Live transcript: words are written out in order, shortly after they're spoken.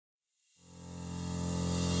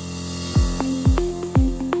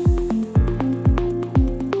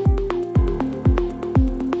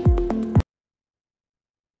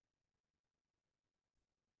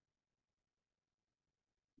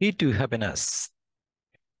key to happiness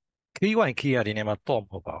key 1 key ရဒီနေမှာတော့မ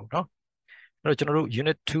ဟုတ်ပါဘူးเนาะအဲ့တော့ကျွန်တော်တို့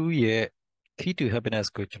unit 2ရဲ့ key to happiness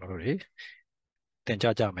ကိုကျွန်တော်တို့တွေသင်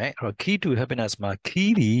ကြားကြမယ်အဲ့တော့ key to happiness မှာ key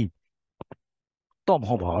ဒီတော့မ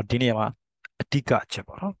ဟုတ်ပါဘူးဒီနေရာမှာအဓိကအချက်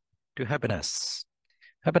ပေါ့เนาะ to happiness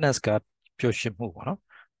happiness ကပျော်ရွှင်မှုပေါ့เนาะ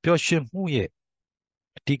ပျော်ရွှင်မှုရဲ့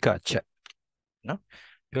အဓိကအချက်เนาะ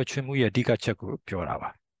ပျော်ရွှင်မှုရဲ့အဓိကချက်ကိုပြောတာပါ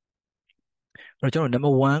အဲ့တော့ကျွန်တော်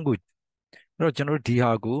number 1ကိုအဲ့တော့ကျွန်တော်တို့ဒီ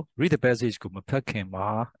ဟာကို read the passage ကိုမဖတ်ခင်မှာ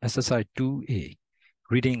exercise 2A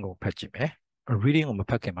reading ကိုဖတ်ကြည့်မယ် reading ကိုမ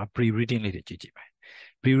ဖတ်ခင်မှာ pre reading လေးတွေကြည့်ကြည့်မယ်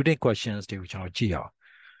pre reading questions တွေကိုကျွန်တော်ကြည့်အောင်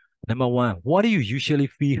number 1 what do you usually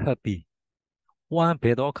feel happy one ဘ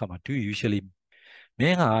ယ်တော့အခါမှာ do you usually မ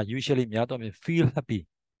င်းဟာ usually များသောအားဖြင့် feel happy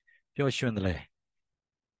ပျော်ရွှင်တယ်လေ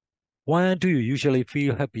one do you usually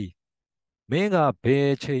feel happy မင်းကဘယ်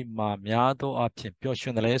အချိန်မှာများသောအားဖြင့်ပျော်ရွှ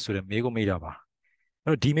င်တယ်လဲဆိုတဲ့မေးခွန်းမေးတာပါအဲ့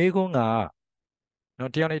တော့ဒီမေးခွန်းက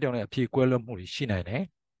နော်တယောက်နဲ့တယောက်နဲ့အဖြေကွဲလွဲမှုတွေရှိနိုင်တယ်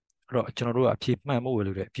အဲ့တော့ကျွန်တော်တို့ကအဖြေမှန်ဖို့ပဲ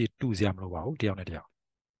လို့တဲ့အဖြေတူစရာမလိုပါဘူးတယောက်နဲ့တယောက်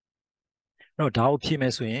အဲ့တော့ဒါကိုဖြေမ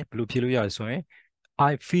ယ်ဆိုရင်ဘယ်လိုဖြေလို့ရလဲဆိုရင်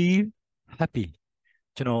I feel happy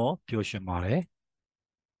ကျွန်တော်ပျော်ရွှင်ပါတယ်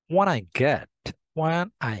when I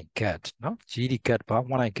get နော် GD get ပါ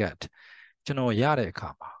when I get ကျွန်တော်ရတဲ့အခါ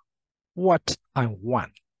မှာ what I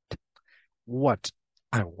want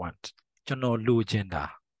ကျွန်တော်လိုချင်တာ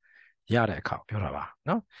ရတဲ့အခါပြောတာပါเ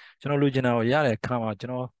นาะကျွန်တော်လိုချင်တာကိုရတဲ့အခါမှာကျွ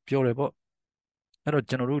န်တော်ပြောတယ်ပေါ့အဲ့တော့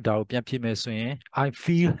ကျွန်တော်တို့ဒါကိုပြန်ဖြေမယ်ဆိုရင် I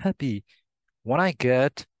feel happy when I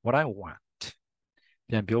get what I want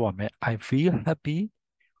ပြန်ပြောပါမယ် I feel happy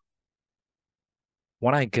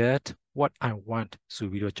when I get what I want ဆို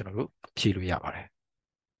ပြီးတော့ကျွန်တော်တို့ဖြေလို့ရပါတယ်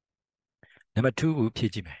number 2ကိုဖြေ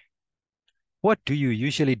ကြည့်မယ် what do you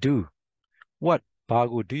usually do what ဘာ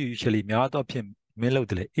ကို do you usually များသောဖြင့်မင်းလုပ်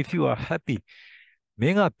တယ်လေ if you are happy မ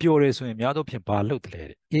င်းကပျော်တယ်ဆိုရင်များသောဖြင့်ဘာလုပ်တယ်လဲ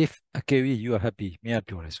if အကယ်၍ you are happy မင်းက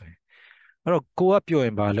ပျော်တယ်ဆိုရင်အဲ့တော့ကိုကပျော်ရ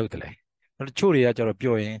င်ဘာလုပ်တယ်လဲအဲ့တချို့တွေကကျတော့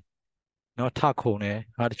ပျော်ရင်နော်ထခုံတယ်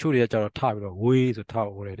တချို့တွေကကျတော့ထပြီးတော့ဝေးဆိုထ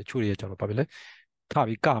ဝေးတယ်တချို့တွေကကျတော့ဘာဖြစ်လဲထ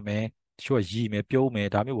ပြီးကမယ်တချို့ကရီမယ်ပြုံးမယ်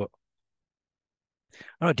ဒါမျိုးပေါ့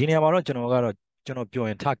အဲ့တော့ဒီနေရာမှာတော့ကျွန်တော်ပျော်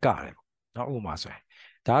ရင်ထကတယ်နော်ဥပမာဆိုရင်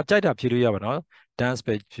ဒါကြိုက်တာဖြေလို့ရပါနော် dance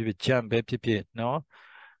ပဲဖြစ်ဖြစ် jump ပဲဖြစ်ဖြစ်နော်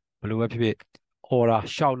ဘယ်လိုပဲဖြစ်ဖြစ် aura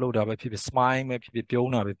shout လုပ်တာပဲဖြစ်ဖြစ် smile ပဲဖြစ်ဖြစ်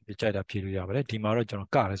ပြုံးတာပဲဖြစ်ဖြစ်ကြိုက်တာဖြေလို့ရပါတယ်ဒီမှာတော့ကျွန်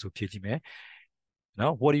တော်ကတယ်ဆိုဖြေကြည့်မယ်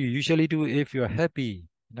နော် what do you usually do if you are happy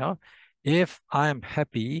နော် if I am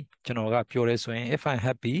happy ကျွန်တော်ကပြောရဲဆိုရင် if I'm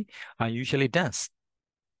happy I usually dance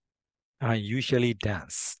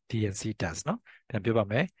DNC dance နော်ပြန်ပြောပါ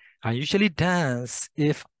မယ် I usually dance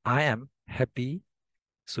if I am happy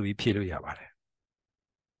ဆိုပြီးဖြေလို့ရပါတယ်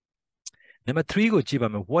number 3ကိုကြည့်ပါ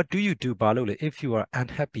မယ် what do you do ဘာလုပ်လဲ if you are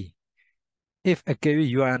unhappy if အကယ်၍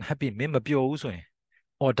 you are unhappy မင်းမပျော်ဘူးဆိုရင်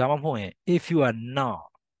or ဒါမှမဟုတ်ရင် if you are not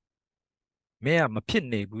မင်းကမဖြစ်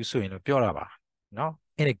နေဘူးဆိုရင်တော့ပြောတာပါနော်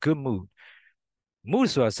in a good mood mood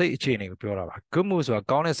ဆိုတာစိတ်အခြေအနေကိုပြောတာပါ good mood ဆိုတာ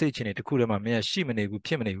ကောင်းတဲ့စိတ်အခြေအနေတစ်ခုတည်းမှာမင်းကရှိမနေဘူး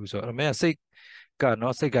ဖြစ်မနေဘူးဆိုတော့မင်းကစိတ်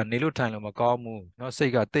ကနေလို့ထိုင်လို့မကောင်းဘူးနော်စိ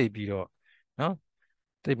တ်ကတိတ်ပြီးတော့နော်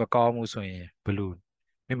တိတ်မကောင်းဘူးဆိုရင်ဘယ်လို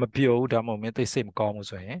မင်းမပျော်ဘူးဒါမှမဟုတ်မင်းတိတ်စိတ်မကောင်းဘူး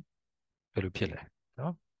ဆိုရင်ဘယ်လိုဖြစ်လဲ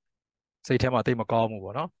နော်စိတ်ထဲမှာတိတ်မကောင်းဘူး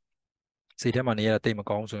ပေါ့နော်စိတ်ထဲမှာနေရတာတိတ်မ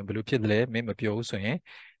ကောင်းဆိုရင်ဘယ်လိုဖြစ်လဲမင်းမပျော်ဘူးဆိုရင်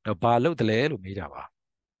တော့ဘာလုပ်တယ်လဲလို့မေးတာပါ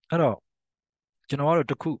အဲ့တော့ကျွန်တော်ကတော့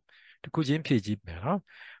တစ်ခုချင်းဖြည့်ကြည့်မယ်နော်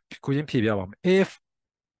တစ်ခုချင်းဖြည့်ပြပါမယ် if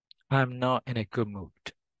I'm not in a good mood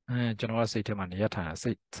ကျွန်တော်ကစိတ်ထဲမှာနေရထိုင်တာ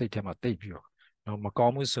စိတ်ထဲမှာတိတ်ပြီးတော့မကော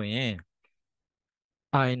င်းဘူးဆိုရင်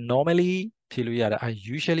I normally ဖြည့်လို့ရတယ် I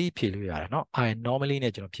usually ဖြည့်လို့ရတယ်เนาะ I normally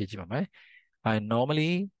နဲ့ကျွန်တော်ဖြည့်ကြည့်ပါမယ် I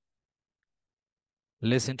normally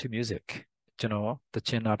listen to music ကျွန်တော်သ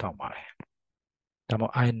ချင်းနားထောင်ပါတယ်ဒါမှမဟု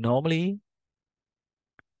တ်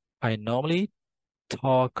I normally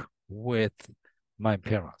talk with my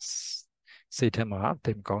parents စိတ်ထဲမှာ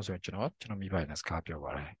တိတ်မကောင်းဆိုရင်ကျွန်တော်မိဘနဲ့စကားပြော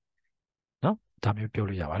ပါတယ်နော်ဒါမျိုးပြော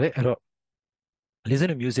လို့ရပါတယ်အဲ့တော့ listen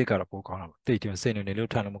to music ကတော့ပိုကောင်းတာပေါ့တိတ်တယ်စိတ်နေလို့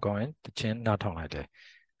ထိုင်လို့မကောင်းရင်တခြင်းနားထောင်လိုက်တယ်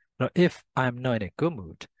အဲ့တော့ if I'm not in a good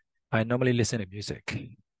mood I normally listen to music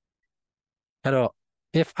အဲ့တော့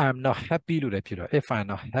if I'm not happy လို့လည်းဖြစ်တော့ if I'm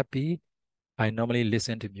not happy I normally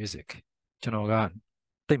listen to music ကျွန်တော်က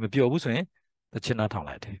တိတ်မပျော်ဘူးဆိုရင်တခြင်းနားထောင်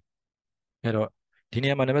လိုက်တယ်အဲ့တော့ဒီနေ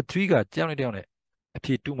ရာမှာ number 3ကကြောက်နေတဲ့အ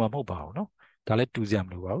ဖြေတူမှာမဟုတ်ပါဘူးเนาะဒါလည်းတူစရာမ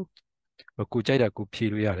လိုပါဘူးကိုကြိုက်တာကိုဖြေ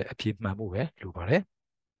လို့ရတယ်အဖြေမှန်ဖို့ပဲလိုပါတယ်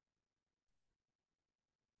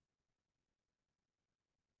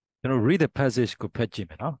ကျွန်တော် read the passage ကိုဖတ်ကြည့်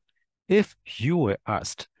မယ်နော် if you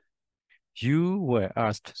were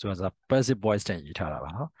asked ဆိုတာ passive voice နဲ့ရေးထားတာပါ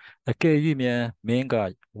နော်အကယ်၍မြန်မင်းက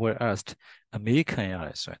were asked အမေးခံရတ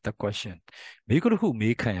ယ်ဆိုရင် the question မေးခွန်းတစ်ခု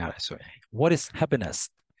မေးခံရတယ်ဆိုရင် what is happiness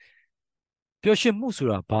ပျော်ရွှင်မှုဆို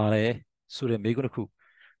တာဘာလဲဆိုတဲ့မေးခွန်းတစ်ခု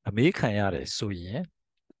အမေးခံရတယ်ဆိုရင်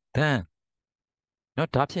then နော်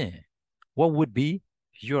ဒါဖြင့် what would be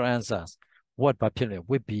your answers what ဘာဖြစ်လဲ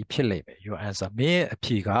would be ဖြစ်လိမ့်မယ် your answer မင်းရဲ့အ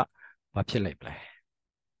ဖြေကဘာဖြစ်လိမ့်မလဲ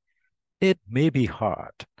it may be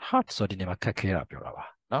hard ဆိုဒီနေရာမှာခက်ခဲတာပြောတာပါ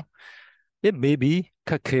နော် it may be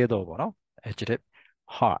ခက်ခဲတော့ပေါ့နော် adjective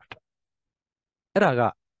hard အဲ့ဒါက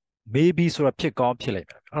maybe ဆိုတာဖြစ်ကောင်းဖြစ်လိမ့်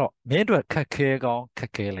မယ်အဲ့တော့မင်းအတွက်ခက်ခဲကောင်းခ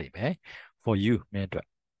က်ခဲလိမ့်မယ် for you မင်းအတွက်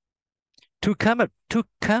to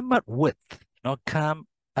come up with နော် come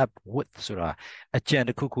up with ဆိုတာအကြံတ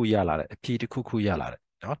စ်ခုခုရလာတယ်အဖြေတစ်ခုခုရလာတယ်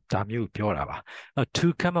နော်ဒါမျိုးပြောတာပါ to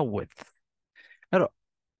come up with အဲ့တော့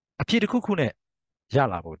အဖြေတစ်ခုခုနဲ့ရ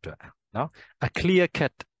လာဖို့အတွက်နော် a clear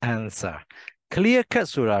cut answer clear cut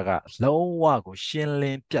ဆိုတာကလုံးဝကိုရှင်းလ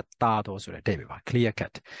င်းပြတ်သားတော့ဆိုတဲ့အဓိပ္ပာယ်ပါ clear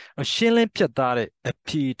cut ရှင်းလင်းပြတ်သားတဲ့အ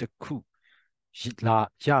ဖြေတစ်ခု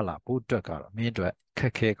ရလာဖို့အတွက်ကတော့မင်းအတွက်ခ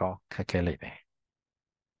က်ခဲကောင်းခက်ခဲလိမ့်မယ်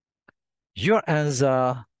your answer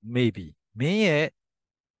maybe မင်းရဲ့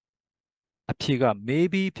အဖြေက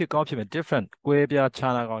maybe ဖြစ်ကောင်းဖြစ်မယ် different ကွဲပြား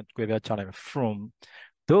ခြားနားကောင်းကွဲပြားခြားနိုင်မယ် from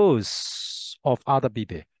those of other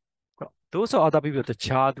people those of other people တ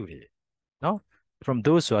ခြားသူတွေနော် from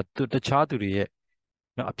those ဆိုတာတခြားသူတွေရဲ့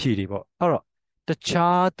နော်အဖြေတွေပေါ့အဲ့တော့တ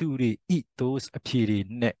ခြားသူတွေ eat those အဖြေတွေ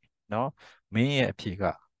နဲ့နော်မင်းရဲ့အဖြေက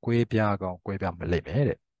ကွဲပြားကောင်းကွဲပြားမလိမ့်မယ်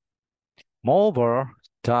တဲ့ moreover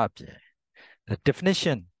ဒါအပြင် the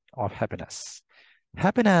definition of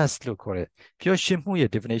happiness လို့ခေါ်တဲ့ပျော်ရွှင်မှုရဲ့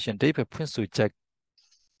definition ဒိဗ္ဗဖွင့်ဆိုချက်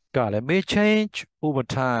ကလည်း may change over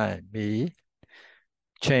time may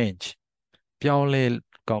change ပြောင်းလဲ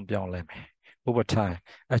ကောင်းပြောင်းလဲမယ် over time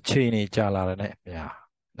အချိန်နေကြာလာတဲ့အမျှ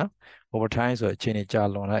နော် over time ဆိုအချိန်နေကြာ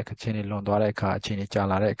လွန်တဲ့အချိန်နေလွန်သွားတဲ့အခါအချိန်နေကြာ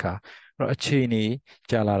လာတဲ့အခါအဲ့တော့အချိန်နေ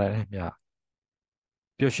ကြာလာတဲ့အမျှ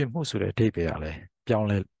ပျော်ရွှင်မှုဆိုတဲ့အဓိပ္ပာယ်ကလည်းပြောင်း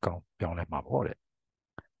လဲကောင်းပြောင်းလဲမှာပေါ့တဲ့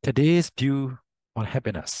today's view on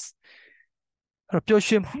happiness အဲ့တော့ပျော်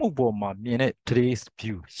ရွှင်မှုပေါ်မှာမြင်တဲ့ today's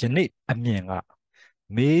view ယနေ့အမြင်က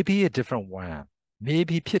maybe a different one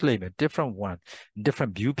maybe ဖြစ်လိမ့်မယ် different one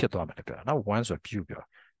different view ဖြစ်သွားမယ်လို့ပြောတာနော် one ဆို view ပြော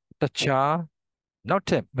တခြားနောက်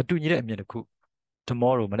ထပ်မတူညီတဲ့အမြင်တစ်ခု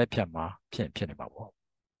tomorrow မနေ့ဖြန်မှာဖြစ်နေမှာပေါ့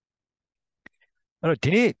အဲ့တော့ဒီ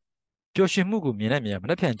နေ့ပျော်ရွှင်မှုကိုမြင်တဲ့မြင်မ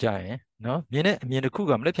နေ့ဖြန်ကြရင်နော်မြင်တဲ့အမြင်တစ်ခု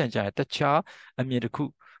ကမနေ့ဖြန်ကြရင်တခြားအမြင်တစ်ခု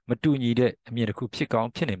မတူညီတဲ့အမြင်တစ်ခုဖြစ်ကောင်း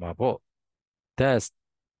ဖြစ်နေမှာပေါ့ that's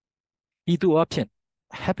ဤသို့အဖြစ်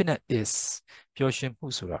happiness is ပျော်ရွှင်မှု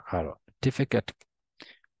ဆိုတာကတော့ difficult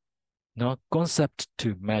နော် concept to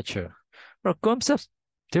measure အဲ့တော့ concept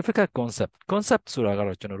difficult concept ဆိုတာက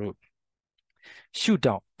တော့ကျွန်တော်တို့ shoot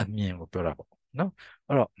down အမြင်ကိုပြောတာပေါ့နော်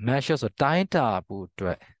အဲ့တော့ measure ဆိုတိုင်းတာဖို့အတွ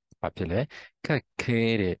က်ဘာဖြစ်လဲခက်ခဲ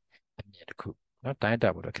တဲ့အမြင်တစ်ခုနော်တိုင်းတာ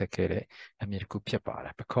ဖို့အတွက်ခက်ခဲတဲ့အမြင်တစ်ခုဖြစ်ပါတ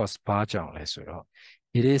ယ် because ဘာကြောင့်လဲဆိုတော့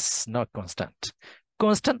it is not constant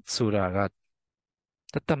ဆိုတာက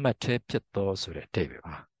တသက်မှတ်သေးဖြစ်တော့ဆိုတဲ့အဓိပ္ပာယ်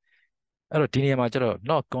ပါအဲ့တော့ဒီနေရာမှာကျတော့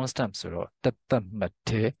not constant ဆိုတော့တသက်မှတ်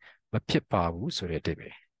သေးမဖြစ်ပါဘူးဆိုတဲ့အဓိပ္ပာ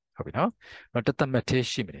ယ်ဟုတ်ပြီနော်တသက်မှတ်သေး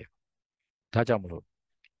ရှိမနေဘူးဒါကြောင့်မလို့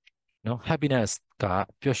နော် happiness က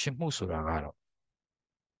ပျော်ရွှင်မှုဆိုတာကတော့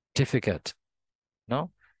difficult နော်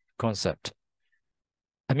concept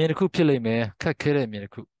အမြင်တစ်ခုဖြစ်လိမ့်မယ်ခက်ခဲတဲ့အမြင်တ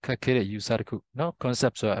စ်ခုခက်ခဲတဲ့ user တစ်ခုနော်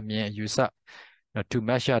concept ဆိုတာအမြင် user to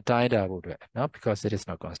measure တိုင်းတာဖို့အတွက်နော် because it is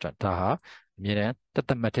not constant ဒါဟာအမြင်နဲ့တသ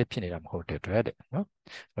က်မှတ်ဖြစ်နေတာမဟုတ်တဲ့အတွက်တဲ့နော်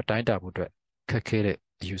တိုင်းတာဖို့အတွက်ခက်ခဲတဲ့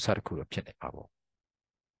user တစ်ခုတော့ဖြစ်နေပါပေါ့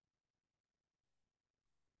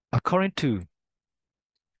according to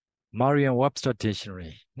Merriam-Webster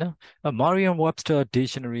dictionary နော် Merriam-Webster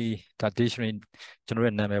dictionary ဒါ dictionary ကျွန်တော်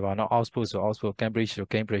ရဲ့နာမည်ပါနော် Oxford ဆို Oxford Cambridge ဆို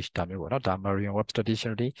Cambridge ဒါမျိုးပေါ့နော်ဒါ Merriam-Webster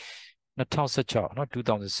dictionary 2016နော်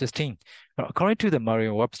2016 according to the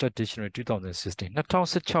Merriam-Webster dictionary 2016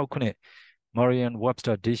 2016ခုနှစ်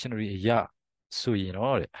Merriam-Webster dictionary အရဆိုရင်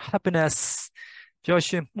တော့ happiness ပျော်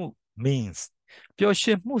ရွှင်မှု means ပျော်ရွှ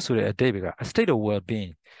င်မှုဆိုတဲ့အဓိပ္ပာယ်က a state of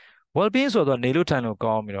well-being ဆိုတော့နေလို့ထိုင်လို့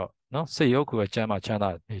ကောင်းပြီးတော့နော်စိတ်ရောကိုယ်ကကျန်းမာချမ်းသာ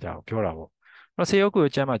နေတာကိုပြောတာပေါ့အဲ့စိတ်ရောကိုယ်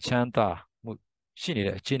ကကျန်းမာချမ်းသာမှုရှိနေ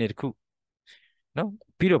တဲ့အခြေအနေတစ်ခုနော်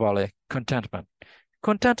ပြီးတော့ဗာလဲ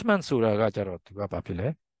contentment ဆိုတာကကြတော့သူကဘာဖြစ်လဲ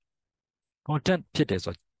content ဖြစ်တယ်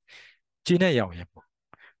ဆိုကျေနပ်ရောင်ရင်ပေါ့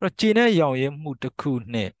အဲ့တော့ကျေနပ်ရောင်ရင်မှုတစ်ခု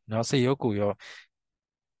နဲ့နော်စိတ်ရောကိုယ်ရော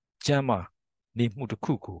ကျန်းမာနေမှုတစ်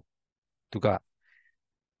ခုကိုသူက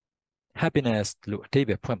happiness လို့အဓိပ္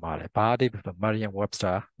ပာယ်ဖွင့်ပါတယ်။ဘာအဓိပ္ပာယ်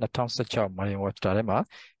Merriam-Webster 2016 Merriam-Webster ထဲမှာ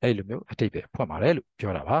အဲ့လိုမျိုးအဓိပ္ပာယ်ဖွင့်ပါတယ်လို့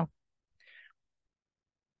ပြောတာပါ။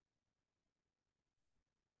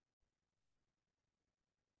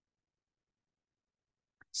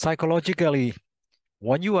 Psychologically,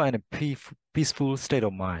 when you are in a peaceful state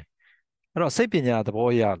of mind အဲ့တော့စိတ်ပညာသဘော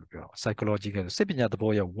အရလို့ပြော psychological စိတ်ပညာသဘော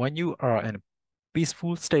အရ when you are in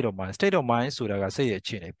peaceful state of mind ဆိုတာကစိတ်ရဲ့အ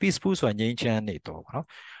ခြေအနေ peaceful ဆိုတာငြိမ်းချမ်းနေတော့ပေါ့နော်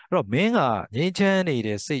အဲ့တော့မင်းကငြိမ်းချမ်းနေ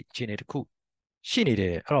တဲ့စိတ်အခြေအနေတစ်ခုရှိနေတ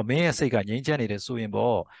ယ်အဲ့တော့မင်းရဲ့စိတ်ကငြိမ်းချမ်းနေတယ်ဆိုရင်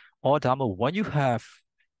ပေါ့အော်ဒါမှမဟုတ် when you have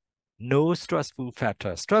no stressful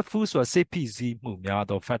factor stressful ဆိုတာစိတ်ဖိစီးမှုများ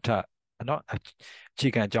သော factor နော်အခြေ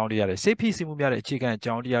ခံအကြောင်းတရားတွေစိတ်ဖိစီးမှုများတဲ့အခြေခံအ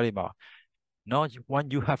ကြောင်းတရားတွေမှာနော် when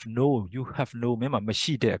you have no မင်းမှာမ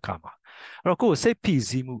ရှိတဲ့အခါမှာအဲ့တော့ကိုယ်စိတ်ဖိ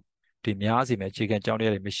စီးမှုတွေများစီမဲ့အခြေခံအကြောင်းတ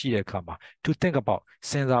ရားတွေမရှိတဲ့အခါမှာ to think about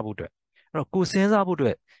စဉ်းစားဖို့အတွက်အဲ့တော့ကိုယ်စဉ်းစားဖို့အတွ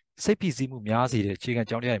က်စိတ်ဖိစီးမှုများစီတဲ့အခြေခံအ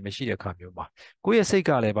ကြောင်းတရားတွေမရှိတဲ့အခါမျိုးမှာကိုယ့်ရဲ့စိတ်က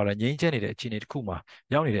လည်းပါလဲငြိမ်းချမ်းနေတဲ့အခြေအနေတစ်ခုမှာ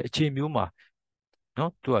ရောက်နေတဲ့အခြေမျိုးမှာ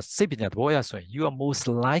နော်သူကစိတ်ပညာသဘောအရဆိုရင် you are most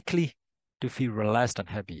likely to feel relaxed and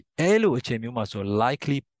happy အဲ့လိုအခြေမျိုးမှာဆို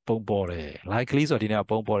likely ပုံပေါ်တယ် likely ဆိုတော့ဒီနေ့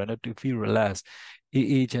ပုံပေါ်တယ်နော် to feel relaxed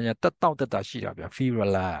အေးချမ်းချမ်းတက်တောင့်တက်တာရှိတာဗျ feel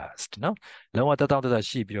relaxed နော်လုံးဝတက်တောင့်တက်တာ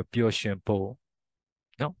ရှိပြီးတော့ပျော်ရွှင်ပုံ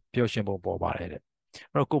နော်ပျော်ရွှင်ပုံပေါ်ပါတယ်တဲ့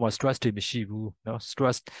အဲ့တော့ကိုယ်မှာ stress တွေမရှိဘူးနော်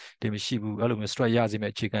stress တွေမရှိဘူးအဲ့လိုမျိုး stress ရစေ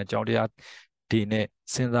မဲ့အခြေခံအကြောင်းတရားဒီနဲ့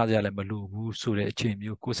စဉ်းစားကြလည်းမလိုဘူးဆိုတဲ့အခြေ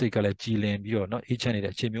မျိုးကိုယ်စိတ်ကလည်းကြည်လင်ပြီးတော့နော်အေးချမ်းနေ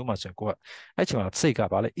တဲ့အခြေမျိုးမှာဆိုရင်ကိုကအဲ့ချိန်မှာစိတ်က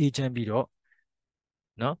ပါလဲအေးချမ်းပြီးတော့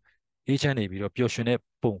နော်အေးချမ်းနေပြီးတော့ပျော်ရွှင်တဲ့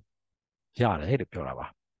ပုံရတယ်လို့ပြောတာပါ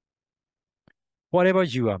whatever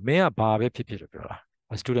you are မင်းကဘာပဲဖြစ်ဖြစ်လို့ပြောတာ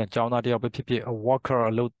a student ကျောင်းသားတယောက်ပဲဖြစ်ဖြစ် a worker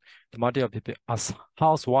အလုပ်သမားတယောက်ဖြစ်ဖြစ် a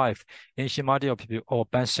housewife အရှင်မတယောက်ဖြစ်ဖြစ် or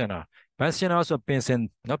pensioner ဆိုပင်စင်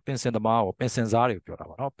နော်ပင်စင်သမားကိုပင်စင်စားတွေကိုပြောတာ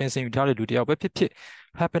ပါနော်ပင်စင်ယူထားတဲ့လူတယောက်ပဲဖြစ်ဖြစ်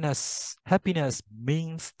happiness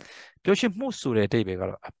means ပျော်ရွှင်မှုဆိုတဲ့အဓိပ္ပာယ်က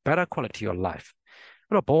တော့ a better quality of life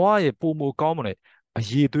အဲ့တော့ဘဝရဲ့ပိုမိုကောင်းမွန်တဲ့အ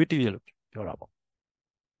ရည်အသွေးတည်းလို့ပြောတာပေါ့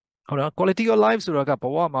ဟုတ်လား quality of life ဆိုတာကဘ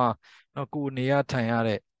ဝမှာနော်ကိုယ်နေရထိုင်ရ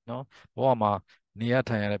တဲ့နော်ဘဝမှာနေရ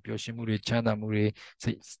ထိုင်ရတဲ့ပျော်ရွှင်မှုတွေချမ်းသာမှုတွေ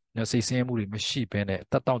စိတ်ဆင်းရဲမှုတွေမရှိဘဲနဲ့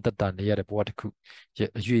တက်တောင့်တက်တာနေရတဲ့ဘဝတစ်ခုရဲ့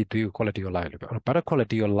အရွေအသွေးကို quality of life လို့ပြောအဲ့တော့ better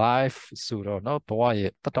quality of life ဆိုတော့နော်ဘဝ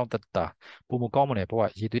ရဲ့တက်တောင့်တက်တာပုံမကောင်းမတဲ့ဘဝ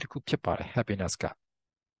အရွေအသွေးတစ်ခုဖြစ်ပါတယ် happiness က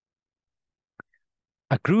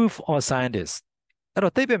a group of scientists အဲ့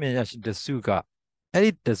တော့သိပ္ပံပညာရှင်တစုကအဲ့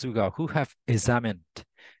ဒီတစုက who have examined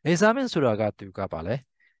ဆိုတာကသူကပါလဲ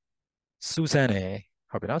စူးစမ်းတယ်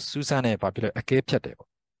ဟုတ်ပြီနော်စူးစမ်းတယ်ဘာဖြစ်လဲအကဲဖြတ်တယ်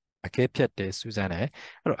ပေါ့အကဲဖြတ်တယ်စူးစမ်းတယ်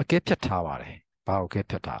အဲ့တော့အကဲဖြတ်ထားပါတယ်ဘာကိုအကဲ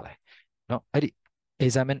ဖြတ်ထားလဲနော်အဲ့ဒီ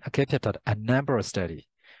examine အကဲဖြတ်ထား a number of study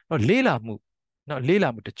နော်လေ့လာ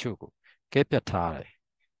မှုတချို့ကိုအကဲဖြတ်ထားတယ်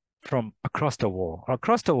from across the world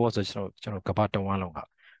across the world ဆိုကျွန်တော်ကမ္ဘာတဝန်းလုံးကအဲ့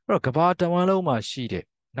တော့ကမ္ဘာတဝန်းလုံးမှာရှိတဲ့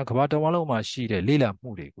နော်ကမ္ဘာတဝန်းလုံးမှာရှိတဲ့လေ့လာမှု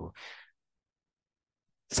တွေကို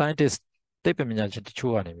scientist သိပ္ပံပညာရှင်တ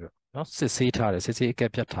ချို့ကနေပြီးတော့နော်စစ်ဆေးထားတယ်စစ်ဆေးအကဲ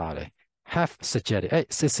ဖြတ်ထားတယ် have suggested အဲ့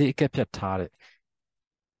စစ်ဆေးအကဲဖြတ်ထားတဲ့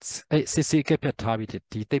အဲ့စစ်ဆေးအကဲဖြတ်ထားပြီး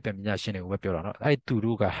ဒီသိပ္ပံပညာရှင်တွေကိုပဲပြောတာနော်အဲ့သူ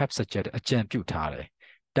တို့က have suggested အကြံပြုထားတယ်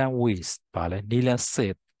 10 ways ပါလဲနီလန်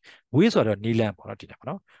10 ways ဆိုတော့နီလန်ပေါ့နော်ဒီမှာ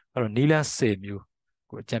နော်အဲ့တော့နီလန်10မျိုး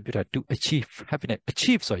ကိုအကြံပြုထား to achieve happiness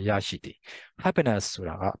achieve ဆိုရရှိတယ် happiness ဆို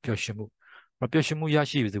တာကပျော်ရွှင်မှုပျော်ရွှင်မှုရ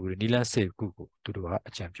ရှိပြီဆိုပြီးနီလန်10ခုကိုသူတို့က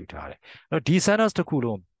အကြံပြုထားတယ်အဲ့တော့ဒီ sentence တစ်ခု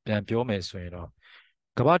လုံးပြန်ပြောမယ်ဆိုရင်တော့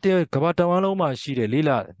ကမ္ဘာတဝန်းလုံးမှာရှိတဲ့လေ့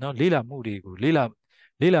လာမှုတွေကိုလေ့လာ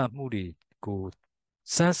မှုတွေကို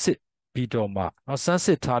စမ်းစစ်ပြီးတော့မှစမ်းစ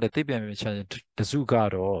စ်ထားတဲ့သိပ္ပံပညာရှင်တစုက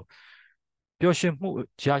တော့ပျော်ရွှင်မှု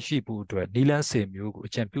ရရှိဖို့အတွက်နီလန်း10မျိုးကို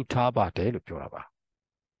အကြံပြုထားပါတယ်လို့ပြောတာပါ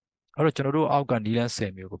အဲ့တော့ကျွန်တော်တို့အောက်ကနီလန်း10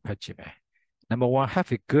မျိုးကိုဖတ်ကြည့်မယ် Number 1 have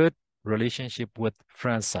a good relationship with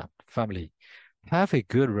friends and family have a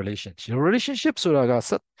good relationship ဆိုတာက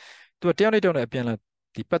သူတယောက်နဲ့တယောက်နဲ့အပြန်အလှန်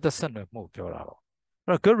ဒီပတ်သက်ဆက်နွယ်မှုပြောတာပေါ့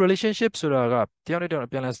အဲ့တော့ good relationship ဆိုတာကတယောက်နဲ့တယောက်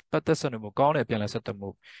အပြန်အလှန်ပတ်သက်ဆက်နွယ်မှုကောင်းတဲ့အပြန်အလှန်ဆက်သွယ်မှု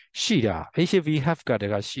ရှိတာ HV have ကတ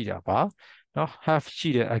ည်းကရှိတာပါနော် have ရှိ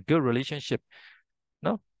တယ် a good relationship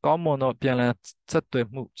နော်ကောင်းမွန်သောပြန်လည်ဆက်သွယ်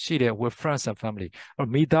မှုရှိတယ် with friends and family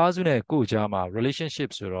မိသားစုနဲ့ကိုယ်ကြားမှာ relationship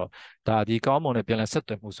ဆိုတော့ဒါဒီကောင်းမွန်တဲ့ပြန်လည်ဆက်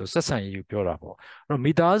သွယ်မှုဆိုဆက်ဆံရေးကိုပြောတာပေါ့အဲ့တော့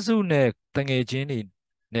မိသားစုနဲ့တငယ်ချင်းတွေ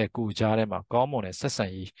နဲ့ကိုယ်ကြားထဲမှာကောင်းမွန်တဲ့ဆက်ဆံ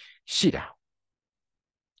ရေးရှိတာ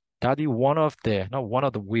ဒါဒီ one of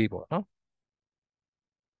the way ပေါ့နော်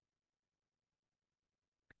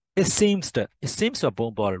it seems ဆိုပုံ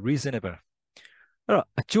ပေါ် reasonable အဲ့တော့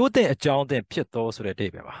အကျိုးသင့်အကြောင်းသင့်ဖြစ်သောဆိုတဲ့အဓိ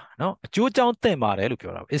ပ္ပာယ်ပါနော်အကျိုးကြောင့်သင့်ပါတယ်လို့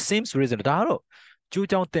ပြောတာ it seems reasonable ဒါကတော့အကျိုး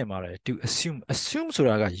ကြောင့်သင့်ပါတယ် to assume ဆို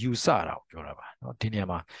တာကယူဆတာကိုပြောတာပါနော်ဒီနေရာ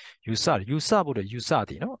မှာယူဆဖို့တော့ယူဆ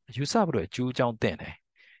သည်နော်ယူဆဖို့တော့အကျိုးကြောင့်သင့်တယ်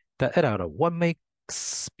ဒါအဲ့ဒါကတော့ what makes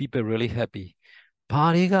people really happy ဘာ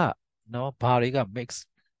တွေက makes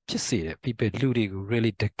ဖြစ်စေတယ် people လူတွေကို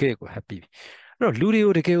really တကယ်ကို happy အဲ့တော့လူတွေ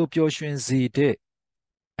ကိုတကယ်ကိုပျော်ရွှင်စေတဲ့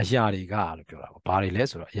အရာတွေကလို့ပြောတာပေါ့ဘာတွေလဲ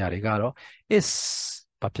ဆိုတော့အရာတွေကတော့ is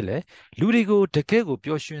ဘာဖြစ်လဲလူတွေကိုတကယ်ကို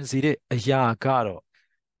ပျော်ရွှင်စေတဲ့အရာကတော့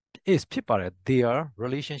is ဖြစ်ပါတယ် their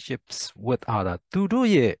relationships with other သူတို့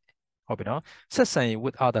ရဲ့ဟုတ်ပြီနော်ဆက်ဆံရေး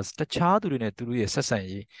with others တခြားသူတွေနဲ့သူတို့ရဲ့ဆက်ဆံ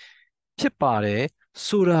ရေး ဖြစ်ပါတယ်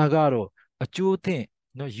ဆိုတာကတော့အကျိုးသင့်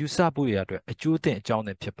နော်ယူဆဖို့ရအတွက်အကျိုးသင့်အကြောင်းသ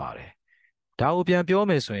င့်ဖြစ်ပါတယ်ဒါကိုပြန်ပြော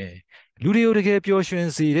မယ်ဆိုရင်လူတွေကိုတကယ်ပျော်ရွှင်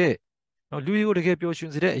စေတဲ့နော်လူတွေကိုတကယ်ပျော်ရွှ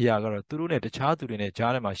င်စေတဲ့အရာကတော့သူတို့နဲ့တခြားသူတွေနဲ့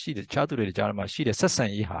ကြားထဲမှာရှိတဲ့တခြားသူတွေကြားထဲမှာရှိတဲ့ဆက်ဆံ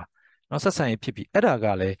ရေးဟာနော်ဆက်ဆံရေးဖြစ်ပြီးအဲ့ဒါက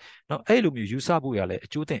လည်းနော်အဲ့လိုမျိုးယူဆဖို့ရလဲအ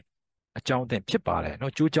ကျိုးသင့်အကြောင်းသင့်ဖြစ်ပါတယ်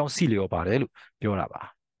နော်ကျိုးကြောင်းစီလျော်ပါတယ်လို့ပြောတာပါ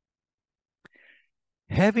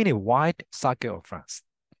having a wide circle of friends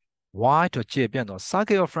wide တော့ကျေပြန့်တော့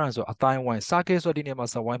circle of friends ဆိုအတိုင်းဝိုင်း circle ဆိုဒီနေရာမှာ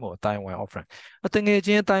စဝိုင်းမို့အတိုင်းဝိုင်း of friends အတငယ်ချ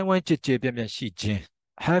င်းအတိုင်းဝိုင်းကျေပြန့်ပြန့်ရှိခြင်း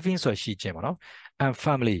having ဆိုရှိခြင်းပါနော် and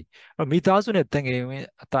family မိသားစုနဲ့တငယ်ချင်း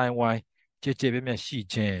အတိုင်းဝိုင်းကျေပြန့်ပြန့်ရှိ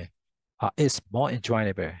ခြင်း is more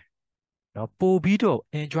enjoyable နော်ပို့ပြီးတော့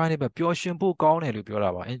enjoyable ပျော်ရွှင်ဖို့ကောင်းတယ်လို့ပြောတာ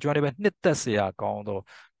ပါ enjoyable နှစ်သက်စရာကောင်းတော့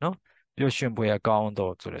နော်ပျော်ရွှင်ဖွယ်ကောင်း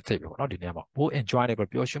တော့ဆိုတဲ့စိတ်ပဲပေါ့နော်ဒီနေရာမှာ more enjoyable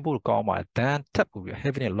ပျော်ရွှင်ဖို့ကောင်းပါတယ် than ထပ်ပြီး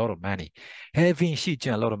having a lot of money having ရှိခြ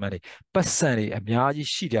င်း a lot of money ပတ်စံတွေအများကြီး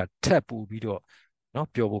ရှိတာထပ်ပူပြီးတော့နော်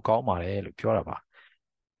ပျော်ဖို့ကောင်းပါတယ်လို့ပြောတာပါ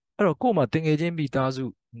အဲ့တော့ကို့မှာတငယ်ချင်းမိသားစု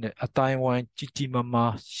နဲ့အတိုင်းဝိုင်းကြီးကြီးမား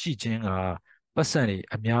မားရှိခြင်းကပတ်စံတွေ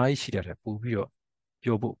အများကြီးရှိတာထပ်ပူပြီးတော့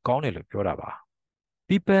ပျော်ဖို့ကောင်းတယ်လို့ပြောတာပါ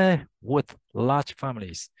people with large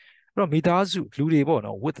families အဲ့တော့မိသားစုလူတွေပေါ့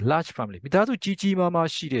နော် with large family မိသားစုကြီးကြီးမားမား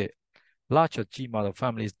ရှိတဲ့ large ကြီးမားသော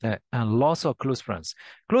families နဲ့ and lots of close friends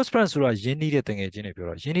close friends ဆိုတာရင်းနှီးတဲ့တငယ်ချင်းတွေပြော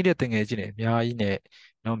တော့ရင်းနှီးတဲ့တငယ်ချင်းတွေအများကြီးနဲ့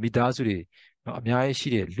နော်မိသားစုတွေနော်အများကြီးရှိ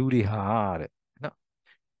တဲ့လူတွေဟာတဲ့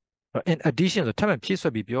နော် in addition ဆိုထပ်မံဖြည့်ဆွ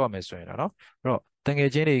က်ပြီးပြောရမယ်ဆိုရင်တော့နော်အဲ့တော့တငယ်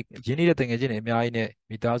ချင်းတွေရင်းနှီးတဲ့တငယ်ချင်းတွေအများကြီးနဲ့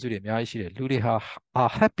မိသားစုတွေအများကြီးရှိတဲ့လူတွေဟာ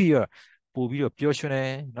are happier ပို့ပြီးတော့ပျော်ရွှင်တယ်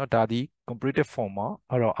เนาะဒါဒီ comparative form မှာ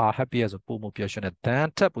အဲ့တော့ are happier ဆိုပို့မှုပျော်ရွှင်တယ် than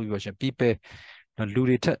ထပ်ပို့ပျော်ရွှင် people လူ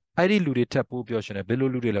တွေထက်အဲ့ဒီလူတွေထက်ပို့ပျော်ရွှင်တယ်ဘယ်လို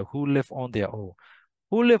လူတွေလဲ who live on their own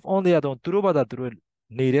who live on their own သူတို့ဘာသာသူတို့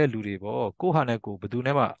နေတဲ့လူတွေပေါ့ကိုယ့်ဟာနဲ့ကိုယ်ဘယ်သူ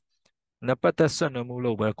နဲ့မှနပတ်သက်ဆက်နွယ်မှု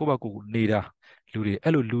လို့ပဲကိုယ့်ဘာကိုယ်နေတာလူတွေ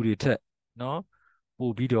အဲ့လိုလူတွေထက်เนาะ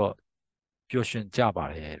ပို့ပြီးတော့ပျော်ရွှင်ကြပါ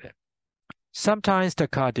တယ်တဲ့ sometimes တ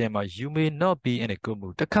ခါတည်းမှာ you may not be in a good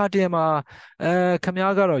mood တခါတည်းမှာခ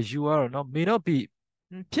မားကတော့ you ကတော့เนาะ may not be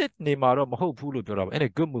ဖြစ်နေမှာတော့မဟုတ်ဘူးလို့ပြောတာပါ in a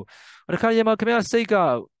good mood တခါတည်းမှာခမားစိတ်က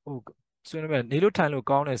ဟိုဆိုရင်လည်းနေလို့ထိုင်လို့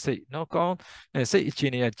ကောင်းတဲ့စိတ်เนาะကောင်းစိတ်အခြေ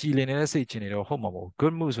အနေကကြည်လင်နေတဲ့စိတ်အခြေအနေတော့ဟုတ်မှာမဟုတ်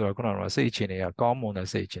good mood ဆိုတော့ခုနကစိတ်အခြေအနေကကောင်းမွန်တဲ့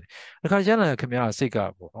စိတ်အခြေအနေတခါကျရင်ခမားစိတ်က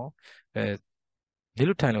ပေါ့เนาะနေ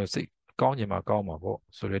လို့ထိုင်လို့စိတ်ကောင်းချင်မှာကောင်းမှာပေါ့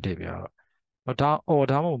ဆိုတဲ့ဒေပြတော့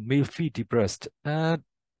ဒါမှမဟုတ် may feel depressed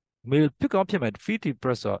mail ဖြစ်ကောင်းဖြစ်မယ် feel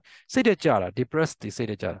depressed ဆိုစိတ်တက်ကြတာ depressed ဒီစိတ်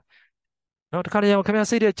တက်ကြတာနော်တခါတည်းခင်ဗျာ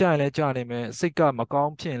စိတ်တက်ကြရင်လည်းကြနေမယ်စိတ်ကမကော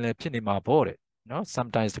င်းဖြစ်ရင်လည်းဖြစ်နေမှာပေါ့တဲ့နော်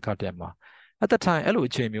sometimes တခါတည်းမှာ at the time အဲ့လို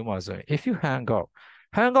အချိန်မျိုးမှာဆိုရင် if you hang out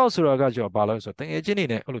ဆိုတာကကြောဘာလို့ဆိုတော့တကယ်ချင်းနေ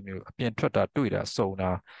နဲ့အဲ့လိုမျိုးအပြင်ထွက်တာတွေ့တာစုံတာ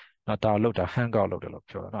နော်ဒါလောက်တာ hang out လုပ်တယ်လို့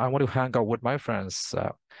ပြောတာနော် I want to hang out with my friends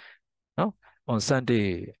နော် on Sunday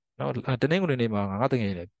နော်တနင်္ဂနွေနေ့မှာငါတကယ်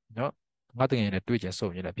နေနော်ငါတကယ်နဲ့တွေ့ချင်စုံ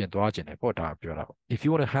ရင်လည်းပြင်သွားချင်တယ်ပေါ့ဒါပြောတာပေါ့ if you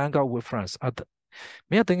want to hang out with friends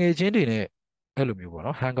မင်းတကယ်ချင်းတွေနဲ့အဲ့လိုမျိုးပေါ့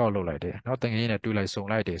နော် hang out လုပ်လိုက်တယ်နော်တကယ်ချင်းနဲ့တွေ့လိုက်စုံ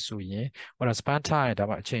လိုက်တယ်ဆိုရင် wanna spend time ဒါ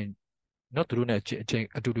မှအချိန်နော်သူတို့နဲ့အချိန်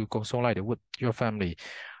အတူတူကုန်ဆုံးလိုက်တယ် with your family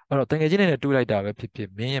အဲ့တော့တကယ်ချင်းနဲ့တွေ့လိုက်တာပဲဖြစ်ဖြစ်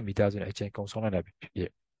မင်းရဲ့မိသားစုနဲ့အချိန်ကုန်ဆုံးလိုက်တာဖြစ်ဖြစ်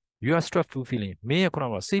you are stressful feeling မင်းရဲ့ခုန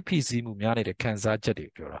ကစိတ်ဖိစီးမှုများနေတဲ့ခံစားချက်တွေ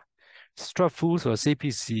ပြောတာ stressful ဆိုစိတ်ဖိ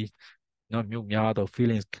စီးနော်မျိုးများသော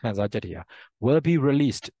feelings ခံစားချက်တွေဟာ will be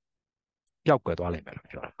released ပျောက်ကွယ်သွားလိမ့်မယ်လို့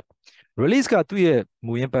ပြောတာ release ကသူ့ရဲ့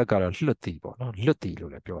မူရင်းဘက်ကတော့လွတ်တည်ပေါ့နော်လွတ်တည်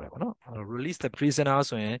လို့လည်းပြောတယ်ပေါ့နော် release the prisoner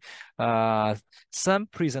ဆိုရင်some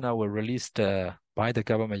prisoner were released by the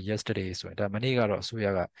government yesterday ဆိုရင်ဒါမနေ့ကတော့အစိုးရ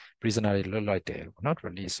က prisoner တွေလွတ်လိုက်တယ်ပေါ့နော်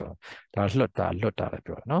release ဆိုဒါလွတ်တာလည်း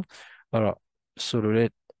ပြောတယ်နော်အဲ့တော့ဆိုလိုတဲ့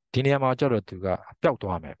ဒီနေရာမှာကျတော့သူကပျောက်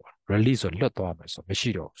သွားမယ်ပေါ့ release ဆိုလွတ်သွားမယ်ဆိုမရှိ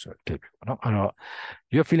တော့ဘူးဆိုတဲ့အဓိပ္ပာယ်ပေါ့နော်အဲ့တော့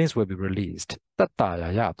your feelings will be released သက်သာ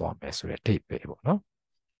ရသွားမယ်ဆိုတဲ့အဓိပ္ပာယ်ပေါ့နော်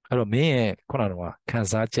အဲ့တော့မင်းရဲ့ခုနကခံ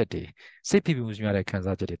စားချက်တွေစိတ်ဖိမှုများတဲ့ခံ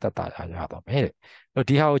စားချက်တွေတတ်တာရတော့မယ်တဲ့အဲ့တော့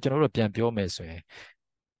ဒီဟာကိုကျွန်တော်တို့ပြန်ပြောမယ်ဆိုရင်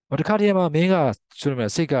တခါတည်းမှာမင်းကဆိုရမ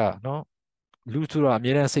ယ်စိတ်ကနော်လူဆိုတာအ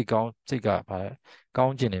မြဲတမ်းစိတ်ကောင်းစိတ်ကဗါကော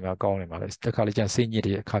င်းကျင်နေမှာကောင်းနေမှာလေတခါလေကျစိတ်ညစ်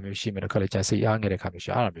တဲ့အခါမျိုးရှိမယ်တခါလေကျစိတ်အားငယ်တဲ့အခါမျိုး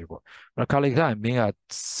ရှိအဲ့လိုမျိုးပေါ့တခါလေကျရင်မင်းက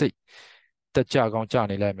စိတ်တက်ကြကောင်းကြ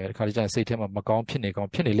နေလိုက်မယ်တခါလေကျရင်စိတ်ထဲမှာမကောင်းဖြစ်နေကောင်း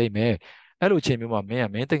ဖြစ်နေလိမ့်မယ်အဲ့လိုအချိန်မျိုးမှာမ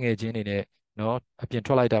င်းတငယ်ချင်းနေနဲ့နော်အပြင်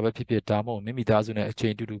ထွက်လိုက်တာပဲဖြစ်ဖြစ်ဒါမှမဟုတ်မိမိသားစုနဲ့အချိ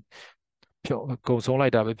န်တူတူဖြုတ်ကုံဆုံးလို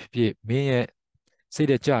က်တာပဲဖြစ်ဖြစ်မင်းရဲ့စိတ်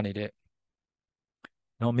တဲ့ကြနေတဲ့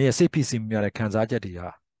နော်မင်းရဲ့စိတ်ဖိစီးမှုများတဲ့ခံစားချက်တွေက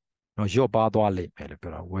နော်လျော့ပါသွားလိမ့်မယ်လို့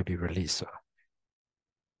ပြောတာ will be released ဆိုတာ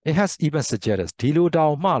it has even suggested ဒီလိုတော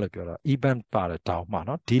င်မှလို့ပြောတာ even ပါတယ်တောင်မှ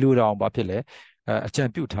နော်ဒီလိုတောင်ဘာဖြစ်လဲအကြံ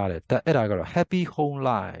ပြုထားတယ်အဲ့ဒါကတော့ happy home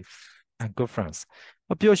life and good friends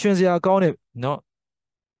ပျော်ရွှင်စရာကောင်းတဲ့နော်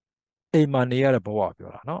အိမ်မှာနေရတဲ့ဘဝ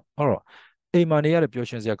ပြောတာနော်အဲ့တော့ အိမ်မှာနေရတဲ့ပျော်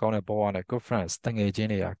ရွှင်စရာကောင်းတဲ့ဘဝနဲ့ good friends တငယ်ချင်း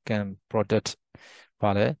တွေက can protect ပါ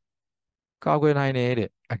လေကာကွယ်နိုင်တယ်တဲ့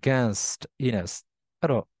against illness အဲ့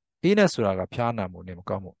တော့ illness ဆိုတာကဖျားနာမှုနေမ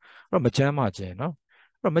ကောင်းမှုအဲ့တော့မကျန်းမာခြင်းเนาะ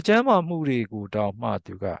အဲ့တော့မကျန်းမာမှုတွေကိုတောင်မှ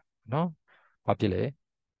သူကเนาะဘာဖြစ်လဲ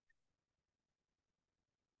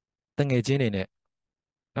တငယ်ချင်းတွေနဲ့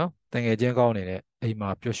เนาะတငယ်ချင်းကောင်းနေနဲ့အိမ်မှာ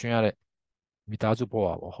ပျော်ရွှင်ရတဲ့မိသားစုဘဝ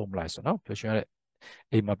ပေါ့ home life ဆိုเนาะပျော်ရွှင်ရတဲ့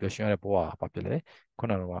အိမ်မှာပျော်ရွှင်ရတဲ့ဘဝဘာဖြစ်လဲခု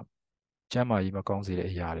နကတော့ကျမ်းမာရေးမကောင်းစေတဲ့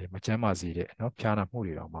အရာတွေမကျမ်းမာစေတဲ့เนาะဖျားနာမှု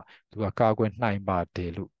တွေတော့မှသူကကာကွယ်နိုင်ပါတ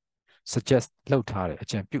ယ်လို့ suggest လုပ်ထားတယ်အ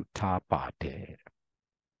ကြံပြုထားပါတယ်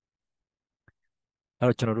အဲ့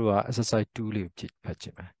တော့ကျွန်တော်တို့က exercise 2လေးကိုဖတ်ကြ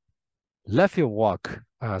ည့်မယ် left your work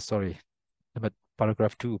sorry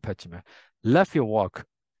paragraph 2ကိုဖတ်ကြည့်မယ် left your work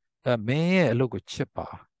မင်းရဲ့အလုပ်ကိုချစ်ပါ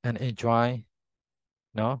and enjoy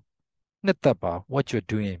နော်နှစ်သက်ပါ what you're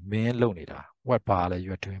doing မင်းလုပ်နေတာ what ပါလဲ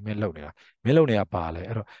you're doing မင်းလုပ်နေတာမင်းလုပ်နေတာပါလဲ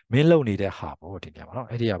အဲ့တော့မင်းလုပ်နေတဲ့ဟာပေါ့ဒီနေရာမှာနော်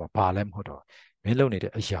အဲ့ဒီကပါလဲမဟုတ်တော့မင်းလုပ်နေ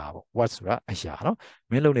တဲ့အရာပေါ့ what ဆိုတာအရာနော်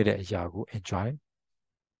မင်းလုပ်နေတဲ့အရာကို enjoy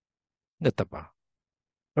နှစ်သက်ပါ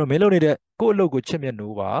အဲ့တော့မင်းလုပ်နေတဲ့ကိုယ့်အလုပ်ကိုချစ်မြတ်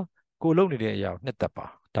နိုးပါကိုယ်လုပ်နေတဲ့အရာကိုနှစ်သက်ပါ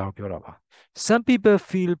ဒါကိုပြောတာပါ some people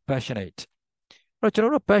feel passionate အဲ့တော့ကျွန်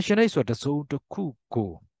တော်တို့ passionate ဆိုတာတစ်စုံတစ်ခု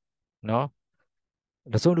ကိုနော်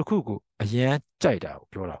တစ်စုံတစ်ခုကိုအရန်ကြိုက်တာကို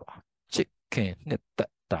ပြောတာပါချစ်ခင်နှစ်သ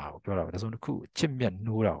က်တာကိုပြောတာပါတစ်စုံတစ်ခုချစ်မြတ်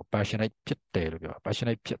နိုးတာကို passionate ဖြစ်တယ်လို့ပြောတာ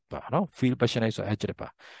passionate ဖြစ်ပါနော် feel passionate ဆို adjective ပါ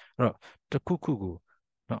အဲ့တော့တစ်ခုခုကို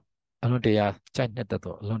နော်အလွန်တရာကြိုက်နှစ်သက်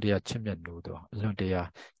တော့အလွန်တရာချစ်မြတ်နိုးတော့အလွန်တရာ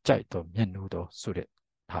ကြိုက်တော့မြတ်နိုးတော့ဆိုတဲ့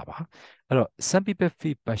ဟာပါအဲ့တော့ some people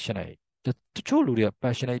feel passionate တချို့လူတွေက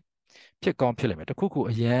passionate ဖြစ်ကောင်းဖြစ်လိမ့်မယ်တခုခု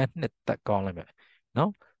အရန်နှစ်သက်ကောင်းလိမ့်မယ်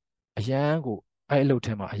နော်အရန်ကိုအဲ့အလုပ်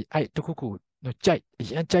ထဲမှာအဲ့တခုခုကြိုက်အ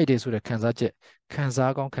ရန်ကြိုက်တယ်ဆိုတဲ့ခံစားချက်ခံ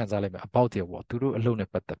စားကောင်းခံစားလိုက်မယ် about their work သူတို့အလုပ်နဲ့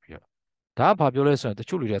ပတ်သက်ပြီးတော့ဒါကဘာပြောလဲဆိုရင်တ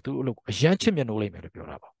ချို့လူတွေကသူတို့အလုပ်ကိုအရန်ချစ်မြတ်နိုးလိမ့်မယ်လို့ပြော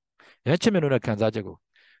တာပါအရန်ချစ်မြတ်နိုးတဲ့ခံစားချက်ကို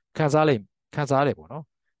ခံစားတယ်ပေါ့နော်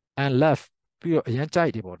and love ပြီးတော့အရန်ကြို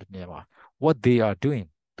က်တယ်ပေါ့ဒီနေရာမှာ what they are doing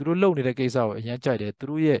သူတို့လုပ်နေတဲ့ကိစ္စကိုအရန်ကြိုက်တယ်သူ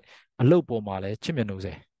တို့ရဲ့အလုပ်ပေါ်မှာလည်းချစ်မြတ်နိုး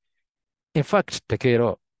စေ in fact တကယ်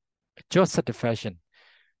တော့ job satisfaction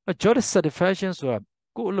job satisfaction ဆိုတာ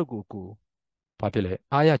ကိုယ့်အလုပ်ကိုဘာဖြစ်လဲ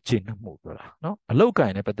အားရကျေနပ်မှုပြောတာနော်အလောက်ကို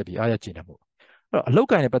င်းနဲ့ပတ်သက်ပြီးအားရကျေနပ်မှုအဲ့တော့အလောက်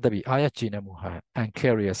ကိုင်းနဲ့ပတ်သက်ပြီးအားရကျေနပ်မှုဟာ and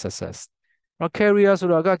career success နော် career ဆို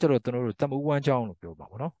တာကကျတော့ကျွန်တော်တို့တမဝမ်းကြောင်းလို့ပြောပါ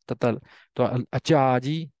ဘောနော်တသက်တော့အကြာ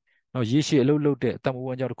ကြီးနော်ရေရှည်အလုပ်လုပ်တဲ့တမဝ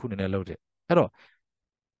မ်းကြောင်းတစ်ခုအနေနဲ့လုပ်တဲ့အဲ့တော့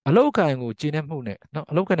အလောက်ကိုင်းကိုကျေနပ်မှုနဲ့နော်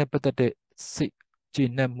အလောက်ကိုင်းနဲ့ပတ်သက်တဲ့စိတ်ကျေ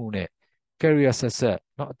နပ်မှုနဲ့ career success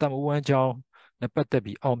နော်အတမဝမ်းကြောင်းနဲ့ပတ်သက်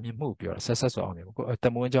ပြီးအောင်မြင်မှုပြောတာ success ဆိုအောင်မြင်မှုကိုတ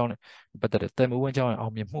မဝမ်းကြောင်းနဲ့ပတ်သက်တဲ့တမဝမ်းကြောင်းရဲ့အော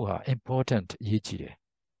င်မြင်မှုဟာ important အရေးကြီးတယ်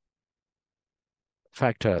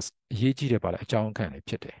factors အရေးကြီးတယ်ပါလေအကြောင်းခံတွေ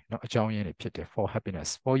ဖြစ်တယ်เนาะအကြောင်းရင်းတွေဖြစ်တယ် for happiness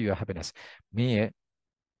for your happiness မင်းရဲ့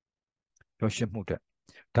ပျော်ရွှင်မှုတဲ့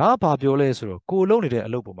ဒါကဘာပြောလဲဆိုတော့ကိုယ်လုပ်နေတဲ့အ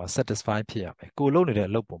လုပ်ပေါ်မှာ satisfy ဖြစ်ရမယ်ကိုယ်လုပ်နေတဲ့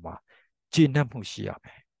အလုပ်ပေါ်မှာကျေနပ်မှုရှိရမ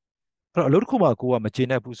ယ်အဲ့တော့အလုပ်တစ်ခုမှာကိုကမကျေ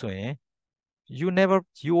နပ်ဘူးဆိုရင် you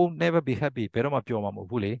will never be happy ဘယ်တော့မှပျော်မှာမဟုတ်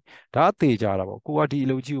ဘူးလေဒါအသေးကြတာပေါ့ကိုကဒီအ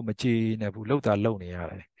လုပ်ကြီးကိုမကျေနပ်ဘူးလုပ်တာလုပ်နေရ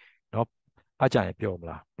တယ်เนาะအားကြရင်ပျော်မ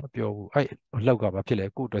လားမပျော်ဘူးအဲ့အလောက်ကဘာဖြစ်လဲ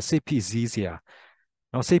ကိုယ့်အတွက်စိတ်ဖိစီးစရာ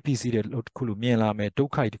နော်စိတ်ဖိစီးတဲ့တစ်ခုလိုမြင်လာမယ်ဒု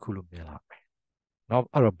က္ခတစ်ခုလိုမြင်လာမယ်နော်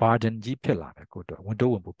အဲ့တော့ burden ကြီးဖြစ်လာမယ်ကိုယ့်အတွက်ဝန်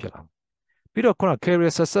တိုးဝန်ပိုးဖြစ်လာမယ်ပြီးတော့ခုန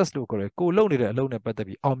career success လို့ခေါ်တယ်ကိုလုပ်နေတဲ့အလုပ်နဲ့ပတ်သက်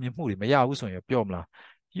ပြီးအောင်မြင်မှုတွေမရဘူးဆိုရင်ပြောမလား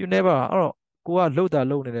you never အဲ့တော့ကိုကလှုပ်တာ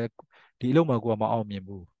လှုပ်နေတဲ့ဒီအလုပ်မှာကိုကမအောင်မြင်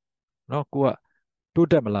ဘူးနော်ကိုကတိုး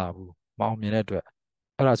တက်မလာဘူးမအောင်မြင်တဲ့အတွက်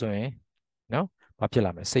အဲ့ဒါဆိုရင်နော်ဘာဖြစ်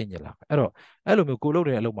လာမလဲစိတ်ညစ်လာမယ်အဲ့တော့အဲ့လိုမျိုးကိုလုပ်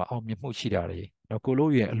နေတဲ့အလုပ်မှာအောင်မြင်မှုရှိတာတွေနော်ကိုလု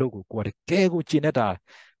ပ်ရဲ့အလုပ်ကိုကိုကတကယ်ကိုကျင့်တတ်တာ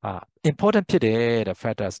important ဖြစ်တယ်တဲ့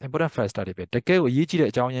factors important factor တွေပဲတကယ်ကိုအရေးကြီးတဲ့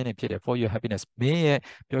အကြောင်းရင်းတွေဖြစ်တယ် for your happiness မင်းရဲ့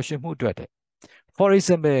ပျော်ရွှင်မှုအတွက်တဲ့ for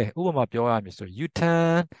example ဥပမာပြောရမည်ဆို you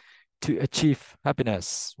tend to achieve happiness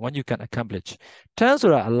when you can accomplish tend ဆို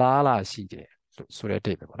တာအလားအလာရှိတယ်ဆိုတဲ့အ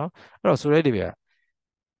ဓိပ္ပာယ်ပေါ့နော်အဲ့တော့ဆိုတဲ့အဓိပ္ပာယ်က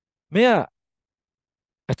မင်း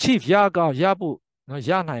က achieve ရကောင်းရဖို့နော်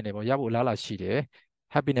ရနိုင်တယ်ပေါ့ရဖို့အလားအလာရှိတယ်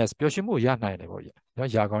happiness ပျော်ရွှင်မှုရနိုင်တယ်ပေါ့နော်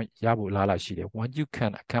ရကောင်းရဖို့အလားအလာရှိတယ် when you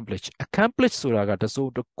can accomplish ဆိုတာကတ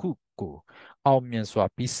စိုးတစ်ခုကိုအောင်မြင်စွာ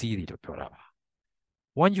ပြီးစီးတယ်လို့ပြောတာပါ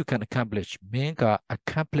when you can accomplish မင်းက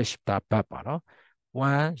accomplish တာပတ်ပါနော်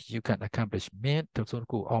when you can accomplish မင်းတစိုးတစ်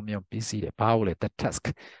ခုအောင်မြင်ပြီးစီးတယ်ဘာလို့လဲ the task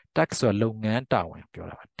ဆိုတာလုပ်ငန်းတာဝန်ပြော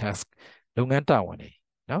တာပါ task လုပ်ငန်းတာဝန်နေ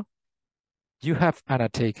နော် you have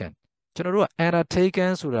undertaken ကျွန်တော်တို့က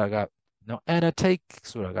undertaken ဆိုတာကနော် undertake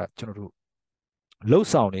ဆိုတာကကျွန်တော်တို့လှုပ်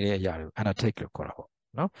ဆောင်နေတဲ့အရာတွေကို undertake လို့ခေါ်တာပေါ့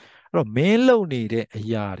နော်အဲ့တော့မင်းလုပ်နေတဲ့အ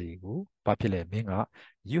ရာတွေကိုဘာဖြစ်လဲမင်းက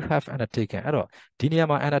you have undertaken အဲ့တော့ဒီနေရာ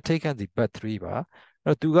မှာ undertaken ဒီ part 3ပါ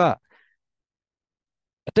အဲ့တော့သူက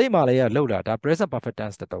အတိတ်မှာလည်းရလှုပ်လာဒါ present perfect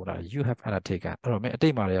tense တုံးတာ you have undertaken အဲ့တော့မင်းအတိ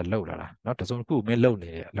တ်မှာလည်းရလှုပ်လာတာเนาะတစုံတစ်ခုမင်းလှုပ်နေ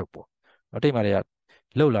တဲ့အလုပ်ပေါ့အတိတ်မှာလည်းရ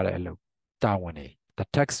လှုပ်လာတဲ့အလုပ်တာဝန်တွေ the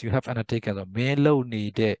task you have undertaken ဆိုမင်းလှုပ်နေ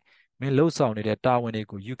တဲ့မင်းလှုပ်ဆောင်နေတဲ့တာဝန်တွေ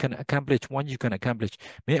ကို you can accomplish one you can accomplish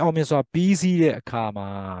မင်းအောင်မြင်စွာပြီးစီးတဲ့အခါမှာ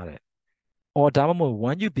တဲ့ or ဒါမှမဟုတ်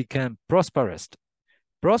when you become prosperous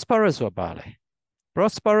ဆိုတာဘာလဲ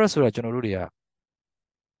prosperous ဆိုတာကျွန်တော်တို့တွေက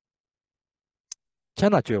ချ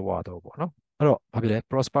မ်းသာကြွယ်ဝတော့ပေါ့နော်အဲ့တော့ဘာဖြစ်လဲ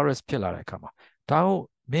prosperous ဖြစ်လာတဲ့အခါမှာဒါဟုတ်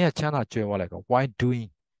မင်းကချမ်းသာကြွယ်ဝလိုက်ကော why doing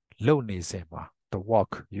လုပ်နေစင်မှာ the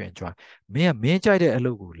work you enjoy မင်းကမင်းကြိုက်တဲ့အ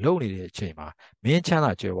လုပ်ကိုလုပ်နေတဲ့အချိန်မှာမင်းချမ်း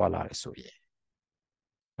သာကြွယ်ဝလာတယ်ဆိုရင်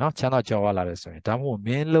နော်ချမ်းသာကြွယ်ဝလာတယ်ဆိုရင်ဒါမှမဟုတ်မ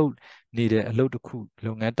င်းလုပ်နေတဲ့အလုပ်တစ်ခု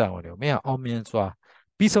လုပ်ငန်းတာဝန်တွေကိုမင်းကအောင်မြင်စွာ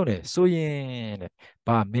ပြီးဆုံးတယ်ဆိုရင်တဲ့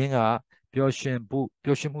ဘာမင်းကပျော်ရွှင်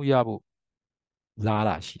မှုရဖို့လား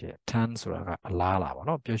လာရှိတယ် turn ဆိုတာကအလားလာပါเ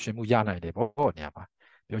นาะပျော်ရွှင်မှုရနိုင်တယ်ပေါ့နေရာမှာ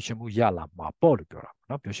ပျော်ရွှင်မှုရလာမှာပေါ့လို့ပြောတာเ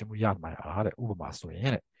นาะပျော်ရွှင်မှုရမှာအားတဲ့ဥပမာဆိုရ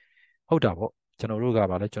င်တဲ့ဟုတ်တာပေါ့ကျွန်တော်တို့က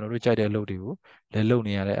ပါလဲကျွန်တော်တို့ကြိုက်တဲ့အလုပ်တွေကိုလည်းလုပ်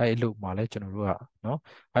နေရတယ်အဲ့အလုပ်မှာလဲကျွန်တော်တို့ကเนาะ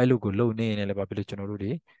အဲ့အလုပ်ကိုလုပ်နေရင်လည်းဘာဖြစ်လဲကျွန်တော်တို့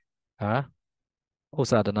တွေဟာဥစ္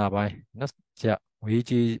စာဒနာပိုင်းနော်ကြဝေး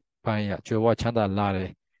ကြီးပိုင်းရကြွယ်ဝချမ်းသာလာတယ်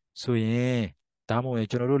ဆိုရင်ဒါမှမဟုတ်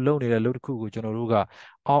ကျွန်တော်တို့လုပ်နေတဲ့အလုပ်တစ်ခုကိုကျွန်တော်တို့က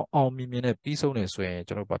အောင်မြင်နဲ့ပြီးဆုံးနေဆိုရင်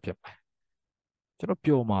ကျွန်တော်ဘာဖြစ်မလဲကျွန်တော်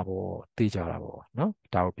ပြောမှာပေါ့သိကြတာပေါ့နော်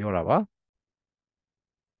ဒါကိုပြောတာပါ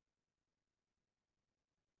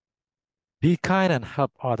be kind and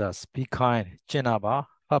help others be kind ကျင့်တာပါ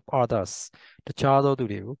help others တခြားသောသူ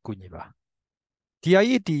တွေကိုကူညီပါ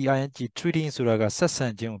TIED treating ဆိုတာကဆက်ဆံ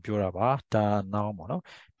ခြင်းကိုပြောတာပါဒါ noun ပေါ့နော်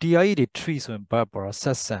TIED treat ဆိုရင် verb ပေါ့ဆ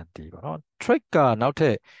က်ဆံတည်ပေါ့နော် trick ကနောက်ထ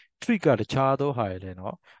ပ် treat ကတခြားသောဟာတွေလည်းเนา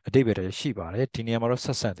ะအဓိပ္ပာယ်တွေရှိပါတယ်ဒီနေရာမှာတော့ဆ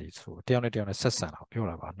က်ဆံတည်ဆိုတယောက်နဲ့တယောက်နဲ့ဆက်ဆံတာပြော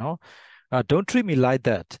တာပါเนาะdon't treat me like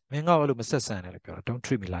that မင်းကအဲ့လိုမဆက်ဆံနဲ့လို့ပြောတာ don't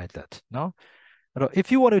treat me like that เนาะအဲ့တော့ if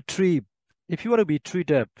you want to be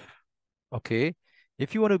treated okay if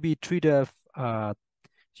you want to be treated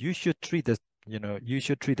you should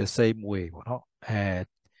treat the same way ပေါ့နော်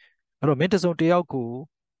အဲ့တော့မင်းတစုံတယောက်ကို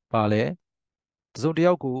ပါလဲတစုံတ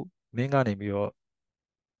ယောက်ကိုမင်းကနေပြီးတော့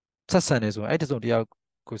ဆက်ဆံနေဆိုရင်အဲ့တစုံတယောက်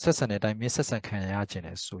ကိုဆက်ဆံတဲ့အတိုင်းမင်းဆက်ဆံခံရခြင်း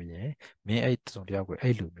လဲဆိုရင်မင်းအဲ့တစုံတယောက်ကို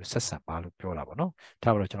အဲ့လိုမျိုးဆက်ဆံပါလို့ပြောတာပေါ့နော်ဒါ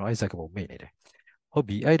ပါတော့ကျွန်တော်အဲ့စကားပုံမေ့နေတယ်ဟုတ်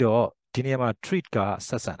ပြီအဲ့တော့ဒီနေရာမှာ treat ကဆ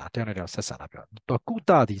က်ဆံတာတယောက်နဲ့တယောက်ဆက်ဆံတာပြောတော့ကု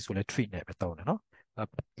သသည်ဆိုလဲ treat နဲ့ပဲသုံးတယ်နော်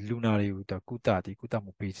လူနာတွေကိုကုသ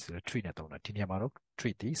မှုပေးဆိုလဲ treat နဲ့သုံးတာဒီနေရာမှာတော့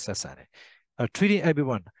treat သည်ဆက်ဆံတယ်treating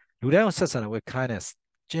everyone လူတိုင်းကိုဆက်ဆံတယ် with kindness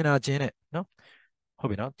ကျင်နာခြင်းနဲ့နော်ဟုတ်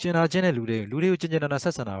ပြီနော်ကျင်နာခြင်းနဲ့လူတွေကိုကျင်နာဆ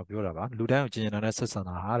က်ဆံတာကိုပြောတာပါလူတိုင်းကိုကျင်နာဆက်ဆံ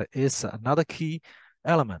တာဟာတဲ့ is another key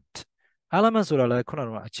element ဆိုတာလည်းခုနက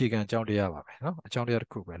အခြေခံအကြောင်းတရားပါပဲနော်အကြောင်းတရားတ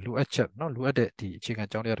စ်ခုပဲလိုအပ်ချက်နော်လိုအပ်တဲ့ဒီအခြေခံ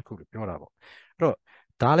အကြောင်းတရားတစ်ခုလို့ပြောတာပေါ့အဲ့တော့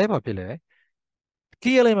ဒါလည်းဘာဖြစ်လဲ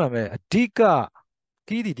key element ပဲအဓိက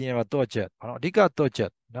key ဒီနေရာမှာတော့ချက်နော်အဓိကတော့ချ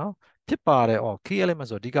က်နော်ဖြစ်ပါတယ် key element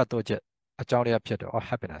ဆိုအဓိကတော့ချက်အကြောင်းတရားဖြစ်တယ်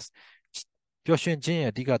happiness ပျော်ရွှင်ခြင်း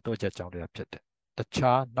ရဲ့အဓိကတော့ချက်အကြောင်းတရားဖြစ်တယ်တ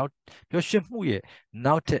ခြားနောက်ပျော်ရွှင်မှုရဲ့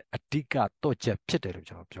နောက်ထပ်အဓိကတော့ချက်ဖြစ်တယ်လို့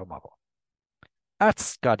ကျွန်တော်ပြောမှာပေါ့ acts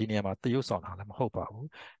ကဒီနေရာမှာသရုပ်ဆောင်တာလည်းမဟုတ်ပါဘူး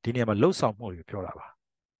ဒီနေရာမှာလှုပ်ဆောင်မှုကိုပြောတာပါ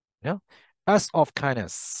နော် acts of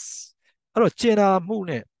kindness အဲ့တော့ကျင်နာမှု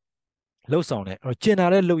နဲ့လှုပ်ဆောင်တဲ့ကျင်နာ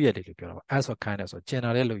တဲ့လှုပ်ရက်တွေလို့ပြောတာပါ acts of kindness ဆိုကျင်နာ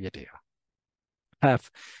တဲ့လှုပ်ရက်တွေဟာ have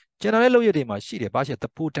ကျင်နာတဲ့လှုပ်ရက်တွေမှာရှိတယ်ဘာရှိ the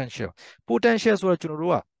potential ဆိုတော့ကျွန်တော်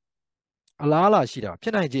တို့ကအလားအလာရှိတာဖြ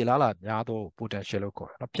စ်နိုင်ခြေအလားအလာများသော potential လို့ခေါ်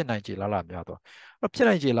တယ်နော်ဖြစ်နိုင်ခြေအလားအလာများသောဖြစ်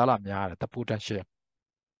နိုင်ခြေအလားအလာများတယ် the potential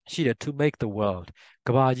ရှိတယ် to make the world က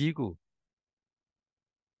မ္ဘာကြီးကို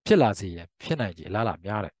ဖြစ်လာစေရင်ဖြစ်နိုင်ခြေအလားအလာ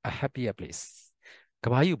များတယ် a happier place က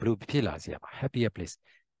မ္ဘာကြီးကိုဘယ်လိုဖြစ်လာစေရမှာ happier place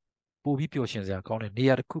ပိုပြီးပျော်ရွှင်စရာကောင်းတဲ့နေ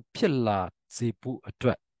ရာတစ်ခုဖြစ်လာစေဖို့အတွ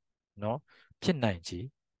က်နော်ဖြစ်နိုင်ခြေ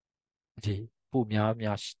ပိုများ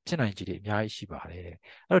ဖြစ်နိုင်ခြေတွေအများကြီးရှိပါတယ်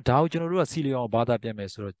အဲ့တော့ဒါကိုကျွန်တော်တို့ကစီလီအောင်ဘာသာပြန်မယ်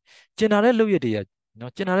ဆိုတော့ကျင်နာတဲ့လုပ်ရတွေက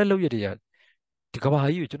နော်ကျင်နာတဲ့လုပ်ရတွေကဒီကဘာ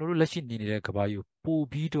ကြီးကိုကျွန်တော်တို့လက်ရှိနေနေတဲ့ကဘာကြီးကိုပို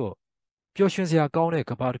ပြီးတော့ပျော်ရွှင်စရာကောင်းတဲ့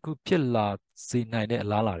ကဘာတစ်ခုဖြစ်လာစေနိုင်တဲ့အ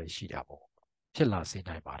လားအလာတွေရှိတာပေါ့ဖြစ်လာစေ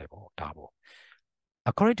နိုင်ပါတယ်ပေါ့ဒါပေါ့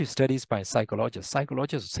according to studies by psychologists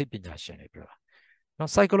စိတ်ပညာရှင်တွေပြောတာနော်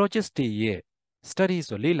psychologist တွေရဲ့ studies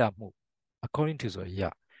ဆိုလေ့လာမှု according to ဆိုရ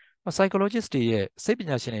psychologist တွေရဲ့စိတ်ပ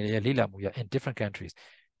ညာရှင်တွေရဲ့လေ့လာမှုရ in different countries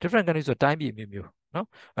ဆိုတိုင်းပြည်အမျိုးမျိုးနော်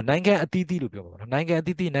နိုင်ငံအသီးသီးလို့ပြောပါတော့နိုင်ငံအ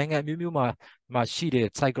သီးသီးနိုင်ငံအမျိုးမျိုးမှာရှိတဲ့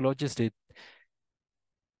psychologist တွေ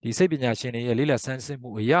ဒီစိတ်ပညာရှင်တွေရဲ့လေ့လာဆန်းစစ်မှု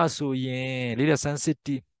အရာဆိုရင်လေ့လာဆန်းစစ်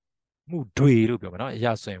မှုတွေလို့ပြောပါနော်အ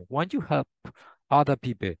ရာဆိုရင် want you help other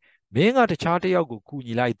people မင်းကတခြားတစ်ယောက်ကိုကူ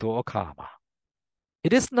ညီလိုက်တော့အခါမှာ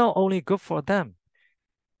it is not only good for them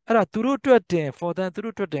အဲ့ဒါသူတို့အတွက်တင် for them သူ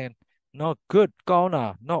တို့အတွက်တင်not good ကောင်းတာ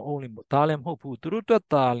not only ဒါလည်းမဟုတ်ဘူးသူတို့အတွက်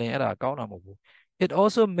သာလည်းအဲ့ဒါကောင်းတာမဟုတ်ဘူး it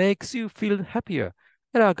also makes you feel happier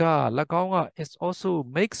အဲ့ဒါက၎င်းက is also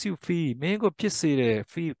makes you feel မင်းကိုဖြစ်စေတယ်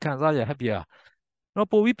feel ခံစားရ happy နော်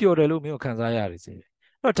ပိုပြီးပျော်တယ်လို့မင်းကိုခံစားရတယ်စေ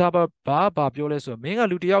အဲ့တော့ဒါဘာပြောလဲဆိုတော့မင်းက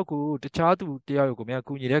လူတစ်ယောက်ကိုတခြားသူတစ်ယောက်ကိုမင်းက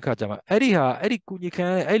ကူညီတဲ့ခါကျမှအဲ့ဒီကူညီခံ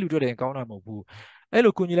အဲ့လူတွေတည်းကောင်းတာမဟုတ်ဘူးအဲ့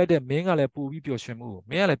လိုကူညီလိုက်တဲ့မင်းကလည်းပိုပြီးပျော်ရွှင်မှု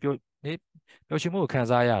မင်းကလည်းပျော်ရွှင်မှုကိုခံ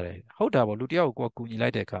စားရတယ်ဟုတ်တာပေါ့လူတစ်ယောက်ကိုကူညီလို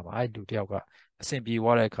က်တဲ့အခါမှာအဲ့လူတစ်ယောက်ကအဆင်ပြေ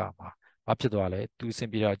သွားတဲ့အခါမှာဘာဖြစ်သွားလဲသူအဆင်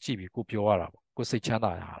ပြေတာကြည့်ပြီးကိုပျော်ရတာပေါ့ကိုစိတ်ချမ်း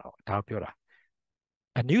သာရတာပေါ့ဒါပြောတာ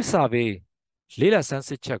a new survey လေးလာဆန်းစ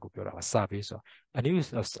စ်ချက်ကိုပြောတာပါ survey ဆိုတော့ a new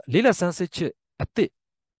လေးလာဆန်းစစ်ချက်အသစ်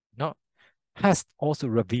เนาะ has also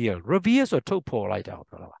reveal ဆိုတော့ထုတ်ဖော်လိုက်တာကို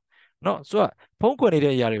ပြောတာပါเนาะဆိုတော့ဖုံးကွယ်နေ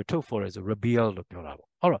တဲ့အရာတွေကိုထုတ်ဖော်ရဲဆို reveal လို့ပြောတာပေါ့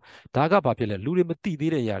ဟုတ်တော့ဒါကဘာဖြစ်လဲလူတွေမသိ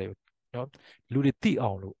သေးတဲ့အရာတွေကိုเนาะလူတွေသိ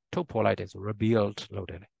အောင်လို့ထုတ်ဖော်လိုက်တယ်ဆို revealed လို့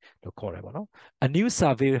တယ်လို့ခေါ်တယ်ပေါ့နော် a new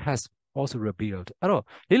survey has also revealed အဲ့တော့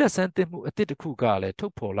လေးလာဆန်းစစ်မှုအသစ်တစ်ခုကလည်းထု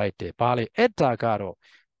တ်ဖော်လိုက်တယ်ဘာလဲအဲ့ဒါကတော့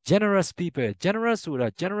generous people generous ဆိုတာ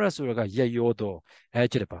ကရက်ရောတော့အဲ့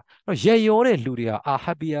ကျတယ်ပါရက်ရောတဲ့လူတွေက are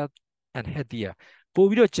happier and healthier ပို့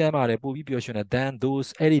ပြီးတော့ကျမ်းပါတယ်ပို့ပြီးပျော်ရွှင်တယ် than those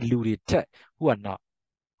အဲ့ဒီလူတွေထက် who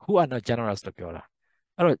are not generous လို့ပြောတာ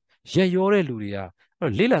အဲ့တော့ရက်ရောတဲ့လူတွေကအဲ့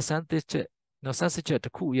တော့လေးလာဆန်းသစ်ချက်နော်ဆန်းစစ်ချက်တ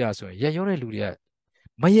စ်ခုအရဆိုရင်ရက်ရောတဲ့လူတွေက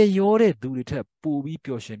မရက်ရောတဲ့သူတွေထက်ပို့ပြီး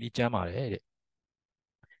ပျော်ရွှင်ပြီးကျမ်းပါတယ်တဲ့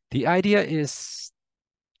the idea is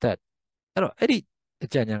that အဲ့တော့အဲ့ဒီအ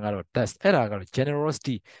ကြံဉာဏ်ကတော့ test အဲ့ဒါကတော့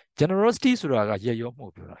generosity ဆိုတာကရက်ရောမှု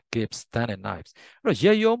ပြောတာ gives than and knives အဲ့တော့ရ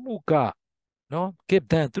က်ရောမှုကနော် give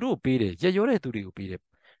than သူတို့ပေးတယ်ရက်ရောတဲ့သူတွေကိုပေးတယ်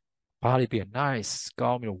ဘာတွေပေး nice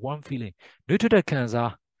ကောင်းပြီးတော့ warm feeling နှွေးထွေးတဲ့ခံ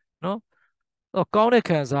စားနော်ကောင်းတဲ့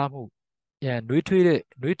ခံစားမှုနှွေးထွေး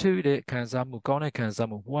တဲ့ခံစားမှုကောင်းတဲ့ခံစား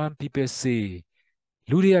မှု one people say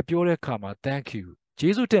လူတွေကပြောတဲ့အခါမှာ thank you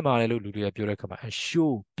ကျေးဇူးတင်ပါတယ်လို့လူတွေကပြောတဲ့အခါမှာ and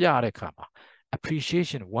show ပြတဲ့အခါမှာ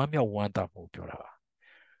appreciation ဝမ်းမြောက်ဝမ်းသာမှုပြောတာပါ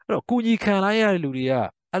အဲ့တော့ကူညီခံလိုက်ရတဲ့လူတွေက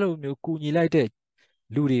အဲ့လိုမျိုးကူညီလိုက်တဲ့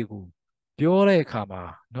လူတွေကိုပြောတဲ့အခါမှာ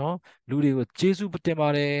နော်လူတွေကိုကျေးဇူးတင်ပါ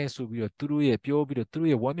တယ်ဆိုပြီးတော့သူတို့ရဲ့ပြောပြီးတော့သူတို့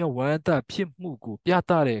ရဲ့ဝမ်းမြောက်ဝမ်းသာဖြစ်မှုကိုပြ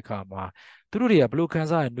သတဲ့အခါမှာသူတို့တွေကဘယ်လိုခံ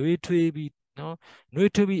စားရနှွေးထွေးပြီးနော်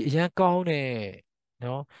နှွေးထွေးပြီးအရန်ကောင်းတယ်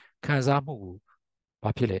နော်ခံစားမှုကိုဘာ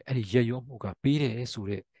ဖြစ်လဲအဲ့ဒီရရွံ့မှုကပေးတယ်ဆို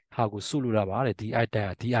တဲ့ဟာကိုဆိုလိုတာပါတဲ့ဒီ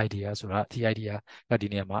idea ဆိုတာဒီ idea ကဒီ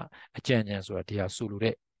နေရာမှာအကြံဉာဏ်ဆိုတာဒီဟာဆိုလို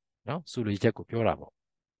တဲ့နော်ဆိုလိုချက်ကိုပြောတာပေါ့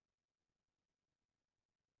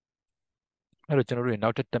အဲ့တော့ကျွန်တော်တို့နော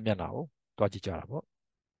က်တစ်မျက်နှာကိုတွားကြည့်ကြတာပေါ့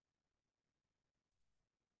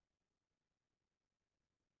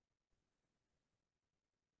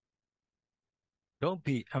Don't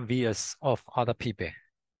be envious of other people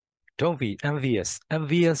don't be envious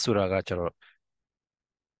ဆိုတာကကျတော့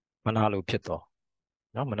မနာလိုဖြစ်တော့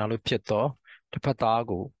နော်မနာလိုဖြစ်တော့တစ်ဖက်သား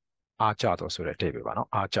ကိုအားကြတော့ဆိုတဲ့အဓိပ္ပာယ်ပါနော်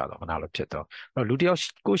အားကြတော့မနာလိုဖြစ်တော့အဲ့တော့လူတစ်ယောက်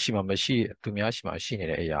ကိုယ်ရှိမှမရှိသူများရှိမှရှိနေ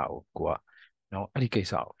တဲ့အရာကိုကိုကနော်အဲ့ဒီကိစ္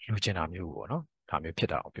စကိုလူကျင်တာမျိုးပေါ့နော်ဒါမျိုးဖြစ်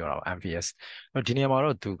တာကိုပြောတာပါ envious အဲ့ဒီနေရာမှာ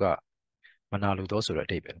တော့သူကမနာလိုတော့ဆိုတဲ့အ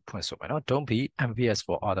ဓိပ္ပာယ်ဖွင့်ဆိုမယ်နော် don't be envious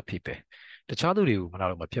for other people တခြားသူတွေကိုမနာ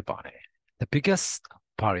လိုမဖြစ်ပါနဲ့ the biggest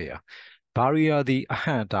barrier ဒီအဟ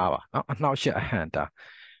န့်တားပါနော်အနှောက်အယှက်အဟန့်တား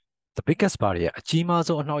the biggest barrier အကြီးမား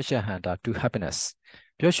ဆုံးအနှောက်အယှက်အဟန့်တား to happiness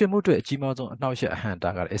ပျော်ရွှင်မှုအတွက်အကြီးမားဆုံးအနှောက်အယှက်အဟန့်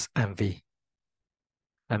တားက is envy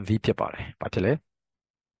ဖြစ်ပါတယ်။ဘာဖြစ်လဲ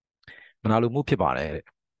မနာလိုမှုဖြစ်ပါတယ်တဲ့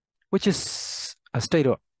which is a state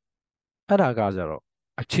of အဲ့ဒါကကြတော့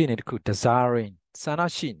အခြေအနေတစ်ခု desiring ဆန္ဒ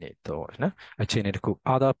ရှိနေတော့နော်အခြေအနေတစ်ခု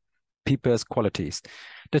other people's qualities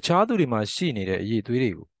တခြားသူတွေမှာရှိနေတဲ့အရေးအသွေး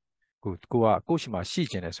တွေကိုကိုယ့်ရှိမှာရှိ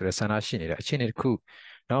ကျင်တယ်ဆိုတဲ့ဆန္ဒရှိနေတဲ့အခြေအနေတစ်ခု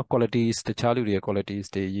နော် qualities တခြားလူတွေရဲ့ qualities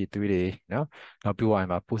တွေအရေးအသွေးတွေနော်နောက်ပြောရရင်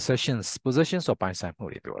မှာ possessions ဆိုပိုင်ဆိုင်မှု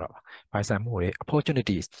တွေပြောတာပါပိုင်ဆိုင်မှုတွေ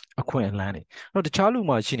opportunities အခွင့်အလမ်းတွေနော်တခြားလူ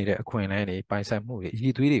မှာရှိနေတဲ့အခွင့်အလမ်းတွေပိုင်ဆိုင်မှုတွေအ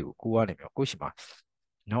ရေးအသွေးတွေကိုကိုကနေမျိုးကိုရှိမှာ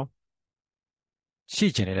နော်ရှိ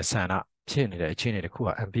ကျင်နေတဲ့ဆန္ဒဖြစ်နေတဲ့အခြေအနေတစ်ခုက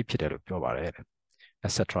MB ဖြစ်တယ်လို့ပြောပါတယ်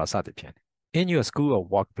etc စသဖြင့် in your school or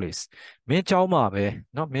workplace မင်းကျောင်းမှာပဲ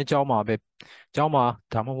เนาะမင်းကျောင်းမှာပဲကျောင်းမှာ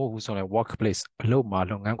ဒါမှမဟုတ်ဘူးဆိုရင် workplace အလုပ်မှာ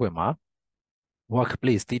လုပ်ငန်းခွင်မှာ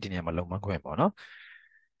workplace တည်တည်နေမှာလုပ်ငန်းခွင်ပေါ့နော်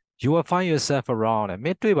you will find yourself around မ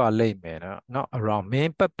င်းတွေ့ပါလိမ့်မယ်နော် around မ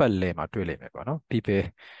င်းပတ်လည်မှာတွေ့လိမ့်မယ်ပေါ့နော် people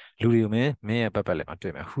လူတွေမင်းရဲ့ပတ်လည်မှာ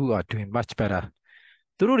တွေ့မယ် who are doing much better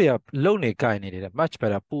သူတို့တွေကလုံနေကြိုင်နေတယ် much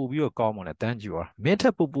better ပို့ပြီးတော့ကောင်းမွန်တယ် than you are မင်းထ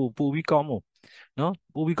က်ပိုပြီးကောင်းမွန်နော်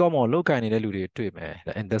ပိုပြီးကောင်းမွန်လုံကြိုင်နေတဲ့လူတွေတွေ့မယ်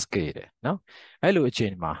in this case တဲ့နော်အဲ့လိုအခြေ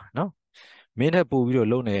အနေမှာနော်မင်းထက်ပိုပြီးတော့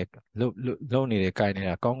လုံနေတဲ့ကြိုင်နေ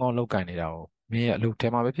တာကောင်းကောင်းလုံကြိုင်နေတာကိုမင်းရဲ့အလုပ်ထဲ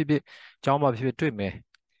မှာပဲဖြစ်ဖြစ်ကျောင်းမှာဖြစ်ဖြစ်တွေ့မယ်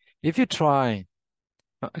if you try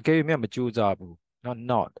အကယ်၍မကြိုးစားဘူး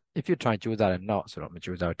not if you try ကြိုးစားတယ် not ဆိုတော့မ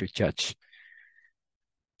ကြိုးစား to judge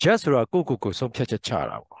just ဆိုတာကိုဆုံးဖြတ်ချက်ချ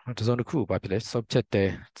တာပေါ့တစ်စုံတစ်ခုကိုဘာဖြစ်လဲဆုံးဖြတ်တယ်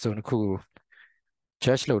တစ်စုံတစ်ခုကို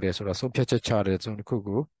judge လုပ်တယ်ဆိုတော့ဆုံးဖြတ်ချက်ချတယ်တစ်စုံတစ်ခု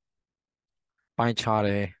ကို ပိုင်းခြားတ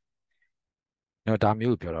ယ်နော်ဒါ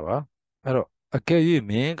မျိုးပြောတာပါအဲ့တော့အကယ်၍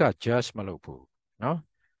မင်းက judge မလုပ်ဘူးနော်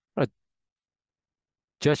အဲ့တော့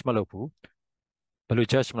judge မလုပ်ဘူးဘယ်လို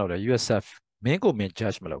judge မလုပ်လဲ yourself မင်းကိုမင်း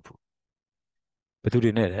judge မလုပ်ဘူးဘယ်သူ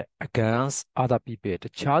တွေနဲ့လဲ against other people တ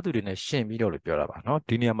ခြားသူတွေနဲ့ရှင်ပြီးတော့လို့ပြောတာပါနော်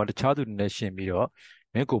ဒီနေရာမှာတခြားသူတွေနဲ့ရှင်ပြီးတော့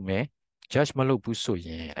မင်းကိုမင်း judge မလုပ်ဘူးဆိုရ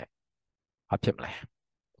င်တဲ့ဘာဖြစ်မလဲ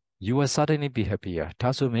you will certainly be happier ဒါ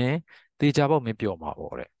ဆိုရင်တေချာပေါ့မင်းပြောမှာ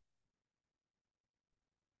ပေါ့တဲ့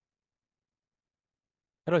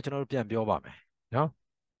အဲ့တော့ကျွန်တော်တို့ပြန်ပြောပါမယ်နော်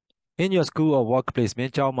in your school or workplace မ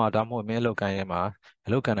င်းကျောင်းမှာဒါမှမဟုတ်မင်းအလုပ်ကိုင်းထဲမှာအ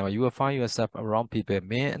လုပ်ကိုင်းထဲမှာ you will find yourself around people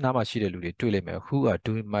မင်းအနားမှာရှိတဲ့လူတွေတွေ့လိမ့်မယ် who are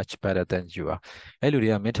doing much better than you are အဲ့လူတွေ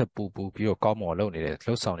ကမင်းထပ်ပူပြီးတော့ကောင်းမွန်လုပ်နေတဲ့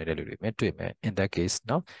လှုပ်ဆောင်နေတဲ့လူတွေမင်းတွေ့မယ် in that case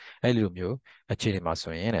နော်အဲ့လိုမျိုးအခြေအနေမှာ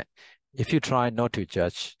ဆိုရင်တဲ့ if you try not to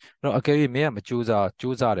judge တော့အကယ်၍မင်းကမကြိုး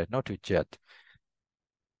စားတယ် not to judge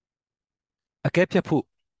အကဲဖြတ်ဖို့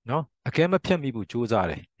နော်အကဲမဖြတ်မိဘူးကြိုးစား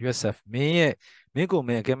တယ် yourself မင်းကိုမ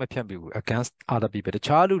င်းအကဲမဖြတ်မိဘူး against other people တ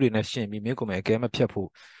ခြားလူတွေနဲ့ရှင်ပြီးမင်းကိုမင်းအကဲမဖြတ်ဖို့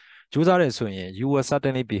ကြိုးစားတယ်ဆိုရင် you will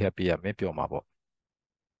certainly be happy မင်းပြောမှာပေါ့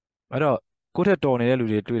အဲ့တော့ကိုယ့်ထက်တော်နေတဲ့လူ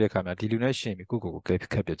တွေတွေ့တဲ့အခါမှာဒီလူနဲ့ရှင်ပြီးကိုယ်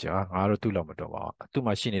ခက်ပြကြငါတော့သူ့လောက်မတော်ပါဘူးသူ့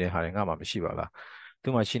မှာရှိနေတဲ့ဟာတွေငါမှမရှိပါလား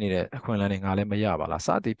သူ့မှာရှိနေတဲ့အခွင့်အလမ်းတွေငါလည်းမရပါလားစ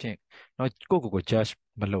သည်ဖြင့်နော်ကို judge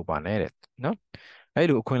မလုပ်ပါနဲ့တဲ့နော်အဲ့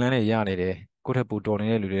လိုအခွင့်အလမ်းတွေရနေတယ်ကိုယ့်ထက်ပိုတော်နေ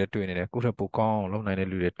တဲ့လူတွေတွေ့နေတယ်ကိုယ့်ထက်ပိုကောင်းအောင်လုပ်နိုင်တဲ့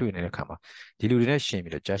လူတွေတွေ့နေတဲ့အခါမှာဒီလူတွေနဲ့ရှင်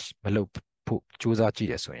ပြီးတော့ judge မလုပ်ဖို့ကြိုးစားကြည့်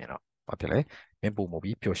တယ်ဆိုရင်တော့ဘာဖြစ်လဲမင်းပုံမူ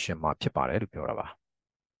ပြီးပျော်ရွှင်မှာဖြစ်ပါတယ်လို့ပြောတာပါ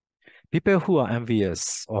people who are envious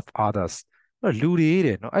of others လူတွေ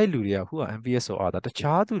တဲ့နော်အဲ့လူတွေက who are envious of others တ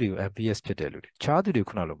ခြားသူတွေကို envious ဖြစ်တဲ့လူတွေတခြားသူတွေ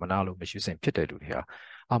ခုနလိုမနာလိုမရှိစိမ်ဖြစ်တဲ့လူတွေဟာ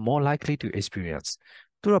are more likely to experience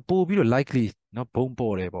သူကပို့ပြီးတော့ likely နော်ဘုံ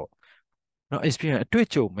ပေါ်တယ်ပေါ့နော် experience အတွေ့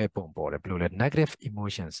အကြုံမဲ့ပုံပေါ်တယ်ဘယ်လိုလဲ negative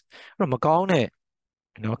emotions အဲ့တော့မကောင်းတဲ့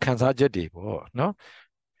နော်ခံစားချက်တွေပေါ့နော်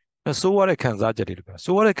ဆိုးရတဲ့ခံစားချက်တွေလို့ပြော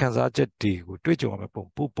ဆိုးရတဲ့ခံစားချက်တွေကိုတွေ့ကြုံရမယ့်ပုံ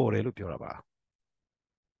ပို့ပေါ်တယ်လို့ပြောတာပါ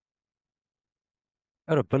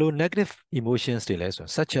အဲ့တော့ဘယ်လို negative emotions တွေလဲဆို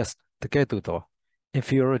တော့ such as တကယ်သို့သော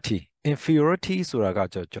inferiority ဆိုတာက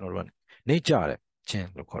ကျွန်တော်တို့ကနေကြတယ်ခြင်း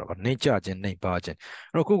လို့ခေါ်တာပါနေကြခြင်းနေပါခြင်း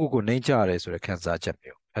အဲ့တော့ကိုနေကြရတယ်ဆိုတဲ့ခံစားချက်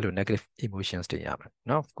မျိုးအဲ့လို negative emotions တွေရမယ်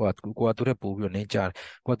နော်ကိုကသူတို့ပို့ပြီးတော့နေကြတယ်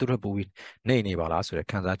ကိုကသူတို့ပို့ပြီးနေပါလားဆိုတဲ့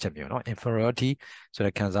ခံစားချက်မျိုးနော် inferiority ဆို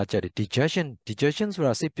တဲ့ခံစားချက်တွေ dejection ဆို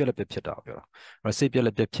တာစိတ်ပြက်လက်ပြက်ဖြစ်တာပြောတာအဲ့တော့စိတ်ပြက်လ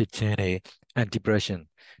က်ပြက်ဖြစ်ခြင်းတွေ and depression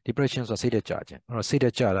ဆိုတာစိတ်တက်ကြခြင်းအဲ့တော့စိတ်တ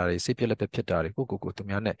က်ကြတာတွေစိတ်ပြက်လက်ပြက်ဖြစ်တာတွေကိုသူ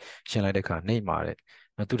များနဲ့ရှင်းလိုက်တဲ့အခါနေမှာတဲ့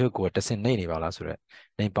သူတို့ကိုတဆင်နေပါလားဆိုတဲ့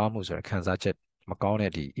နေပါမှုဆိုတဲ့ခံစားချက်မကောင်း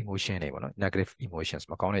တဲ့ဒီ emotion တွေပေါ့နော် negative emotions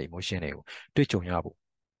မကောင်းတဲ့ emotion တွေကိုတွေ့ကြုံရဖို့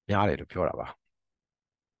များတယ်လို့ပြောတာပါ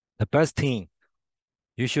the best thing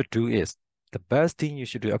you should do is the best thing you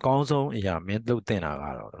should do အကောင်းဆုံးအရာမင်းလုပ်သင့်တာက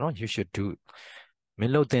တော့နော် you should do မ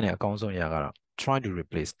င်းလုပ်သင့်တဲ့အကောင်းဆုံးအရာကတော့ try to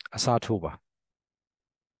replace အစားထိုးပါ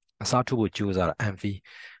အစားထိုးဖို့ကြိုးစားတာ envy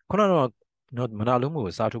ခုနကတော့မနာလိုမှု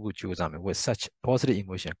ကိုအစားထိုးဖို့ကြိုးစားမယ် with such positive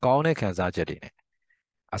emotion ကောင်းတဲ့ခံစားချက်တွေနဲ့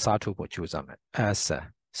အစားထိုးဖို့ကြိုးစားမယ် as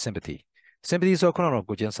sympathy ဆိုတော့ခုနကတော့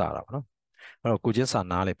ကိုချင်းစာတာပါနော်အဲ့တော့ကိုချင်းစာ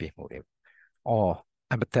နားလည်ပေးမှုတွေ or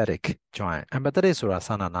empathetic join empathetic ဆိုတာ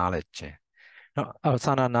စာနာနားလည်ခြင်းနော်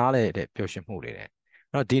စာနာနားလည်တဲ့ပျော်ရွှင်မှုတွေနဲ့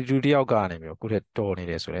နော်ဒီလူတစ်ယောက်ကနေမျိုးကိုယ့်ထက်တော်နေ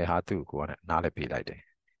တယ်ဆိုတဲ့ဟာသူ့ကိုကနားလည်ပေးလိုက်တယ်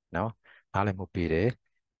နော်နားလည်မှုပေးတယ်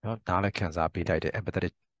နော်နားလည်ခံစားပေးလိုက်တယ်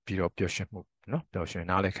empathetic ပြီးတော့ပျော်ရွှင်မှုနော်ပျော်ရွှင်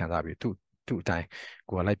နားလည်ခံစားပြီးသူ့အတိုင်း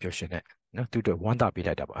ကိုယ်ကလိုက်ပျော်ရွှင်တဲ့နော်သူ့အတွက်ဝမ်းသာပေး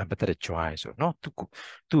လိုက်တာပေါ့ empathetic joy ဆိုနော်သူ့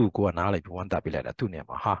ကိုကနားလိုက်ပြီးဝမ်းသာပေးလိုက်တာသူ့နေရာ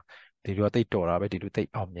မှာဟာဒီလိုသိတော်တာပဲဒီလိုသိ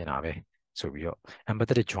အောင်မြင်တာပဲဆိုပြီးတော့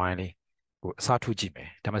empathetic joy လေးကိုအစားထိုးကြည့်မယ်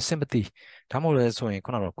ဒါမှ sympathy ဒါမှမဟုတ်လဲဆိုရင်ခု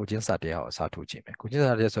နကတော့ကိုချင်းစာတရားကိုအစားထိုးကြည့်မယ်ကိုချင်း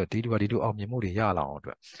စာတရားဆိုဒီလိုအောင်မြင်မှုတွေရလာအောင်အ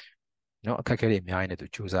တွက်နော်အခက်အခဲတွေအများကြီးနဲ့သူ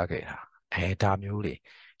စူးစမ်းခဲ့တာဒါမျိုးတွေ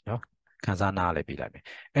နော်ခံစားနားလည်းပြီးလိုက်မယ်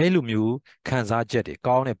လိုမျိုးခံစားချက်တွေ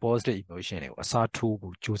ကောင်းတဲ့ positive emotion တွေကိုအစားထိုး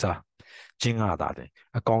ဖို့စူးစမ်းခြင်းကသာတယ်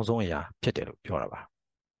အကောင်းဆုံးအရာဖြစ်တယ်လို့ပြောတာပါ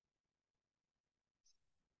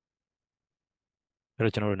အဲ့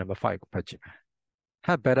တော့ကျွန်တော်တို့ number 5ကိုဖတ်ကြည့်မယ်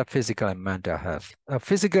have better physical and mental health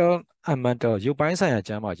physical and mental ရုပ်ပိုင်းဆိုင်ရာ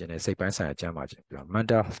ကျန်းမာခြင်းနဲ့စိတ်ပိုင်းဆိုင်ရာကျန်းမာခြင်းပြော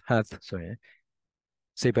mental health ဆိုရင်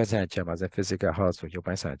စိတ်ပိုင်းဆိုင်ရာကျန်းမာခြင်း physical health ဆိုရုပ်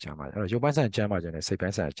ပိုင်းဆိုင်ရာကျန်းမာခြင်းအဲ့တော့ရုပ်ပိုင်းဆိုင်ရာကျန်းမာခြင်းနဲ့စိတ်ပို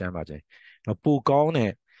င်းဆိုင်ရာကျန်းမာခြင်းတော့ပိုကောင်း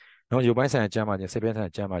တဲ့နော်ရုပ်ပိုင်းဆိုင်ရာကျန်းမာခြင်းစိတ်ပိုင်းဆိုင်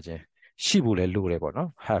ရာကျန်းမာခြင်းရှိဖို့လည်းလိုတယ်ပေါ့နော်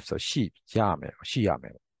have ဆိုရှိရမ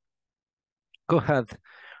ယ် good health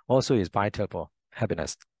also is vital for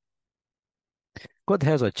happiness good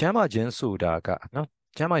health ဆိုကျန်းမာခြင်းဆိုတာကနော်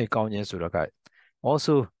ကျန်းမာရေးကောင်းခြင်းဆိုတာက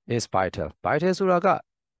also is vital ဆိုတာက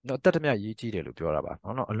နော်တတ်တမျှရေးကြီးတယ်လို့ပြောတာပါ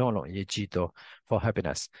နော်အလွန်ရေးကြီးသော for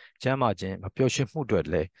happiness ကျန်းမာခြင်းမပျော်ရွှင်မှုတွေ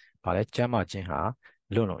လည်းဗာလဲကျန်းမာခြင်းဟာ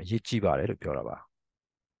လွန်ရေးကြီးပါတယ်လို့ပြောတာပါ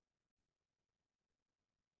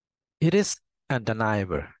it is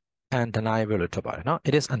undeniable undeniable လို့ထွက်ပါတယ်နော်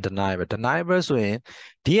it is undeniable deniable ဆိုရင်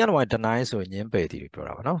DNY deny ဆိုရင်ငြင်းပယ်တယ်လို့ပြော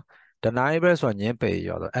တာပါနော် deniable ဆိုတာငြင်းပယ်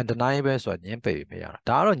ရောတော့ undeniable ဆိုတာငြင်းပယ်မရတာ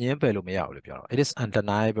ဒါကတော့ငြင်းပယ်လို့မရဘူးလို့ပြောတာ it is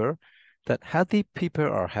undeniable that healthy people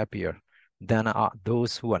are happier than are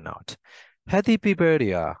those who are not healthy people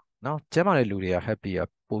တွေကနော်ကျန်းမာတဲ့လူတွေက happier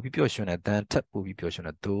ပိုပြီးပျော်ရွှင်တယ် than ထက်ပိုပြီးပျော်ရွှင်တ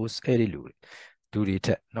ယ် those အဲ့ဒီလူတွေထ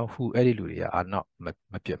က်နော် who အဲ့ဒီလူတွေက are not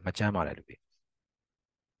မကျန်းမာတဲ့လူတွေ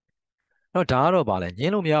တော့ဒါကတော့ဗာလဲည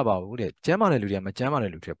င်းလို့မရပါဘူးတဲ့ကျမ်းမာတဲ့လူတွေကမကျမ်းမာ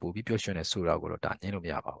တဲ့လူတွေပို့ပြီးပျော်ရွှင်နေဆိုတာကိုတော့ဒါညင်းလို့မ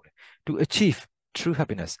ရပါဘူးတဲ့ to achieve true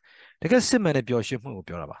happiness တကယ်စစ်မှန်တဲ့ပျော်ရွှင်မှုကို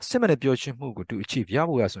ပြောတာပါစစ်မှန်တဲ့ပျော်ရွှင်မှုကို to achieve ရ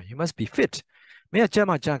ဖို့ရဆိုရင် you must be fit မင်းကကျမ်း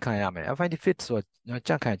မာကြံ့ခိုင်ရမယ် I find it fit ဆိုတော့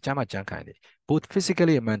ကြံ့ခိုင်ကျမ်းမာကြံ့ခိုင်တယ် both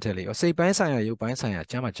physically and mentally စိတ်ပိုင်းဆိုင်ရာရုပ်ပိုင်းဆိုင်ရာ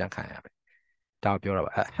ကျမ်းမာကြံ့ခိုင်ရမယ်ဒါကိုပြောတာ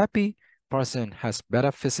ပါ a happy person has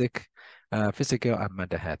better physical and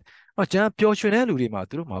mental health ကျမ်းပျော်ရွှင်တဲ့လူတွေမှာ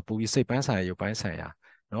သူတို့မှာပိုပြီးစိတ်ပိုင်းဆိုင်ရာရုပ်ပိုင်းဆိုင်ရာ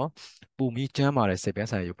နော်ပုံမီကျမ်းမာတဲ့စိတ်ပိုင်း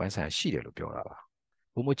ဆိုင်ရာရုပ်ပိုင်းဆိုင်ရာရှိတယ်လို့ပြောတာပါ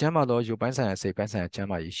ပုံမကျမ်းမာသောရုပ်ပိုင်းဆိုင်ရာစိတ်ပိုင်းဆိုင်ရာကျမ်း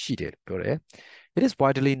မာရေးရှိတယ်လို့ပြောတယ် it is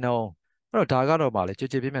widely known အဲ့တော့ဒါကတော့ဗာလေကြည်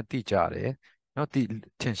ကြည်ပြည့်ပြည့်သိကြတယ်နော်သိ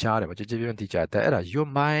ထင်ရှားတယ်ဗောကြည်ကြည်ပြည့်ပြည့်သိကြတယ်အဲ့ဒါ your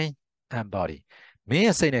mind and body မင်း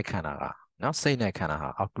ရဲ့စိတ်နဲ့ခန္ဓာကနော်စိတ်နဲ့ခန္ဓာဟာ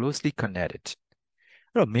are closely connected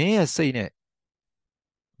အဲ့တော့မင်းရဲ့စိတ်နဲ့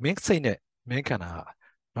မင်းခန္ဓာဟာ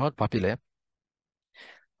နော်ဘာဖြစ်လဲ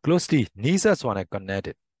closely နီးစပ်စွာနဲ့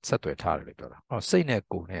connected ဆက်သွယ်ထားတယ်လို့ပြောတာ။စိတ်နဲ့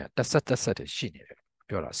ကိုယ်နဲ့တက်ဆက်တွေရှိနေတယ်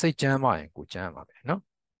ပြောတာစိတ်ကျမ်းမာရင်ကိုယ်ကျမ်းမာမယ်နော်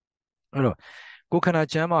။အဲ့တော့ကိုယ်ခန္ဓာ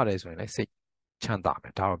ကျမ်းမာတယ်ဆိုရင်လည်းစိတ်ချမ်းသာမ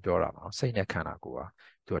ယ်ဒါကိုပြောတာပါနော်။စိတ်နဲ့ခန္ဓာကိုယ်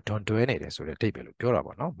ကသူကဒွန်တွဲနေတယ်ဆိုတဲ့အဓိပ္ပာယ်လို့ပြောတာ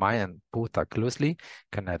ပေါ့နော်။ Mind and both are closely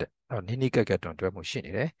connected နီးနီးကပ်ကပ်ဒွန်တွဲမှုရှိ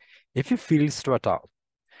နေတယ်။ If you feel stressed out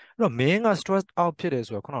အဲ့တော့မင်းက stress out ဖြစ်တယ်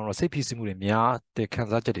ဆိုတော့ခုနကတော့စိတ်ဖိစီးမှုတွေများတဲ့ခံ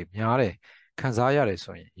စားချက်တွေများတယ်ခံစားရတယ်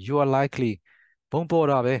ဆိုရင် you are likely ဘုံပေါ်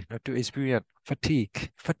တာပဲ to experience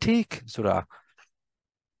fatigue ဆိုတာ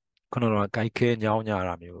ခုနကတော့ကြိုက်ခဲညောင်းည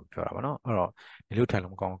တာမျိုးပြောတာပါနော်အဲ့တော့ဒီလိုထိုင်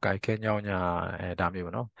လို့မကောင်းကြိုက်ခဲညောင်းညဒါမျိုး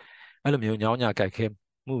ပေါ့နော်အဲ့လိုမျိုးညောင်းညကြိုက်ခဲ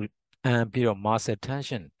မှုပြီးတော့ muscle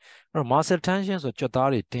tension အဲ့တော့ muscle tension ဆိုကြွက်သား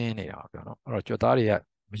တွေတင်းနေတာပြောနော်အဲ့တော့ကြွက်သားတွေက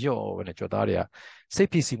မလျော့ဘူးနဲ့ကြွက်သားတွေကစိတ်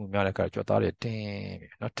ဖိစီးမှုများတဲ့အခါကြွက်သားတွေတင်း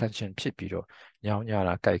ပြီးနော် tension ဖြစ်ပြီးတော့ညောင်းည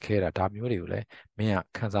တာကြိုက်ခဲတာဒါမျိုးတွေကိုလည်းမင်းက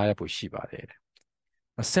ခံစားရဖို့ရှိပါတယ်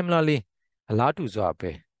similarly အလားတူစွာ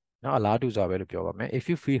ပဲနော်အလားတူစွာပဲလို့ပြောပါမယ် if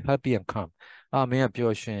you feel happy and calm မင်းက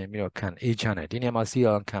ပျော်ရွှင်ပြီးတော့ခံအေးချမ်းတယ်ဒီနေရာမှာ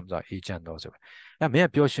CL and calm ဆိုတာအေးချမ်းတော့ဆိုပဲမင်းက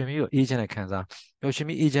ပျော်ရွှင်ပြီးတော့အေးချမ်းတဲ့ခံစားပျော်ရွှင်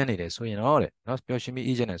ပြီးအေးချမ်းနေတယ်ဆိုရင်တော့တဲ့နော်ပျော်ရွှင်ပြီး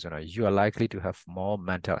အေးချမ်းတယ်ဆိုတော့ you are likely to have more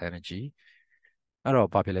mental energy အဲ့တော့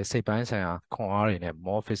ဘာဖြစ်လဲစိတ်ပိုင်းဆိုင်ရာခွန်အားတွေနဲ့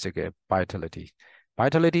more physical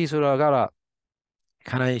vitality ဆိုတာကတော့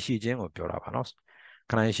ခန္ဓာရည်ရှိခြင်းကိုပြောတာပါနော်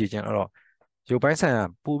ခန္ဓာရည်ရှိခြင်းအဲ့တော့ရုပ်ပိုင်းဆိုင်ရာ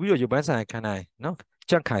ပို့ပြီးတော့ရုပ်ပိုင်းဆိုင်ရာခန္ဓာရည်နော်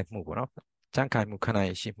ကြန့်ခိုင်မှုပေါ့နော်ကြန့်ခိုင်မှုခန္ဓာရ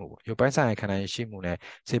ည်ရှိမှုပေါ့ရုပ်ပိုင်းဆိုင်ရာခန္ဓာရည်ရှိမှုနဲ့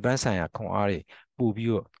စိတ်ပိုင်းဆိုင်ရာခွန်အားတွေပို့ပြီး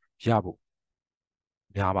တော့ရဖို့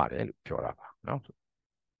များပါတယ်လို့ပြောတာပါနော်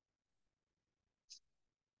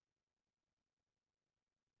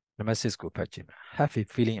နံပါတ်6ကိုဖတ်ကြည့်မယ် have a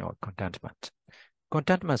feeling of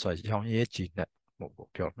contentment ဆိုတာရောင်ရဲကြည်နက်မှုကို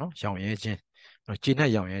ပြောနော်ရောင်ရဲခြင်းကြည်နက်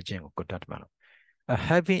ရောင်ရဲခြင်းကို contentment လို့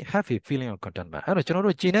have a feeling of contentment အဲ့တော့ကျွန်တော်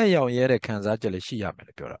တို့ကြည်နက်ရောင်ရဲတဲ့ခံစားချက်လေးရှိရမယ်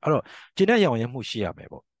လို့ပြောတာအဲ့တော့ကြည်နက်ရောင်ရဲမှုရှိရမယ်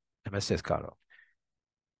ပေါ့နံပါတ်6ကတော့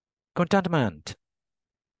contentment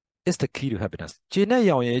is the key to happiness ကြည်နက်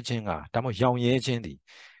ရောင်ရဲခြင်းကဒါမှမဟုတ်ရောင်ရဲခြင်းဒီ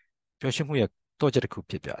ပျော်ရွှင်မှုရဲ့တော့ချက်တစ်ခု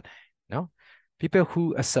ဖြစ်ပြတယ်နော် people who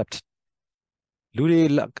accept လူ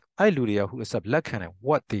တွေက who accept လက်ခံတယ်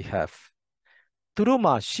what they have သူတို့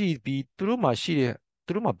မှာရှိပြီးသူတို့မှာရှိတဲ့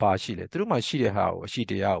သူတို့မှာဘာရှိလဲသူတို့မှာရှိတဲ့ဟာကိုအရှိ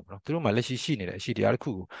တရားကိုနော်သူတို့မှာလက်ရှိရှိနေတဲ့အရှိတရားတစ်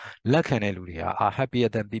ခုကိုလက်ခံတဲ့လူတွေဟာ are happier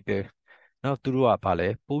than people နော်သူတို့ကဘာလဲ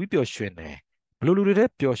ပိုပြီးပျော်ရွှင်တယ်ဘယ်လိုလူတွေလဲ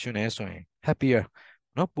ပျော်ရွှင်တယ်ဆိုရင် happier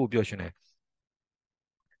နော်ပိုပျော်ရွှင်တယ်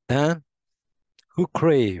than who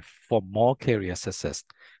crave for more career success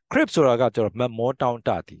crave ဆိုတာကကျတော့မမောတောင်းတ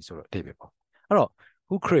သည်ဆိုတော့အဓိပ္ပာယ်ပေါ့အဲ့တော့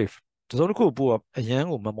who crave တစုံတစ်ခုပို့အရန်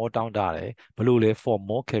ကိုမမောတောင်းတတယ်ဘယ်လိုလဲ for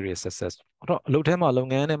more career success အဲ့တော့အလုပ်ထဲမှာလုပ်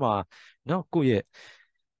ငန်းထဲမှာနော်ကိုယ့်ရဲ့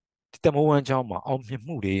တမိုးဝမ်းကြောင်းမှာအောင်မြင်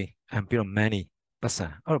မှုတွေပြီးတော့ money ပတ်စံ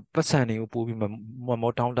အဲ့တော့ပတ်စံတွေကိုပို့ပြီးမ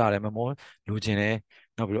မောတောင်းတတယ်မမောလိုချင်တယ်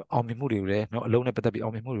နောက်ပြီးတော့အောင်မြင်မှုတွေကိုလည်းနော်အလုံးနဲ့ပတ်သက်ပြီးအော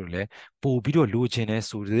င်မြင်မှုတွေကိုလည်းပို့ပြီးတော့လိုချင်တယ်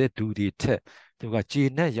ဆိုတဲ့သူတွေထက်သူကကျေ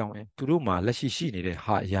နပ်ရောင်သူတို့မှာလက်ရှိရှိနေတဲ့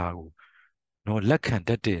ဟာအရာကိုနော်လက်ခံတ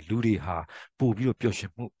တ်တဲ့လူတွေဟာပို့ပြီးတော့ပျော်ရွှ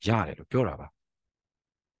င်မှုရတယ်လို့ပြောတာပါ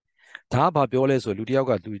ဒါကဘာပြောလဲဆိုလူတယောက်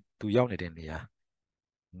ကသူရောက်နေတဲ့နေရာ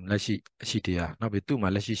လက်ရှိအရှိတရားနောက်ပြီးသူ့မှာ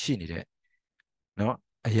လက်ရှိရှိနေတဲ့နော်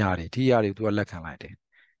အရာတွေဒီအရာတွေသူကလက်ခံလိုက်တယ်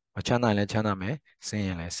ချမ်းသာရင်လည်းချမ်းသာမယ်ဆင်းရ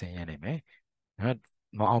င်လည်းဆင်းရဲနေမယ်နော်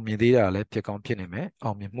မအောင်မြင်သေးတာလည်းဖြစ်ကောင်းဖြစ်နေမယ်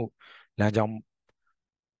အောင်မြင်မှုလမ်းကြောင်း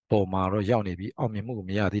ပေါ်မှာတော့ရောက်နေပြီအောင်မြင်မှုကို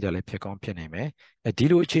မရသေးတာလည်းဖြစ်ကောင်းဖြစ်နေမယ်ဒီ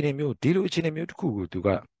လိုအခြေအနေမျိုးတစ်ခုကိုသူက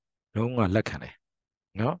လုံးဝလက်ခံတယ်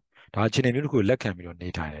နော် ဒါအခြေအနေမျိုးတစ်ခုလက်ခံပြီးတော့နေ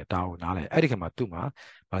ထိုင်တယ်ဒါကိုနားလဲအဲ့ဒီခါမှာသူ့မှာ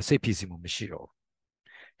စိတ်ဖြစ်စီမှုမရှိတော့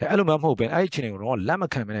ဘူးအဲ့လိုမှမဟုတ်ပဲအဲ့ဒီအခြေအနေကိုတော့လက်မ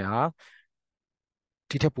ခံမနဲ့ဟာ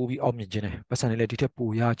ဒီထက်ပိုပြီးအောင်မြင်ခြင်းနဲ့ပတ်စံလေးလည်းဒီထက်ပို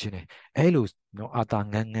ရခြင်းနဲ့အဲ့လိုနော်အာသာ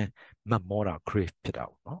ငန်းငန်းမတ်မောတာ crave ဖြစ်တာ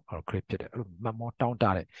ပေါ့နော်အဲ့လို crave ဖြစ်တယ်အဲ့လိုမတ်မောတောင်းတ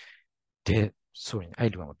တဲ့ဆိုရင်အဲ့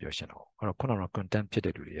လိုမှမပြောရှင်းတော့အဲ့တော့ခုနကတော့ content ဖြစ်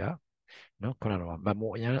တဲ့လူတွေကနော်ခုနကတော့မတ်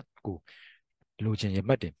မောအရင်ကိုလိုချင်ရ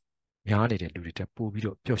မှတ်တယ်များနေတဲ့လူတွေတက်ပို့ပြီး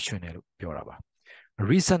တော့ပျော်ရွှင်တယ်လို့ပြောတာပါ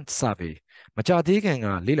recent survey မကြသေးခင်က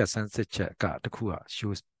လေးလာဆန်းစစ်ချက်ကတခုက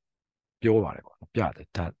shows ပြောပါတယ်ပေါ့ပြတယ်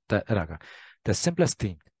ဒါအဲ့ဒါက the simplest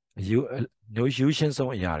thing ရိုးရှင်း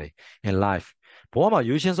ဆုံးအရာတွေ in life ဘဝမှာ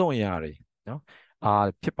ရိုးရှင်းဆုံးအရာတွေနော်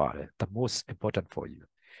ဖြစ်ပါတယ် the most important for you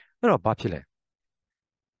အဲ့တော့ဘာဖြစ်လဲ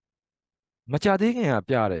မကြသေးခင်က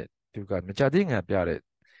ပြတဲ့သူကမကြသေးခင်ကပြတဲ့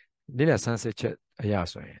လေးလာဆန်းစစ်ချက်အရာ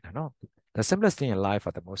ဆိုရင်နော် the simplest thing in life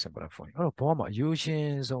are the most important for you အဲ့တော့ဘဝမှာရိုးရှ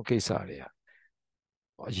င်းဆုံးကိစ္စတွေက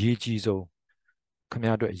အရေးကြီးဆုံးခင်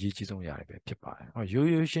ဗျားတို့အရေးကြီးဆုံးရတယ်ပဲဖြစ်ပါတယ်။ရိုး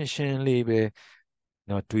ရိုးရှင်းရှင်းလေးပဲ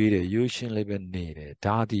နော်တွေးတယ်ရိုးရှင်းလေးပဲနေတယ်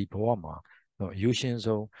ဒါဒီဘဝမှာနော်ရိုးရှင်း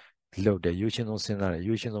ဆုံးလုပ်တယ်ရိုးရှင်းဆုံးစဉ်းစားတယ်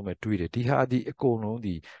ရိုးရှင်းဆုံးပဲတွေးတယ်ဒီဟာဒီအကုန်လုံး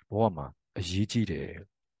ဒီဘဝမှာအရေးကြီးတယ်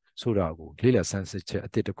ဆိုတာကိုလေးလက်ဆန်းစစ်ချက်အ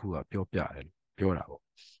စ်တစ်ခုကပြောပြတယ်ပြောတာပေါ့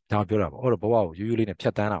ဒါပြောတာပေါ့အဲ့တော့ဘဝကိုရိုးရိုးလေးနဲ့ဖြ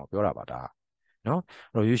တ်တန်းတာကိုပြောတာပါဒါနော်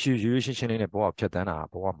အဲ့တော့ရိုးရှင်းရှင်းလေးနဲ့ဘဝကိုဖြတ်တန်းတာ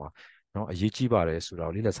ဘဝမှာနော်အရေးကြီးပါတယ်ဆိုတာ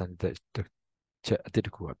ကိုလေးလက်ဆန်းစစ်ချက်အစ်တ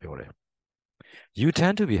စ်ခုကပြောတယ်you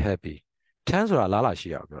tend to be happy 10ဆိုတာအလားလာရှိ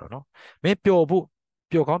ရအောင်ပြောတော့နော်မင်း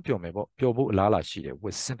ပျော်ကောင်းပျော်မယ်ပေါ့ပျော်ဖို့အလားလာရှိတယ်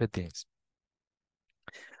with simple things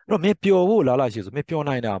အဲ့တော့မင်းပျော်ဖို့အလားလာရှိဆိုမင်းပျော်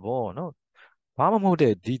နိုင်တာပေါ့နော်ဘာမှမဟုတ်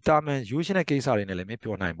တဲ့ဒီတာမန်ရိုးရှင်းတဲ့ကိစ္စတွေနဲ့လည်းမင်း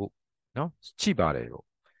ပျော်နိုင်ဖို့နော်ချိပါတယ်ပေါ့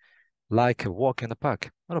like a walk in the park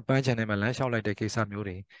အဲ့တော့ပန်းချန်ထဲမှာလမ်းလျှောက်လိုက်တဲ့ကိစ္စမျိုး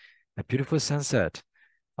တွေ a beautiful sunset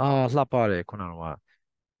လှပတယ်ခုနက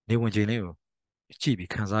နေဝင်ချိန်လေးကိုကြည့်ပြီး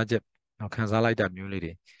ခံစားလိုက်တာမျိုးလေး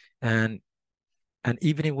တွေ and an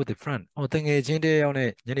evening with a friend တကယ်ချင်းတည်းရောက်တဲ့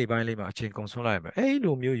ညနေပိုင်းလေးမှာအချိန်ကုန်ဆုံးလိုက်မယ်အဲ့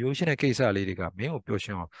လိုမျိုးရိုးရှင်းတဲ့ကိစ္စလေးတွေကမင်းကိုပျော်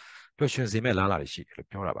ရွှင်စေမဲ့လားလာတွေရှိတယ်လို့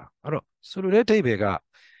ပြောတာပါအဲ့တော့ဆိုလိုတဲ့အဓိပ္ပာယ်က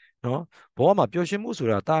နော်ဘောမှာပျော်ရွှင်မှုဆို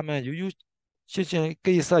တာတာမန်ရိုးရှင်း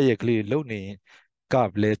ကိစ္စရဲ့ကလေးလုံနေက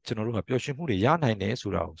လည်းကျွန်တော်တို့ကပျော်ရွှင်မှုတွေရနိုင်တယ်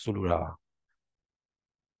ဆိုတာကိုဆိုလိုတာ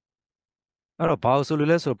အဲ့တော့ဘာလို့ဆိုလို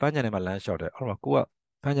လဲဆိုပန်းချန်ထဲမှာလမ်းလျှောက်တယ်အဲ့တော့ကိုက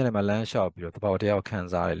ပန်းချန်ထဲမှာလမ်းလျှောက်ပြီးတော့တဘာဝတရားကိုခံ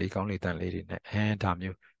စားတယ်လေကောင်းလေတန်လေးတွေနဲ့ဒါ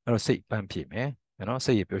မျိုးအဲ့တော့စိတ်ပန်းဖြေမယ်နော်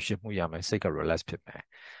စိတ်ရပျော်ရွှင်မှုရမယ်စိတ်က relax ဖြစ်မယ်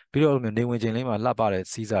ပြီးတော့နေဝင်ချိန်လေးမှာလှပတဲ့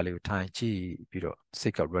စီးစာလေးကိုထိုင်ကြည့်ပြီးတော့စိ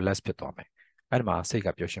တ်က relax ဖြစ်သွားမယ်အဲ့ဒီမှာစိတ်က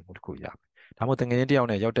ပျော်ရွှင်မှုတစ်ခုရမယ်ဒါမှမဟုတ်တကယ်ချင်းတယောက်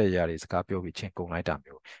နဲ့ရောက်တဲ့ຢာတွေစကားပြောပြီးချင်းကုန်လိုက်တာ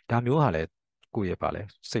မျိုးဒါမျိုးဟာလည်းကိုယ့်ရဲ့ပါလဲ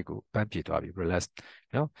စိတ်ကိုပန်းပြေသွားပြီး relax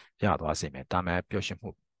နော်ရသွားစေမယ်ဒါမှပျော်ရွှင်မှု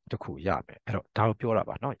တစ်ခုရမယ်အဲ့တော့ဒါကိုပြောတာ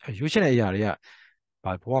ပါနော်ယူရှင်တဲ့အရာတွေက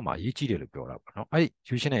ဘဝမှာအရေးကြီးတယ်လို့ပြောတာပေါ့နော်အဲ့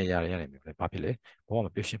ယူရှင်တဲ့အရာတွေရတယ်မျိုးလဲဘာဖြစ်လဲဘဝ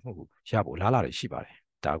မှာပျော်ရွှင်မှုကိုရဖို့လားလာတွေရှိပါတယ်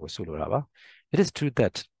ဒါကိုဆိုလိုတာပါ It is true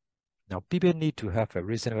that now people need to have a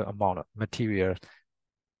reasonable amount of material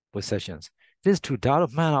possessions. It is true ဒါ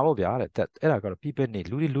တော့မှန်တာပေါ့ဗျာတဲ့ that အဲ့ဒါကတော့ people need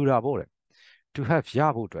လူတွေလူတာပေါ့တဲ့ to have ရ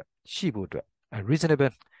ဖို့အတွက်ရှိဖို့အတွက် a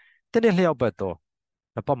reasonable တဲ့လျောက်ပတ်တော့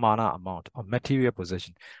ပမာဏ amount of material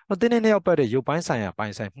possession တဲ့လျောက်ပတ်တဲ့ရုပ်ပိုင်းဆိုင်ရာပို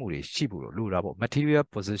င်ဆိုင်မှုတွေရှိဖို့လိုတာပေါ့ material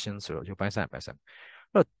possession ဆိုတော့ရုပ်ပိုင်းဆိုင်ရာပိုင်ဆိုင်မှု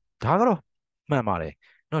အဲ့တော့ဒါကတော့မှန်ပါတယ်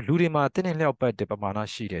နော်လူတွေမှာတဲ့လျောက်ပတ်တဲ့ပမာဏ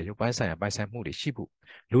ရှိတဲ့ရုပ်ပိုင်းဆိုင်ရာပိုင်ဆိုင်မှုတွေရှိဖို့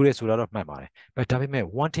လိုတယ်ဆိုတာတော့မှန်ပါတယ်ဒါပေမဲ့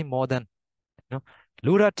wanting more than နော်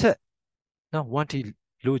လိုတာထက်နော် wanting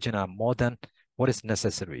လိုချင်တာ more than what is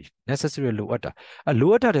necessary လိုအပ်တာလို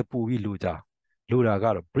အပ်တာတဲ့ပိုပြီးလိုတာက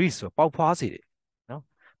တော့ breed ဆိုပေါက်ဖွားစေတယ်နော်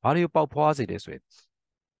ဘာတွေကိုပေါက်ဖွားစေတယ်ဆိုရင်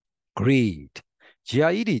greed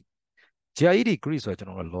GRED greed ဆိုတော့ကျွန်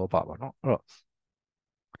တော်တို့လောဘပါနော်အဲ့တော့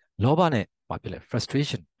လောဘနဲ့ဘာဖြစ်လဲ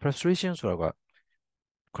frustration ဆိုတော့က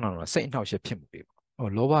ခုနကစိတ်အနှောက်အယှက်ဖြစ်မှုတွေ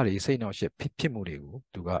ပေါ့လောဘတွေစိတ်အနှောက်အယှက်ဖြစ်မှုတွေကို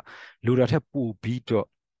သူကလိုတာထက်ပိုပြီးတော့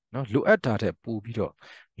နော်လိုအပ်တာထက်ပိုပြီးတော့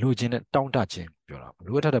လိုချင်တဲ့တောင်းတခြင်းပြောတာ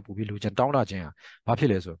လိုအပ်တာထက်ပိုပြီးလိုချင်တောင်းတခြင်းဟာဘာဖြစ်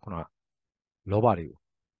လဲဆိုတော့ခုနကလောဘတွေကို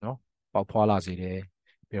နော်ပေါက်ဖွာလာစေတယ်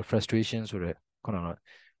ပြီးတော့ frustration ဆိုတဲ့ခုနက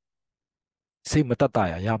စိတ်မတတ်တာ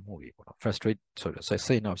ရမှုတွေပေါ့နော် frustrate ဆိုတော့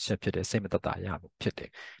စိတ်နှောက်ယှက်ဖြစ်တယ်စိတ်မတတ်တာရမှုဖြစ်တယ်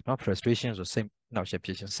နော် frustration ဆိုစိတ်နှောက်ယှက်ဖြ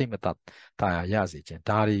စ်ခြင်းစိတ်မတတ်တာရစေခြင်း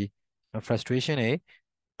ဒါတွေ frustration တွေ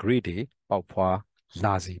greed တွေပေါက်ဖွာ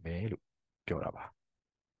လာစေမယ်လို့ပြောတာပါ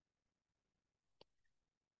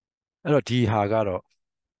အဲ့တော့ဒီဟာကတော့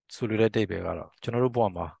ဆိုလိုတဲ့အဓိပ္ပာယ်ကတော့ကျွန်တော်တို့ဘဝ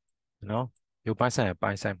မှာနော်ရုပ်ပိုင်းဆိုင်ရာ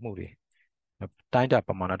ပိုင်ဆိုင်မှုတွေတိုင်းတာပ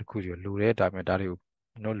မာဏတစ်ခုစီလိုတဲ့ဒါပေမဲ့ဒါတွေကို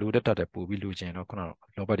နော်လိုတဲ့တက်ပို့ပြီးလိုချင်တော့ခုနက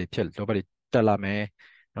လောဘတွေတက်လာမယ်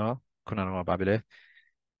နော်ခုနကဘာဖြစ်လဲ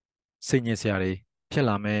စိတ်ညစ်စရာတွေဖြစ်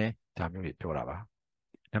လာမယ်ဒါမျိုးတွေပြောတာပါ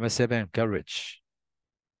Number 7 courage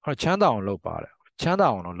ဟောချမ်းသာအောင်လုပ်ပါတယ်ချမ်းသာ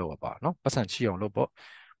အောင်တော့လုပ်ပါနော်ပတ်စံချီအောင်လုပ်ပေါ့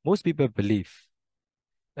most people believe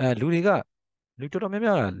လူတော်တော်များ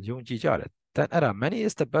များယုံကြည်ကြတယ် that အဲ့ဒါ money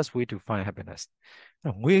is the best way to find happiness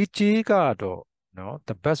ငွေကြေးကတော့နော်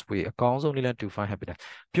the best way အကောင်းဆုံးနည်းလမ်း to find happiness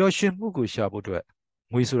ပျော်ရွှင်မှုကိုရှာဖို့အတွက်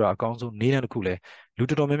ငွေဆိုတာအကောင်းဆုံးနည်းလမ်းတစ်ခုလဲလူ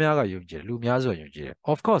တော်တော်များများကယုံကြည်တယ်လူအများစုကယုံကြည်တယ်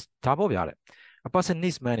of course ဒါပေါ့ဗျာတဲ့ a person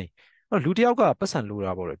needs money လူတစ်ယောက်ကပတ်စံလို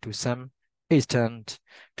တာပေါ့လေ to some extent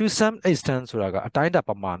ဆိုတာကအတိုင်းအတာပ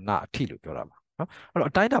မာဏအထိလို့ပြောတာပါနော်အဲ့တော့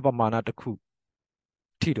အတိုင်းအတာပမာဏတစ်ခု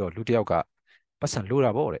ထိတော့လူတစ်ယောက်ကပတ်စံလို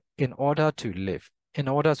တာပေါ့တဲ့ in order to live in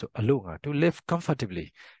order ဆိုအလို့ငါ to live comfortably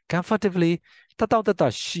တ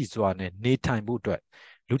တ်ရှိစွာနဲ့နေထိုင်ဖို့အတွက်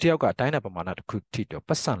လူတစ်ယောက်ကအတိုင်းအတာပမာဏတစ်ခုထိတော့ပ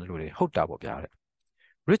တ်စံလိုတယ်ဟုတ်တာပေါ့ဗျာတဲ့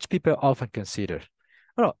rich people often consider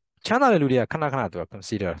အဲ့တော့ချမ်းသာတဲ့လူတွေကခဏသူက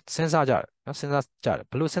consider စဉ်းစားကြတယ်နော်စဉ်းစားကြတယ်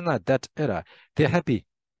ဘယ်လိုစဉ်းစား that အဲ့ဒါ they're happy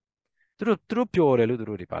သူတို့ပျော်တယ်လို့သူ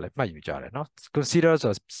တို့တွေပါလဲမှတ်ယူကြတယ်နော် consider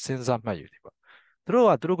ဆိုစဉ်းစားမှတ်ယူတယ်ပေါ့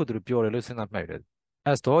သူတို့ကိုသူတို့ပျော်တယ်လို့စဉ်းစားမှတ်ယူတယ်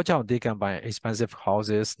as တော့ကြောင့် they can buy expensive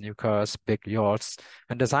houses new cars big yachts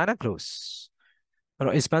and designer clothes အဲ့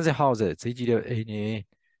တော့ expensive houses ဈေးကြီးတဲ့အိမ်တွေ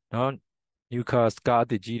နော် new cars ကားအ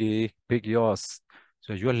သစ်ကြီးတွေ big yachts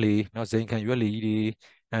ဆိုရွက်လီနော်ဇိမ်ခံရွက်လီကြီးတွေ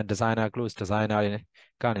and designer clothes designer တွေ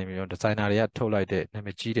ကနေပြီးတော့ designer တွေကထုတ်လိုက်တဲ့နာမ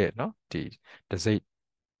ည်ကြီးတဲ့နော်ဒီတစိမ့်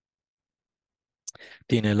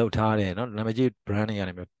တင်နေလောက်ထားတယ်နော်နာမည်ကြီး brand တွေက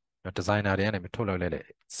နေပြီး designer တွေကနေပြီးထုတ်လုပ်လိုက်တဲ့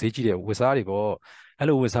ဈေးကြီးတဲ့ဝတ်စားတွေပေါ့အဲ့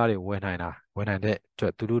လိုဝတ်စားတွေဝယ်နိုင်တဲ့အတွ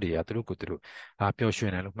က်သူတို့ကိုသူတို့ပျော်ရွှ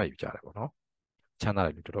င်တယ်လို့မှတ်ယူကြတယ်ပေါ့နော်ချမ်းသာတ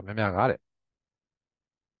ယ်လူတော်တော်များများကတဲ့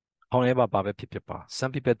however ဘာပဲဖြစ်ပါ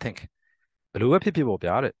some people think ဘယ်လိုပဲဖြစ်ပေါ့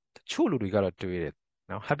ဗျာတဲ့တချို့လူတွေကတော့တွေးတယ်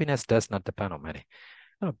နော် happiness does not depend on money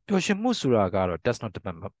အဲ့ပျော်ရွှင်မှုဆိုတာကတော့ does not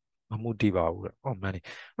depend မမူတည်ပါဘူးတဲ့ on money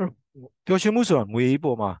အဲ့ပျော်ရွှင်မှုဆိုတာငွေ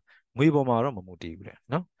ပေါ်မှာတော့မမူတည်ဘူးတဲ့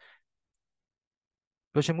နော်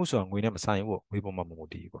ပျော်ရွှင်မှုဆိုတာငွေနဲ့မဆိုင်ဘူးငွေပေါ်မှာမမူ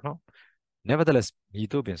တည်ဘူးပေါ့နော် nevertheless ညီ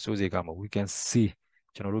တို့ပင်စိုးစေကမှာ we can see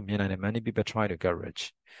ကျွန်တော်တို့မြင်နိုင်တယ် many people try to get rich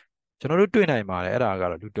ကျွန်တော်တို့တွေ့နိုင်ပါတယ်အဲ့ဒါက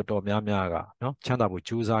တော့လူတော်တော်များများကနော်ချမ်းသာဖို့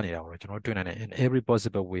ကြိုးစားနေတာပေါ့ကျွန်တော်တို့တွေ့နိုင်တယ် in every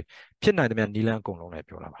possible way ဖြစ်နိုင်တဲ့နည်းလမ်းအကုန်လုံးနဲ့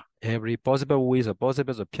ပြောတာပါ every possible way ဆို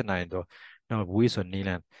possible ဆိုဖြစ်နိုင်တော့နော် way ဆိုနည်းလ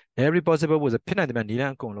မ်း every possible way ဆိုဖြစ်နိုင်တဲ့နည်းလ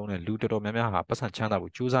မ်းအကုန်လုံးနဲ့လူတော်တော်များများဟာပတ်စံချမ်းသာ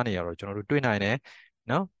ဖို့ကြိုးစားနေရတော့ကျွန်တော်တို့တွေ့နိုင်တယ်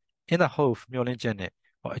နော် in the hope မျှော်လင့်ချက်နဲ့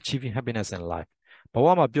achieving happiness in life ဘဝ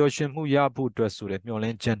မှာပျော်ရွှင်မှုရဖို့အတွက်ဆိုတဲ့မျှော်လ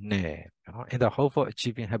င့်ချက်နဲ့နော် in the hope for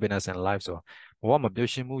achieving happiness in life ဆိုဘဝမှာပျော်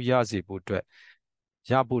ရွှင်မှုရစေဖို့အတွက်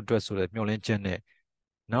ဆိုတဲ့မျှော်လင့်ချက်နဲ့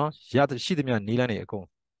နော်ရှိသမျှနီးလန်း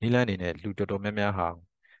တွေနဲ့လူတော်တော်များများဟာ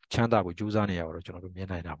ချမ်းသာဖို့ကြိုးစားနေရတော့ကျွန်တော်တို့မြင်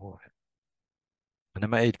နိုင်တာပေါ့နံ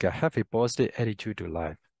ပါတ်8က have a positive attitude to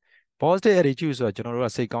life positive attitude ဆိုတာကျွန်တော်တို့က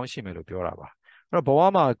စိတ်ကောင်းရှိမယ်လို့ပြောတာပါအဲ့တော့ဘဝ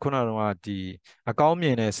မှာခုနကတော့ဒီအကောင်းမြ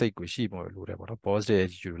င်တဲ့စိတ်ကိုရှိဖို့လိုတယ်ပေါ့နော် positive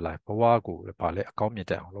attitude to life ဘဝကိုဗာလဲအကောင်းမြင်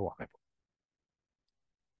တတ်အောင်လုပ်ရမယ်ပေါ့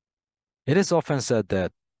it is often said that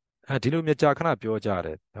ဒီလိုမြကြခဏပြောကြတ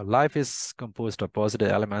ယ် life is composed of positive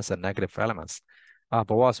elements and negative elements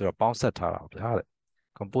ဘဝဆိုတော့ပေါင်းဆက်ထားတာဗျာတဲ့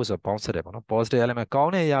compose ဆိုပေါင်းဆက်တယ်ပေါ့နော် positive element ကော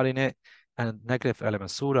င်းတဲ့အရာတွေနဲ့ and negative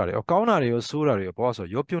element ဆိုးတာတွေကောင်းတာတွေရောဆိုးတာတွေရောဘဝဆို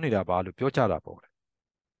ရောပြုတ်နေတာပါလို့ပြောကြတာပေါ့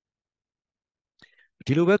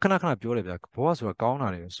ဒီလိုပဲခဏပြောတယ်ဗျာဘဝဆိုတာကောင်းတာ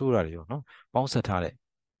တွေရောဆိုးတာတွေရောနော်ပေါင်းဆက်ထားတဲ့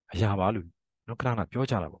အရာပါလို့နော်ခဏပြော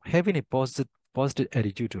ကြတာပေါ့ having a positive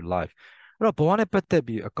attitude to life အဲ့တော့ဘဝနဲ့ပတ်သက်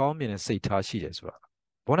ပြီးအကောင်းမြင်တဲ့စိတ်ထားရှိတယ်ဆိုတာ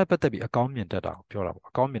ဘောနဲ့ပတ်သက်ပြီးအကောင်းမြင်တတ်တာကိုပြောတာပေါ့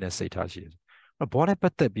အကောင်းမြင်တဲ့စိတ်ထားရှိတယ်ဘောနဲ့ပ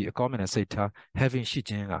တ်သက်ပြီးအကောင်းမြင်တဲ့စိတ်ထား having ရှိ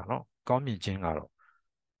ခြင်းကနော်ကောင်းမြင်ခြင်းကတော့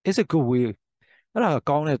is a good way အဲ့ဒါ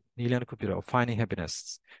ကောင်းတဲ့နည်းလမ်းတစ်ခုဖြစ်တော့ finding happiness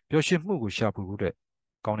ပျော်ရွှင်မှုကိုရှာဖွေဖို့အတွက်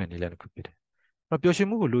ကောင်းတဲ့နည်းလမ်းတစ်ခုဖြစ်တယ်ပျော်ရွှင်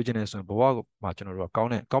မှုကိုလိုချင်တယ်ဆိုရင်ဘဝမှာကျွန်တော်တို့ကကောင်း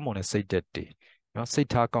မွန်တဲ့စိတ်ဓာတ်တွေနော်စိတ်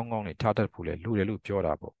ထားကောင်းတွေထားတတ်ဖို့လေလိုတယ်လို့ပြော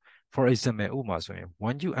တာပေါ့ for example ဥပမာဆိုရင်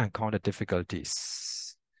when you encounter difficulties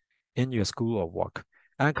in your school or work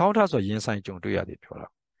encounter ဆိုရင်ဆိုင်ကြုံတွေ့ရတယ်ပြောတာ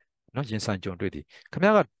နော်ရင်ဆိုင်ကြုံတွေ့သည်ခင်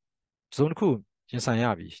ဗျားကဇုံတစ်ခုရင်ဆိုင်ရ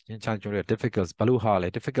ပြီရင်ဆိုင်ကြုံတွေ့ difficult ဘလို့ဟာလဲ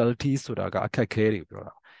difficulties ဆိုတာကအခက်ခဲတွေပြော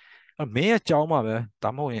တာမင်းရဲ့ကြောင်းမှာပဲဒါ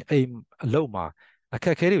မှမဟုတ်ရင်အိမ်အလုပ်မှာအခ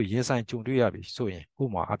က်ခဲတွေကိုရင်ဆိုင်ကြုံတွေ့ရပြီဆိုရင်ဥပ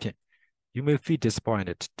မာအဖြစ် you may feel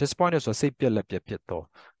disappointed ဆိုစိတ်ပြက်လက်ပြက်ဖြစ်တော့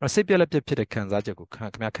စိတ်ပြက်လက်ပြက်ဖြစ်တဲ့ခံစားချက်ကိုခင်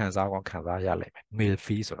ဗျားခံစားရလိမ့်မယ် may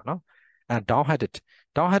feel ဆိုတော့နော် and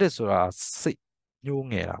downheaded ဆိုတာစိတ်ညှိုး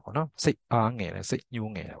ငယ်တာပေါ့နော်စိတ်အားငယ်တယ်စိတ်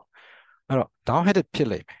ညှိုးငယ်တယ်ပေါ့အဲ့တော့ downheaded ဖြစ်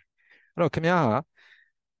လိမ့်မယ်အဲ့တော့ခင်ဗျားက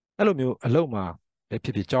အဲ့လိုမျိုးအလုပ်မှာပဲဖြ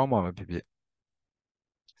စ်ဖြစ်ကြောင်းမှာပဲဖြစ်ဖြစ်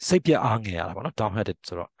စိတ်ပြအားငယ်ရတာပေါ့နော် downheaded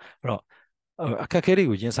ဆိုတော့အဲ့တော့အခက်အခဲတွေ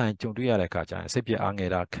ကိုရင်ဆိုင်ကြုံတွေ့ရတဲ့အခါကျရင်စိတ်ပြအားငယ်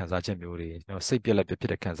တာခံစားချက်မျိုးတွေစိတ်ပြက်လက်ပြဖြ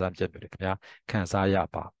စ်တဲ့ခံစားချက်မျိုးတွေခင်ဗျာခံစားရ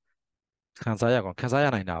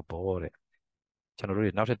နိုင်တာပေါ့တဲ့ကျွန်တော်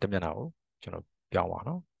တို့နောက်ထပ်တစ်မျက်နှာကိုကျွန်တော်ပြောင်းပါ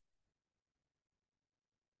နော်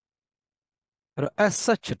အဲ့တော့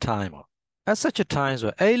at such a time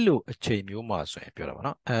ဆိုအဲ့လိုအချိန်မျိုးမှာဆိုရင်ပြောတာပါ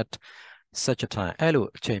နော် at such a time အဲ့လို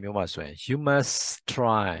အချိန်မျိုးမှာဆိုရင် you must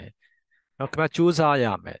try နော်ခင်ဗျာစူးစမ်းရ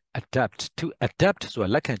မယ် adapt to adapt ဆိုတာ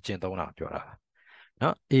လက်ခံကျင့်သုံးတာပြောတာ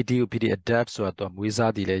နော် ADOPD adapt ဆိုတာတော့မွေး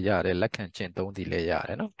စားသည်လည်းရတယ်လက်ခံကျင့်သုံးသည်လည်းရတ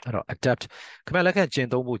ယ်နော်အဲ့တော့ adapt ခင်ဗျာလက်ခံကျင့်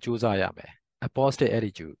သုံးဖို့စူးစမ်းရမယ် a positive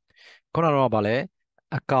attitude ခုနကတော့ဗာလဲ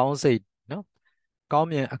အကောင်းစိတ်နော်အကောင်း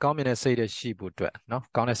မြင်တဲ့စိတ်တွေရှိဖို့အတွက်နော်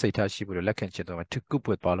ကောင်းတဲ့စိတ်ထားရှိဖို့အတွက်လက်ခံကျင့်သုံးမယ် to cope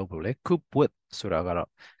with ဘာလို့လို့လဲ cope with ဆိုတာကတော့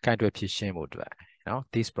ကိုင်တွယ်ဖြေရှင်းဖို့အတွက်နော်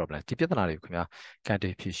these problems ဒီပြဿနာတွေကိုခင်ဗျာကိုင်တွ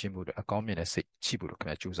ယ်ဖြေရှင်းဖို့အတွက်အကောင်းမြင်တဲ့စိတ်ရှိဖို့လို့ခင်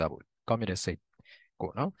ဗျာစူးစမ်းဖို့ကောင်းမြင်တဲ့စိတ်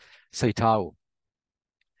ကိုနော်စိတ်ထားကို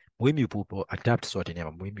မွေးမြူဖို့ adapt ဆိုတဲ့နေရာ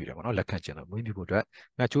မှာမွေးမြူတယ်ပေါ့နော်လက်ခံကျင့်သုံးမွေးမြူဖို့အတွက်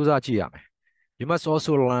ငါစူးစမ်းကြည့်ရမယ် you must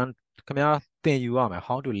also learn ခင်ဗျာသင်ယူရမယ်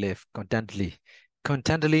how to live contently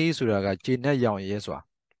contently ဆိုတာကကျေနပ်ရောင်ရဲစွာ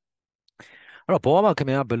အဲ့တော့ဘောမှာခင်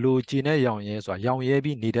ဗျာဘယ်လိုကျေနပ်ရောင်ရဲစွာရောင်ရဲ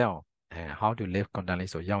ပြီးနေတတ်အောင်how to live contently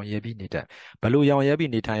ဆိုရောင်ရဲပြီးနေတတ်ဘယ်လိုရောင်ရဲ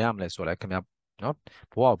ပြီးနေထိုင်ရမလဲဆိုလဲခင်ဗျာနော်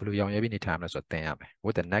ဘောကဘယ်လိုရောင်ရဲပြီးနေထိုင်ရမလဲဆိုတော့သင်ရမယ်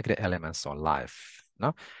with the negative elements on life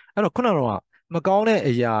နော်အဲ့တော့ခုနကတော့မကောင်းတဲ့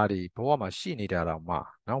အရာတွေဘဝမှာရှိနေတာတော့မှ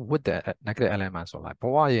နော် with the negative elements ဆိုလိုက်ဘ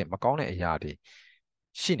ဝရဲ့မကောင်းတဲ့အရာတွေ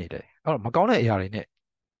ရှိနေတယ်အဲ့တော့မကောင်းတဲ့အရာတွေနဲ့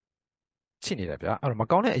ရှိနေတယ်ဗျာအဲ့တော့မ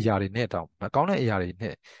ကောင်းတဲ့အရာတွေနဲ့တောင်မကောင်းတဲ့အရာတွေ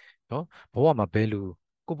နဲ့နော်ဘဝမှာဘယ်လို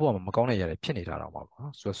ကိုယ့်ဘဝမှာမကောင်းတဲ့အရာတွေဖြစ်နေတာတော့မှာပေါ့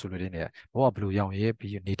နော်ဆိုလိုတဲ့နေဘဝဘယ်လိုရောင်ရဲ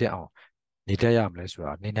ပြီးနေတတ်အောင်နေတတ်ရမလဲဆို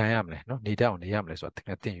တာနေနိုင်ရမလဲနော်နေတတ်အောင်နေရမလဲဆိုတာ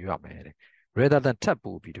သင်ယူရမယ်တဲ့ rather than ထပ်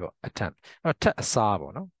ပို့ပြီးတော့ attempt အဲ့တော့ထပ်အစား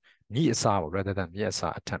ပေါ့နော်မြည်အစားပေါ့ rather than မြည်အ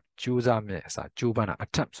စား attempt ကြိုးစားမြည်အစားကြိုးပမ်းတာ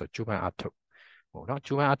attempt ဆိုကြိုးပမ်းအထုတ်ဟုတ်နော်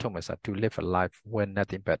ကြိုးပမ်းအထုတ်မယ်ဆိုတာ to live a life when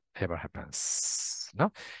nothing bad ever happens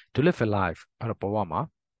နော် to live a life အဲ့တော့ဘဝမှာ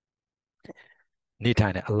နေထို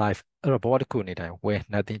င်တယ် alive အဲ့တော့ဘဝတစ်ခုနေထိုင် where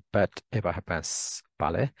nothing bad ever happens ပါ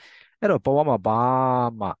လေအဲ့တော့ဘဝမှာဘာ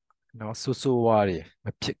မှနော်ဆူဆူဝါးတွေမ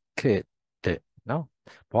ဖြစ်ခဲ့တဲ့နော်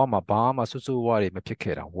ဘဝမှာဘာမှဆူဆူဝါးတွေမဖြစ်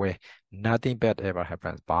ခဲ့တာ where nothing bad ever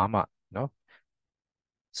happens ဘာမှနော်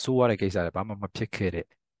ဆိုးရတဲ့ကိစ္စတွေဘာမှမဖြစ်ခဲ့တဲ့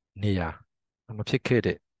နေရာမဖြစ်ခဲ့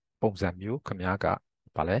တဲ့ပုံစံမျိုးခမားက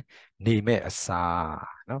ဘာလဲနေမဲ့အစား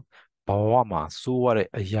နော်ဘဝမှာဆိုးရတဲ့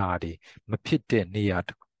အရာတွေမဖြစ်တဲ့နေရာ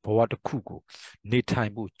ဘဝတစ်ခုကိုနေထို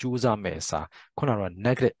င်ဖို့ကြိုးစားမဲ့အစားခုနကတော့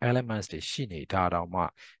negative elements တွေရှိနေတာတော့မှ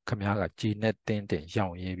ခမားကကြည်နဲ့တင်းတင်းရော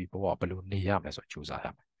င်ရဲပြီးဘဝဘယ်လိုနေရမလဲဆိုကြိုးစားရ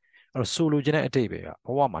မယ်အဲ့တော့ဆိုလိုချင်တဲ့အတိတ်ပဲကဘ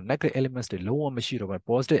ဝမှာ negative elements တွေလုံးဝမရှိတော့ဘူး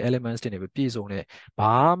positive elements တွေနဲ့ပဲပြည့်စုံတဲ့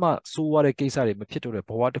ဘာမှဆိုးရတဲ့ကိစ္စတွေမဖြစ်တော့တဲ့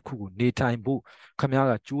ဘဝတစ်ခုကိုနေထိုင်ဖို့ခမား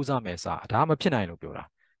ကကြိုးစားမယ်စားဒါမဖြစ်နိုင်လို့ပြောတာ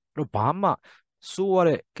အဲ့တော့ဘာမှဆိုးရ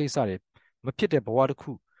တဲ့ကိစ္စတွေမဖြစ်တဲ့ဘဝတစ်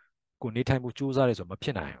ခုကိုနေထိုင်ဖို့ကြိုးစားရဲဆိုမဖြ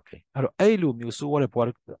စ်နိုင်ဘူးokayအဲ့တော့အဲ့လိုမျိုးဆိုးရတဲ့ဘဝ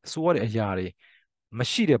ဆိုးရတဲ့အရာတွေမ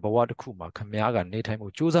ရှိတဲ့ဘဝတစ်ခုမှာခမားကနေထိုင်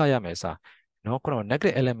ဖို့ကြိုးစားရမယ်စားနော်ခုနက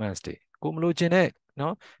negative elements တွေကိုမလို့ခြင်းတဲ့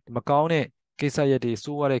နော်မကောင်းတဲ့ကိစ္စရပ်တွေ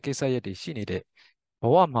စိုးရတဲ့ကိစ္စရပ်တွေရှိနေတဲ့ဘ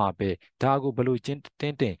ဝမှာပဲဒါကိုဘယ်လိုတင်း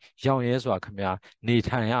တင်းရောင်ရဲစွာခင်ဗျာနေ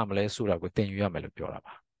ထိုင်ရမလဲဆိုတာကိုသင်ယူရမယ်လို့ပြောတာ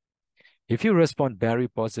ပါ if you respond very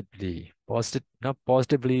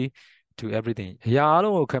positively to everything အရာအ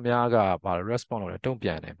လုံးကိုခင်ဗျားကဘာ respond လုပ်တယ်တုံ့ပြ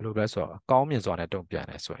န်တယ်ဘယ်လိုလဲဆိုတော့ကောင်းမြင်စွာနဲ့တုံ့ပြန်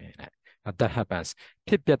တယ်ဆိုရင် that happens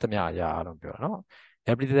ဖြစ်ပျက်သမျှအရာအလုံးပြောတာနော်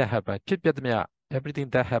everything that happens ဖြစ်ပျက်သမျှ everything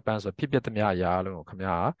that happens ဆိုဖြစ်ပျက်သမျှအရာအလုံးကိုခင်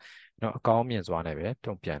ဗျားနော်အကောင်းမြင်စွာနဲ့ပဲ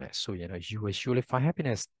တုံ့ပြန်တယ်ဆိုရင်တော့ you will surely find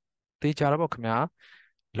happiness တေးကြတော့ပေါ့ခင်ဗျာ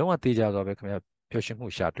လုံးဝတေးကြတော့ပဲခင်ဗျာပျော်ရွှင်မှု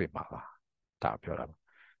ရှာတွေ့မှာပါဒါပြောတာပါ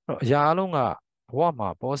အဲ့တော့အရာအလုံးကဘဝမှာ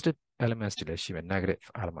positive elements တွေလည်းရှိမယ် negative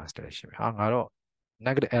elements တွေလည်းရှိမယ်ဟာငါတော့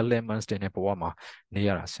negative elements တွေနဲ့ဘဝမှာနေရ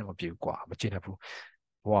တာအဆင်မပြေဘူးကွာမကျေနပ်ဘူး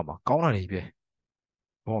ဘဝမှာကောင်းတာတွေပဲ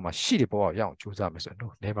ဘဝမှာရှိတဲ့ဘဝကိုရအောင်ကြိုးစားမယ်ဆို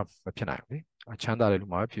တော့ never မဖြစ်နိုင်ဘူးလေအချမ်းသာတဲ့လူ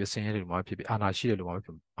မှာပဲဖြစ်ဖြစ်ဆင်းရဲတဲ့လူမှာပဲဖြစ်ဖြစ်အာဏာရှိတဲ့လူမှာပဲဖြ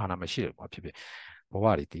စ်ဖြစ်အာဏာမရှိတဲ့လူမှာဖြစ်ဖြစ်ဘဝ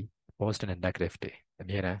တွေဒီ positive နဲ့ negative တွေအ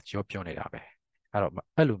များအားရောပြောနေတာပဲအဲ့တော့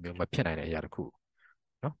အဲ့လိုမျိုးမဖြစ်နိုင်တဲ့အရာတစ်ခု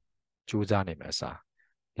နော်ကြိုးစားနေမယ်အစား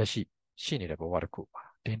လက်ရှိနေတဲ့ဘဝတစ်ခုပါ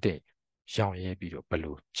တင်းတင်းရောင်ရဲပြီးတော့ဘယ်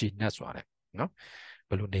လိုကြည်နပ်စွာနဲ့နော်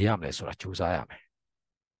ဘယ်လိုနေရမလဲဆိုတာကြိုးစားရမယ်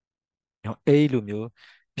နော်အဲ့လိုမျိုး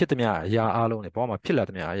ဖြစ်သမျှအရာအလုံးတွေဘဝမှာဖြစ်လာ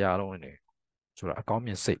သမျှအရာအလုံးတွေဆိုတာအကောင်း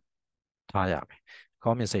မြင်စိတ်ထားရမယ်အ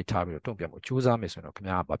ကောင်းမြင်စိတ်ထားပြီးတော့တုံ့ပြန်ဖို့ကြိုးစားမယ်ဆိုတော့ခင်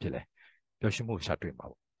ဗျားကဘာဖြစ်လဲပျော်ရွှင်မှုရှာတွေ့မှာ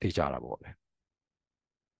ပေါ့သိကြတာပေါ့ပဲ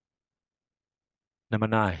Number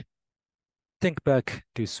 9 think back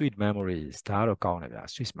to sweet memories ဒါကတော့ကောင်းတယ်ဗျာ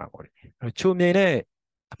sweet memory ချိုမြိန်တဲ့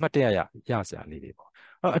အမှတ်တရရစရာလေးတွေပေါ့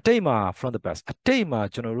အတိတ်မှာ from the past အတိတ်မှာ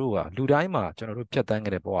ကျွန်တော်တို့ကလူတိုင်းမှာကျွန်တော်တို့ဖြတ်တန်း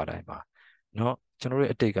ခဲ့တဲ့ဘဝတိုင်းမှာเนาะကျွန်တော်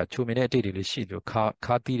တို့အတိတ်ကချိုမြိန်တဲ့အတိတ်တွေလည်းရှိလို့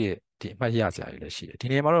ခါတီးတဲ့ဒီအမှတ်ရစရာတွေလည်းရှိတယ်ဒီ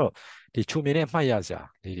နေရာမှာတော့ဒီချိုမြိန်တဲ့အမှတ်ရစရာ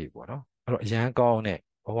လေးတွေပေါ့နော်အဲ့တော့အရန်ကောင်းတဲ့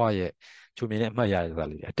ဘဝရဲ့ချိုမြိန်တဲ့အမှတ်ရစရာ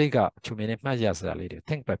လေးတွေအတိတ်ကချိုမြိုန်တဲ့အမှတ်ရစရာလေးတွေ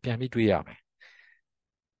think back ပြန်ပြီးတွေးရမယ်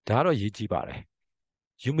ဒါကတော့ရေးကြည့်ပါတယ်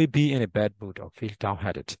you may be in a bad mood or feel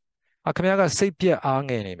downhearted ခင်ဗျားကစိတ်ပြက်အား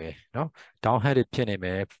ငယ်နေမယ်နော် downhearted ဖြစ်နေမ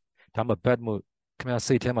ယ်ဒါမှ bad mood ခင်ဗျား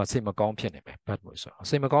စိတ်ထဲမှာစိတ်မကောင်းဖြစ်နေမယ် bad mood ဆို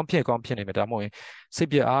စိတ်မကောင်းဖြစ်နေမယ်ဒါမှမဟုတ်ရင်စိတ်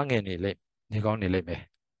ပြအားငယ်နေကောင်းနေလိမ့်မယ်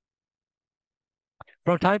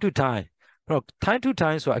from time to time from time to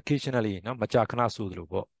time ဆို occasionally เนาะမကြာခဏဆိုသလို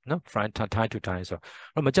ပေါ့เนาะ from time to time ဆို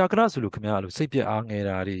တော့မကြာခဏဆိုလို့ခင်ဗျားလို့စိတ်ပြအားငယ်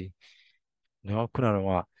တာတွေเนาะခုနက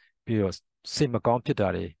တော့ပြီးတော့စိတ်မကောင်းဖြစ်တာ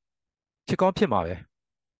တွေဖြစ်ကောင်းဖြစ်မှာပဲ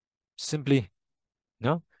simply เน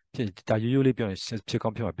าะဖြစ်ဒါရိုးရိုးလေးပြောရင်ဖြစ်ကော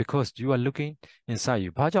င်းဖြစ်မှာ because you are looking inside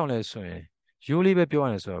you ဘာကြောင့်လဲဆိုရင်ရိုးလေးပဲပြောရ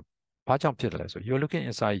တယ်ဆိုတော့ဘာကြောင့်ဖြစ်တယ်လဲဆို you're looking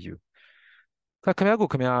inside you ခင်ဗျား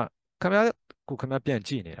ပြန်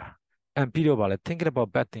ကြည့်နေတာ and ပြီးတော့ဗာလဲ thinking about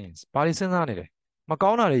bad things ဘာတွေစဉ်းစားနေလဲမကော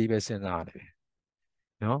င်းတာတွေကြီးပဲစဉ်းစားနေတယ်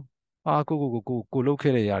နော်ကိုလုပ်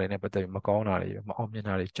ခဲ့တဲ့ຢာတွေနဲ့ပတ်သက်ပြီးမကောင်းတာတွေမအောင်မြင်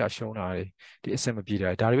တာတွေကြာရှုံးတာတွေဒီအဆင်မပြေတာ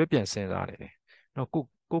တွေဒါတွေပဲပြန်စဉ်းစားနေတယ်နော်ကို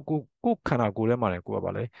ခန္ဓာကိုယ်ထဲမှာလည်းကိုက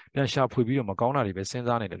ဗာလဲပြန်ရှာဖွေပြီးတော့မကောင်းတာတွေပဲစဉ်း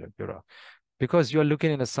စားနေတယ်လို့ပြောတာ because you are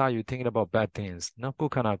looking in the side you thinking about bad things နော်ကို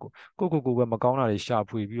ခန္ဓာကိုပဲမကောင်းတာတွေရှာ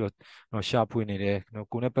ဖွေပြီးတော့ရှာဖွေနေတယ်နော်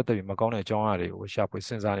ကိုနဲ့ပတ်သက်ပြီးမကောင်းတဲ့အကြောင်းအရာတွေကိုရှာဖွေစ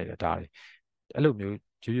ဉ်းစားနေတယ်ဒါတွေအဲ့လိုမျိုး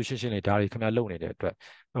ရိုးရိုးရှင်းရှင်းလေးဒါတွေခင်ဗျားလုပ်နေတဲ့အတွက်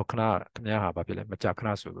တော့ခဏခင်ဗျားဟာဘာဖြစ်လဲမကြာခဏ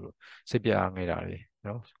ဆိုလို့စိတ်ပြအားငယ်တာတွေ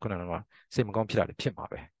နော်ခုနကစိတ်မကောင်းဖြစ်တာတွေဖြစ်မှာ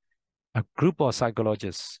ပဲ a group of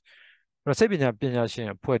psychologists စိတ်ပညာရှင်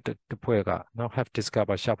အဖွဲ့တစ်ဖွဲ့ကနော် have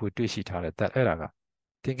discovered ရှာဖွေတွေ့ရှိထားတဲ့အဲ့ဒါက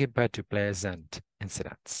thinking back to pleasant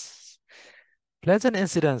incidents pleasant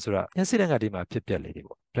incident ဆိုတာ incident ကဒီမှာဖြစ်ပျက်လေးတွေ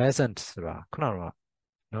ပေါ့ pleasant ဆိုတာခုနက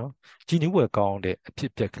နော်ကြည်နူးဝယ်ကောင်းတဲ့အဖြ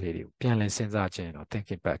စ်ပျက်ကလေးတွေကိုပြန်လည်စဉ်းစားခြင်းတော့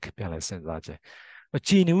thinking back ပြန်လည်စဉ်းစားခြင်း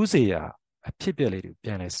ကြည်နူးစေရာအဖြစ်ပျက်လေးတွေပြ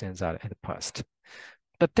န်လည်စဉ်းစားတယ် in the past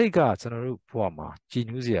တတိတ်ကကျွန်တော်တို့ဘဝမှာကြည်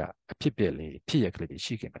နူးစရာအဖြစ်ပျက်လေးဖြစ်ရကလေးတွေ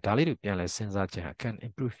ရှိခဲ့မှာဒါလေးတွေပြန်လည်စဉ်းစားခြင်းဟာ can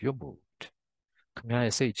improve your mood ခင်ဗျား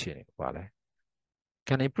ရဲ့စိတ်အခြေအနေပါလဲ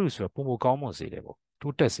can improve ဆိုတော့ပုံမကောင်းမွန်စေတယ်ပေါ့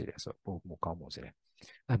တိုးတက်စေတယ်ဆိုတော့ပုံမကောင်းမွန်စေတယ်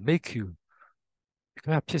and make you ခင်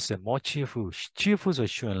ဗျားဖြစ်စေ more cheerful ဆို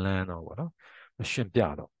ရှင်လန်းတော့ဗောနော်ရှင်ပြ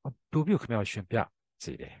တော့ပို့ပြီးခင်ဗျားရှင်ပြ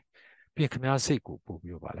စေတယ်ပြီးခင်ဗျားစိတ်ကိုပို့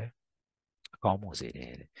ပြီးပါလဲကောင်းမွန်စေတယ်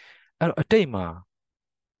အဲ့တော့အတိတ်မှာ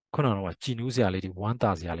ခုနကတော့ကြည်နူးစရာလေးတွေဝမ်း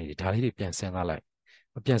သာစရာလေးတွေဒါလေးတွေပြန်စဉ်းစားလိုက်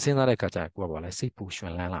ပြန်စဉ်းစားတဲ့အခါကျရင်ကိုကပါလဲစိတ်ပူရွှ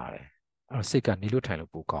င်လန်းလာတယ်အဲ့တော့စိတ်ကနေလို့ထိုင်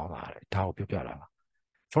လို့ပူကောင်းလာတယ်ဒါကိုပြောပြတာပါ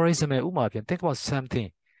for example ဥပမာပြန် think about something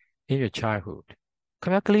in your childhood ခ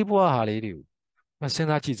င်ဗျားကလေးဘဝဟာလေးတွေကိုစဉ်း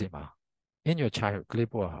စားကြည့်စေမှာ in your childhood ကလေး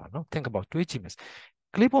ဘဝဟာနော် think about တွေးကြည့်မယ်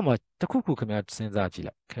ကလေးဘဝမှာတစ်ခုခုခင်ဗျားစဉ်းစားကြည့်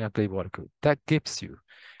လိုက်ခင်ဗျားကလေးဘဝတစ်ခု that gives you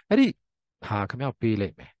အဲ့ဒီဟာခင်ဗျားပေးလို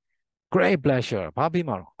က်မယ်great pleasure ဘာပြီး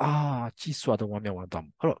မှာတော့ကြီးစွာသောဝမ်းမြောက်ဝမ်းသာ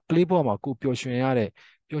မှုအဲ့တော့ကလေးဘဝမှာကိုပျော်ရွှင်ခဲ့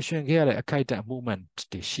ရတဲ့အခိုက်အတန့် moment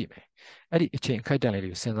တွေရှိမယ်အဲ့ဒီအချိန်အခိုက်အတန့်လေးတွေ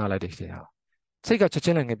ကိုစဉ်းစားလိုက်တဲ့ခေတ်ဟာစိတ်ကချက်ချ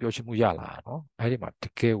င်းလည်းငယ်ပျော်ရွှင်မှုရလာတာနော်အဲ့ဒီမှာတ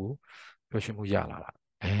ကယ်ကိုပျော်ရွှင်မှုရလာတာ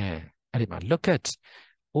အဲ့ဒီမှာ look at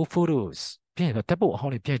old photos ပြန်တော့တပ်ဖို့အဟော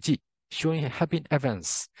င်းလေးပြန်ကြည့် showing happy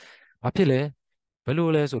events ဘာဖြစ်လဲဘယ်လို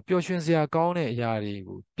လဲဆိုပျော်ရွှင်စရာကောင်းတဲ့အရာတွေ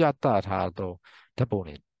ကိုပြသထားတော့ဓာတ်ပုံ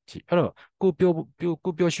တွေကြည့်အဲ့တော့ကို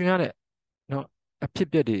ပျော်ရွှင်ရတဲ့နော်အဖြစ်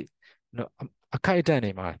အပျက်တွေနော်အခိုက်အတန့်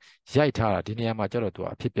တွေမှာရိုက်ထားတာဒီနေရာမှာကျတော့သူက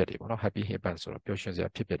အဖြစ်အပျက်တွေပေါ့နော် happy event ဆိုတော့ပျော်ရွှင်စရာ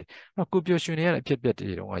အဖြစ်အပျက်တွေနော်ကိုပျော်ရွှင်နေရတဲ့အဖြစ်အပျက်တွေ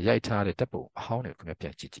တုန်းကရိုက်ထားတဲ့ဓာတ်ပုံအဟောင်းတွေကိုခင်ဗျပြ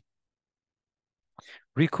န်ကြည့်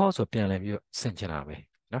recall ဆိုပြန်လည်ပြီးဆင်ခြင်လာမယ်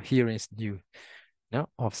နော် hearing is new နော်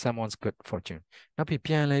of someone's good fortune နောက်ပြီး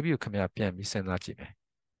ပြန်လည်ပြီးခင်ဗျပြန်ပြီးစဉ်းစားကြည့်မယ်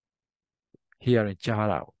hearing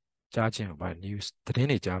ကြားခြင်းဘာ news သတင်း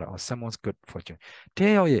တွေကြားတာ of someone's good fortune တ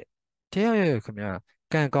ယောက်ရဲ့ခင်ဗျ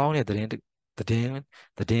ကံကောင်းတဲ့သတင်းတွေ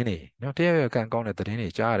နော်တယောက်ရဲ့ကံကောင်းတဲ့သတင်းတွေ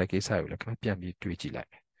ကြားရတဲ့ကိစ္စကိုလည်းခင်ဗျပြန်ပြီးတွေးကြည့်လိုက်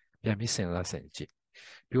မယ်ပြန်ပြီးစဉ်းစားကြည့်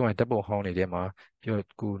ပြီးရင်တပ်ပုံဟောင်းတွေထဲမှာ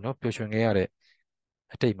ကိုနော်ပျော်ရွှင်ခဲ့ရတဲ့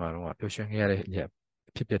အတိတ်မှာတော့ပျော်ရွှင်ခဲ့ရတဲ့အ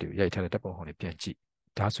ဖြစ်ပျက်တွေကိုရိုက်ထားတဲ့တပ်ပုံဟောင်းတွေပြန်ကြည့်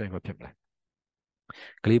ဒါဆိုရင်မဖြစ်မလား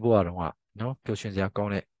ကလေးဘဝတော့နော်ပျော်ရွှင်စရာကော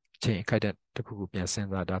င်းတဲ့အချိန်အခိုက်အတန့်တစ်ခုခုပြန်စဉ်း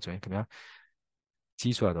စားဒါဆိုရင်ခင်ဗျ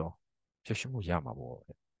ကြီးစွာတော့ပျော်ရွှင်မှုရမှာပေါ့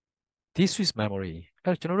ဒီ Swiss memory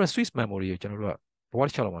အဲ့ကျွန်တော်တို့ Swiss memory ကိုကျွန်တော်တို့ကဘဝတ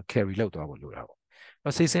စ်လျှောက်လုံးမှာ carry လုပ်သွားဖို့လိုတာ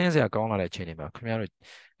ပေါ့စိတ်ဆင်းရဲစရာကောင်းလာတဲ့အချိန်တွေမှာခင်ဗျားတို့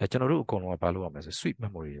ကျွန်တော်တို့အကုန်လုံးကဘာလုပ်ရမလဲဆို sweet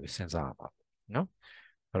memory ကိုစဉ်းစားရမှာနော်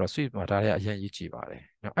အဲ့တော့ sweet မှာဒါတွေကအရင်ရေးကြည့်ပါတယ်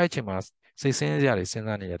နော်အဲ့အချိန်မှာစိတ်ဆင်းရဲစရာတွေစဉ်း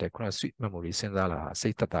စားနေရတဲ့ခုန sweet memory စဉ်းစားလာတာစိ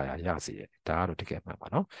တ်သက်သာရစေတယ်ဒါကတော့တကယ်မှန်ပါ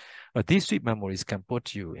နော်အဲ့ these sweet memories can put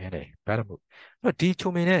you in a better mood အဲ့ဒီချုံ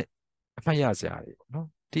မင်းနဲ့အမှတ်ရစရာတွေပေါ့နော်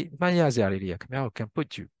ဒီအမှတ်ရစရာတွေတွေကခင်ဗျားကို can put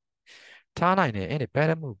you ထားနိုင်တယ် in a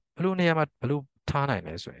better mood ဘယ်လိုနေရာမှာဘယ်လိုထားနိုင်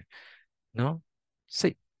လဲဆိုရင်နော်စိ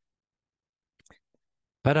တ်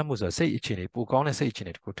better mood ဆိုစိတ်အခြေအနေပိုကောင်းတဲ့စိတ်အခြေအ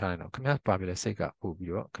နေတစ်ခုထားနိုင်တော့ခင်ဗျားပါပြတဲ့စိတ်ကပို့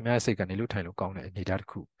ပြီးတော့ခင်ဗျားရဲ့စိတ်ကနေလို့ထိုင်လို့ကောင်းတဲ့အနေအထားတစ်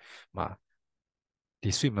ခုမှာ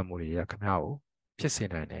ဒီ sweet memory တွေကခင်ဗျားကိုဖြစ်စေ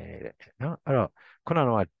နိုင်တယ်တဲ့နော်အဲ့တော့ခုနက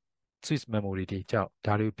တော့ sweet memory တွေကြောင့်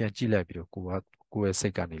ဒါတွေကိုပြန်ကြည့်လိုက်ပြီးတော့ကိုယ့်ရဲ့စိ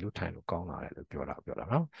တ်ကနေလို့ထိုင်လို့ကောင်းလာတယ်လို့ပြောတာ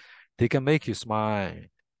နော် they can make you smile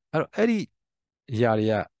အဲ့တော့အဲ့ဒီအရာတွေ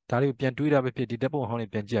က ဒါတွေကိုပြန်တွေးတာပဲဖြစ်ဒီဓာတ်ပုံဟောင်းတွေ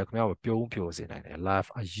ပြန်ကြည့်ရခင်ဗျားကိုပြုံးပျော်စေနိုင်တယ် laugh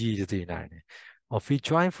အရည်စေနိုင်တယ် or feel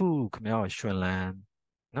joyful ခင်ဗျားကိုရွှင်လန်း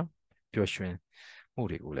နော်ပျော်ရွှင်မှု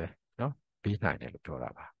တွေကိုလည်းနော်ပေးနိုင်တယ်လို့ပြောတာ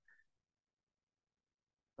ပါ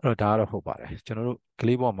အဲ့တော့ဒါကတော့ဟုတ်ပါတယ်ကျွန်တော်တို့က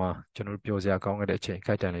လေးပေါ်မှာကျွန်တော်တို့ပျော်စရာကောင်းတဲ့အချိန်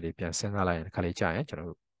ခိုက်တန်လေးတွေပြန်စဉ်းစားလိုက်ရင်တစ်ခါလေးကြာရင်ကျွန်တော်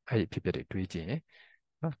တို့အဲ့ဒီဖြစ်ပျက်တွေတွေးကြည့်ရင်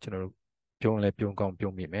နော်ကျွန်တော်တို့ပြုံးလဲပြုံးကောင်း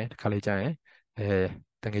ပြုံးမိမယ်တစ်ခါလေးကြာရင်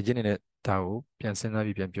တကယ်ချင်းနေတဲ့ဒါကိုပြန်စဉ်းစား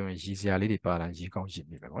ပြီးပြန်ပြောရင်ရည်စရာလေးတွေပါလာရည်ကောင်းရည်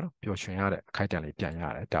မိမယ်ပေါ့နော်ပျော်ရွှင်ရတဲ့အခိုက်အတန့်လေးပြန်ရ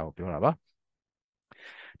တယ်ဒါကိုပြောတာပါ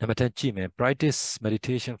နံပါတ်10ကြည့်မယ် practice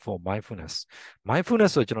meditation for mindfulness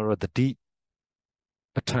ဆိုကျွန်တော်တို့သတိ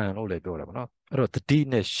ပဋ္ဌာန်လို့လည်းပြောတာပေါ့နော်အဲ့တော့သတိ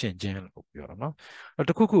နဲ့ရှင်ခြင်းလို့ပြောတာနော်အဲ့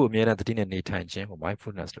တခုခုအမြဲတမ်းသတိနဲ့နေထိုင်ခြင်းကို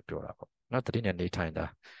mindfulness လို့ပြောတာပေါ့နော်သတိနဲ့နေထိုင်တာ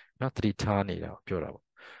နော်သတိထားနေတာကိုပြောတာပေါ့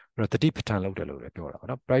အဲ့တော့သတိပဋ္ဌာန်လုပ်တယ်လို့လည်းပြောတာပေါ့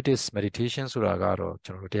နော် practice meditation ဆိုတာကတော့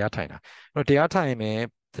ကျွန်တော်တို့တရားထိုင်တာအဲ့တော့တရားထိုင်မယ်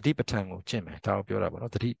သတိပဋ္ဌာန်ကိုကျင့်မယ်ဒါကိုပြောတာပေါ့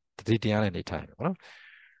နော်သတိတရားနဲ့နေထိုင်မယ်ပေါ့နော်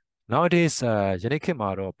nowadays ယနေ့ခေတ်မှာ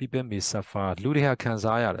တော့ people may suffer လူတွေဟာခံ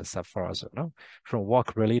စားရတယ် suffer ဆိုနော် from work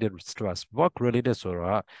related stress work related ဆို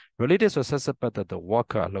တာ related ဆိုဆက်ဆက်ပတ်သက်တဲ့ work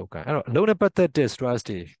ကအလုပ်ကန်အဲ့တော့အလုပ်နဲ့ပတ်သက်တဲ့ stress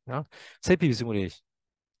တွေနော်စိတ်ဖိစီးမှုတွေ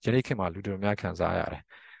ယနေ့ခေတ်မှာလူတွေများခံစားရတယ်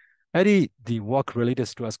အဲ့ဒီ work related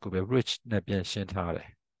stress ကိုပဲ rich နဲ့ပြန်ရှင်းထားတယ်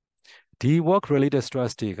ဒီ work related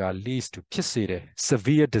stress တွေက leads to ဖြစ်စေတဲ့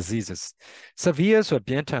severe diseases severe ဆို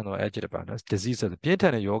ပြင်းထန်သော adjective ပါနော် disease ဆိုပြင်းထ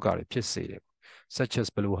န်တဲ့ယောဂတွေဖြစ်စေတယ် such as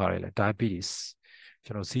ဘယ်လိုဟာတွေလဲ diabetes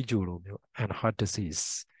ကျွန်တော်စီးကျိုလိုမျိုး and heart disease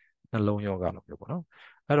နှလုံးယောဂလိုမျိုးပေါ့နော်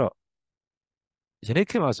အဲ့တော့ယနေ့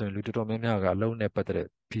ခေတ်မှာဆိုရင်လူတော်တော်များများကအလုံးနဲ့ပတ်သက်တဲ့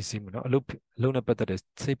ဖိစီးမှုเนาะအလုံးနဲ့ပတ်သက်တဲ့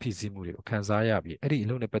စိတ်ဖိစီးမှုတွေကိုခံစားရပြီးအဲ့ဒီအ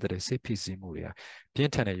လုံးနဲ့ပတ်သက်တဲ့စိတ်ဖိစီးမှုတွေကပြ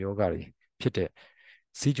င်းထန်တဲ့ယောဂတွေဖြစ်တဲ့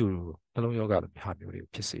စီးကျိုနှလုံးယောဂလိုဟာမျိုးတွေ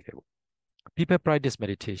ဖြစ်စေတယ်ပေါ့ people practice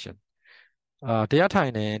meditation တရားထို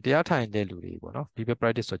င်တဲ့လူတွေပေါ့နော် people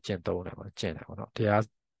practice ဆိုကျင့်သုံးတယ်ပေါ့ကျင့်တယ်ပေါ့နော်တရား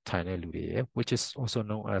ထိုင်တဲ့လူတွေရယ် which is also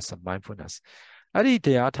known as mindfulness အဲ့ဒီတ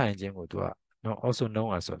ရားထိုင်ခြင်းကိုသူကနော် also known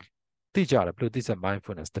as သိကြတယ်ဘယ်လိုသိစ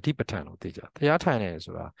mindfulness တတိပဋ္ဌာန်လို့သိကြတရားထိုင်တယ်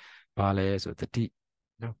ဆိုတာဘာလဲဆိုတတိ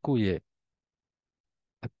နော်ကိုယ့်ရဲ့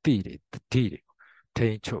အတိတွေတတိတွေထိ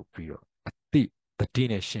န်းချုပ်ပြီးတော့အတိတတိ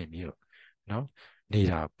နဲ့ရှင်ပြီးတော့နော်နေ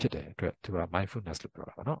တာဖြစ်တဲ့အတွက်သူက mindfulness လို့ပြော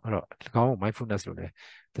တာပါเนาะအဲ့တော့၎င်းကို mindfulness လို့လည်း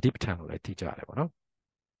တတိပဋ္ဌာန်လို့လည်းသိကြရတယ်ပေါ့နော်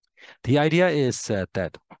the idea is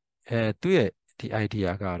that သူ့ရဲ့ဒီ idea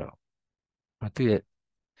ကတော့သူ့ရဲ့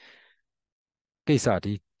ကိစ္စ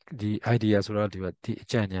ဒီ idea ဆိုတော့ဒီအ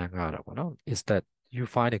ကြံဉာဏ်ကတော့ပေါ့နော် is that you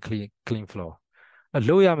find a clean floor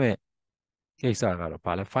လို့ရမယ့်ကိစ္စကတော့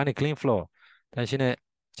ဘာလဲ find a clean floor တန်ရှင်းတဲ့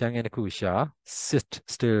ကျန်ငယ်တစ်ခုရှာ sit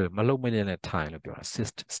still မလုံးမနေနဲ့ထိုင်လို့ပြောတာ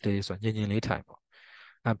sit stay ဆိုတော့ညင်ညင်လေးထိုင်ပေါ့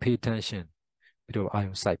and pay attention ပြီးတော့အာ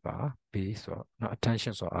ယုံစိုက်ပါ pay ဆိုတော့နော်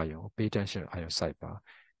attention ဆိုတော့အာယုံ pay attention အာယုံစိုက်ပါ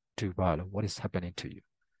to ဘာလို့ what is happening to you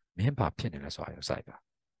မင်းဘာဖြစ်နေလဲဆိုအာယုံစိုက်ပါ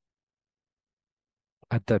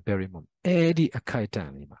at that very moment အဲ့ဒီအခိုက်အတ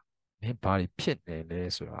န့်လေးမှာမင်းဘာတွေဖြစ်နေလဲ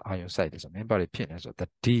ဆိုတာအာယုံစိုက်တယ်ဆိုမင်းဘာတွေဖြစ်နေလဲဆိုတော့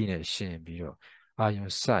တတိနဲ့ရှင်ပြီးတော့အာယုံ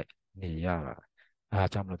စိုက်နေရတာအား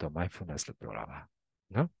ကြောင့်မလို့တော့ mindfulness လို့ပြောတာပါ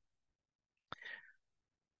နော်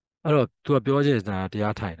အဲ့တော့သူကပြောချင်တာတ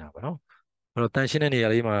ရားထိုင်တာပေါ့နော်အဲ့တော့တန်ရှင်းတဲ့နေရာ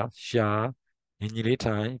လေးမှာရှာညီညီလေး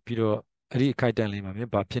ထိုင်ပြီးတော့အဲ့ဒီအခိုက်အတန့်လေးမှာမ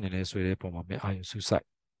င်းဘာဖြစ်နေလဲဆိုတဲ့ပုံမှာမင်းအာယုံစူးစိုက်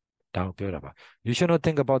ဒါကိုပြောတာပါ you should not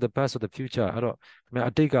think about the past or the future အဲ့တော့ခင်ဗျာ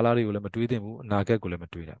အတိတ်ကာလတွေကိုလည်းမတွေးသင့်ဘူးအနာဂတ်ကိုလည်းမ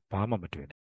တွေးတာဘာမှမတွေး